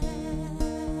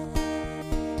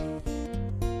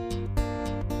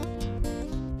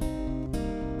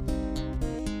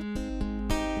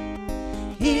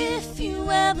 If you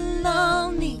ever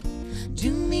love me,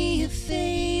 do me a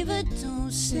favor,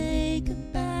 don't say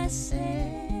goodbye, see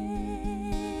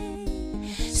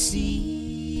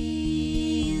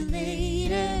you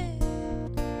later,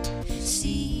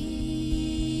 see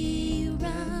you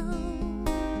around.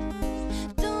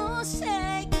 Don't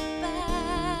say goodbye,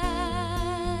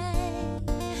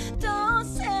 don't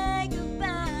say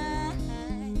goodbye.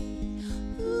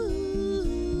 Ooh,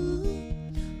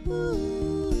 ooh,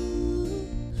 ooh,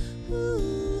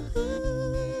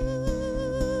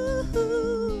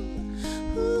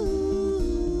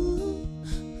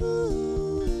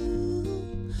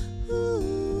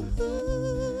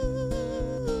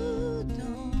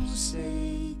 don't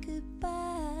say goodbye.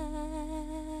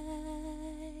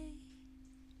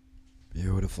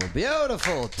 Beautiful,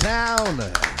 beautiful Towne.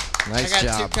 Nice I got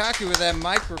job. too cocky with that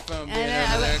microphone being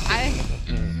over there.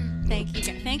 Thank you.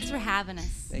 Thanks for having us.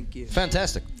 Thank you.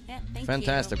 Fantastic. Yeah, thank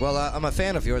Fantastic. Well, I'm a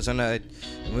fan of yours, and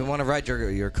we want to ride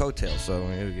your coattails, so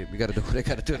we got to do what we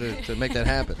got to do to make that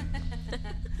happen.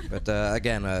 But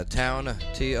again, Towne,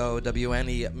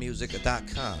 TOWNE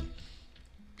music.com.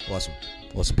 Awesome.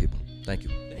 Awesome people. Thank you.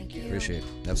 Thank you. Appreciate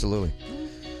it. Absolutely.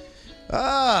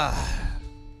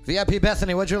 VIP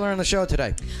Bethany, what'd you learn on the show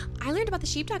today? I learned about the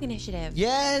Sheepdog Initiative.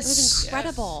 Yes. It was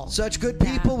incredible. Such good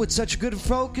people with such good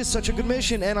focus, such a good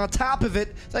mission, and on top of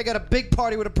it, they got a big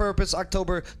party with a purpose,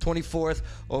 October 24th,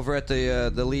 over at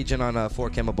the Legion on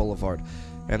Fort Campbell Boulevard.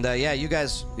 And yeah, you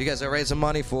guys are raising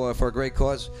money for a great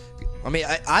cause. I mean,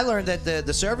 I learned that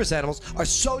the service animals are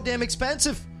so damn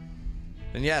expensive.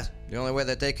 And yeah, the only way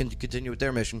that they can continue with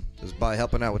their mission is by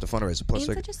helping out with the fundraiser. Plus,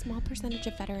 and such a small percentage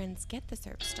of veterans get the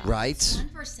service dogs. Right.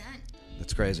 1%.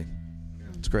 That's crazy.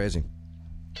 It's crazy.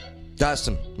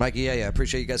 Dustin, Mikey, yeah, I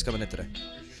appreciate you guys coming in today.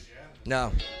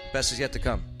 No, best is yet to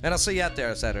come. And I'll see you out there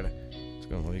on Saturday.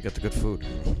 Well, you got the good food.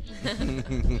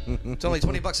 It's only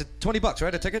 $20. $20,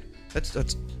 right? A ticket?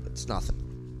 That's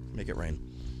nothing. Make it rain.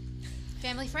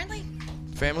 Family friendly?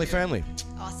 Family friendly.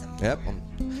 Awesome. Yep.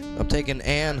 I'm taking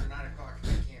Ann.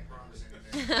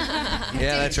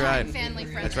 Yeah, that's right. Family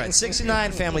friendly. That's right.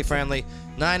 69 family friendly.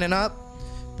 9 and up.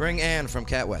 Bring Ann from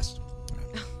Cat West.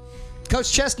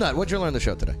 Coach Chestnut, what'd you learn on the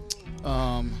show today?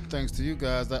 Thanks to you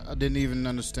guys. I didn't even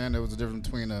understand there was a difference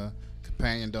between a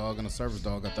companion dog and a service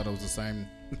dog. I thought it was the same.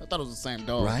 I thought it was the same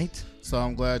dog. Right. So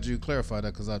I'm glad you clarified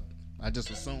that because I just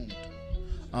assumed.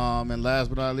 And last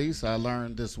but not least, I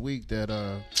learned this week that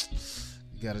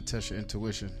you got to test your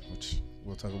intuition, which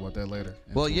we'll talk about that later.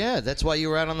 Well, yeah, that's why you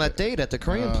were out on that date at the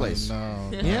Korean place. No.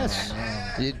 Yes.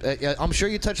 No. I'm sure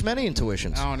you touched many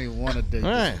intuitions. I don't even want to date. All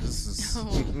right.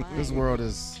 This world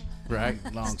is right.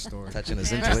 Long story. Touching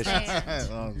his intuition.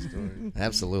 Long story.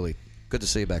 Absolutely. Good to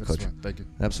see you back, Coach. Right. Thank you.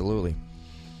 Absolutely.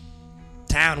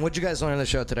 Towne, what'd you guys learn on the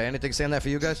show today? Anything stand out for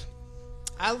you guys?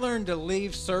 I learned to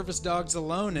leave service dogs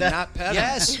alone and not pet them.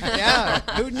 Yes. Yeah.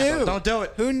 Who knew? Don't do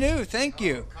it. Who knew? Thank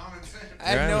you. I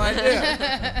had no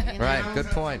idea. Right. Good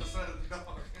point.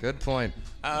 Good point.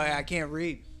 Oh, I can't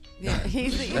read. Yeah, Hey,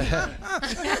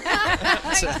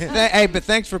 but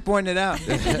thanks for pointing it out.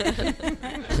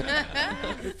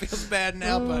 It feels bad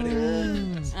now, buddy.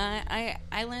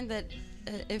 I learned that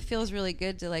it feels really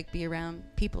good to like be around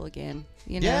people again.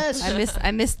 You know, Yes. I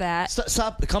miss that.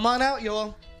 Stop. Come on out,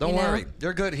 y'all. Don't worry.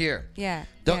 You're good here. Yeah.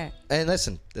 Don't. Yeah. And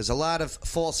listen, there's a lot of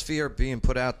false fear being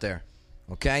put out there.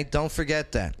 Okay? Don't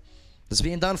forget that. It's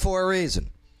being done for a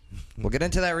reason. We'll get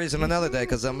into that reason another day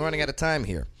because I'm running out of time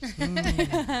here.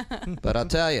 But I'll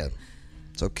tell you,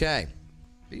 it's okay.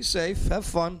 Be safe. Have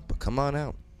fun. But come on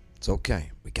out. It's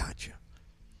okay. We got you.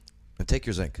 And take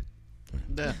your zinc.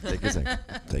 Yeah. Take your zinc.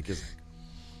 Take your zinc.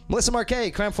 Melissa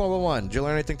Marquet, Crime 411. Did you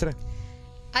learn anything today?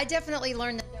 I definitely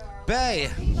learned that. Bay.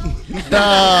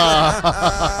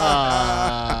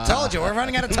 Told you, we're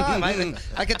running out of time.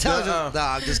 I could tell you. No,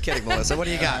 I'm just kidding, Melissa. What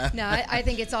do you got? No, I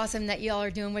think it's awesome that y'all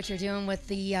are doing what you're doing with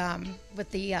the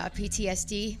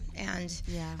PTSD. And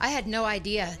I had no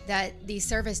idea that these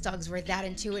service dogs were that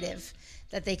intuitive,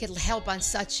 that they could help on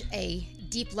such a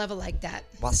deep level like that.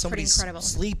 While somebody's pretty incredible.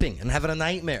 Sleeping and having a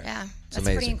nightmare. Yeah, It's that's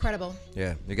amazing. pretty incredible.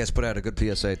 Yeah, you guys put out a good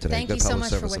PSA today. Thank good you so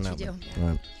public much for service what you announcement. do. All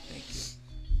right.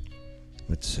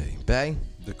 Let's see. Bay?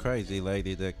 The crazy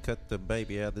lady that cut the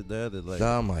baby out of the other lady.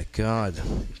 Oh, my God.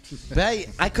 Bay,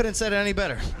 I couldn't say it any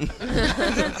better.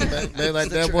 They like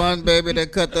that one baby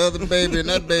that cut the other baby, and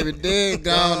that baby dead,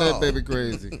 gone, that baby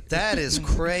crazy. That is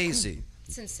crazy.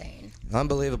 It's insane.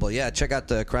 Unbelievable. Yeah, check out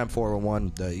the Crime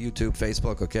 411, the YouTube,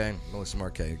 Facebook, okay? Melissa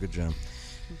Marquet, good job.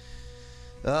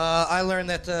 I learned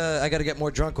that I got to get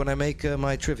more drunk when I make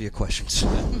my trivia questions.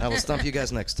 I will stump you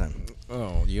guys next time.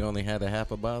 Oh, you only had a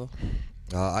half a bottle?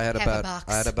 I had Half a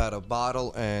box. about a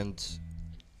bottle and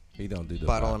He don't do the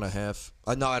bottle box. and a half.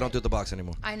 No, I don't do the box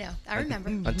anymore. I know. I remember.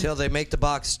 Until they make the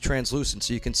box translucent,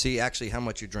 so you can see actually how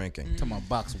much you're drinking. Talking about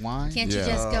box wine. Can't you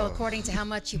just go according to how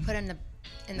much you put in the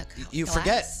You glass?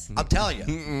 forget. I'm telling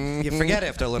you. You forget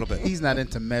after a little bit. He's not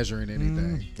into measuring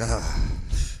anything.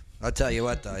 I'll tell you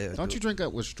what. Don't you drink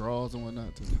up with straws and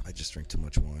whatnot too? I just drink too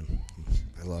much wine.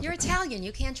 I love You're it. Italian.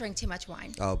 You can't drink too much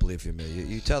wine. Oh, believe you me.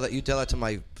 You tell that to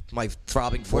my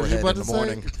throbbing What was you forehead in about the to say?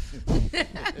 morning.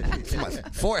 My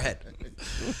forehead.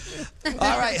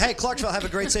 All right. Hey, Clarksville, have a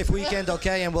great, safe weekend,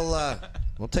 okay? And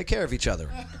we'll take care of each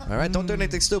other. All right? Don't do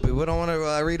anything stupid. We don't want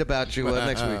to read about you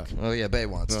next week. Oh, yeah, Bay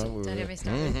wants to. Don't get me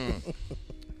started.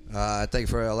 Thank you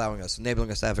for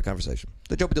enabling us to have a conversation.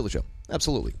 The Joe Padula Show.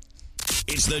 Absolutely.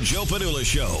 It's the Joe Padula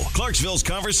Show, Clarksville's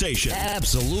conversation.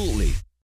 Absolutely.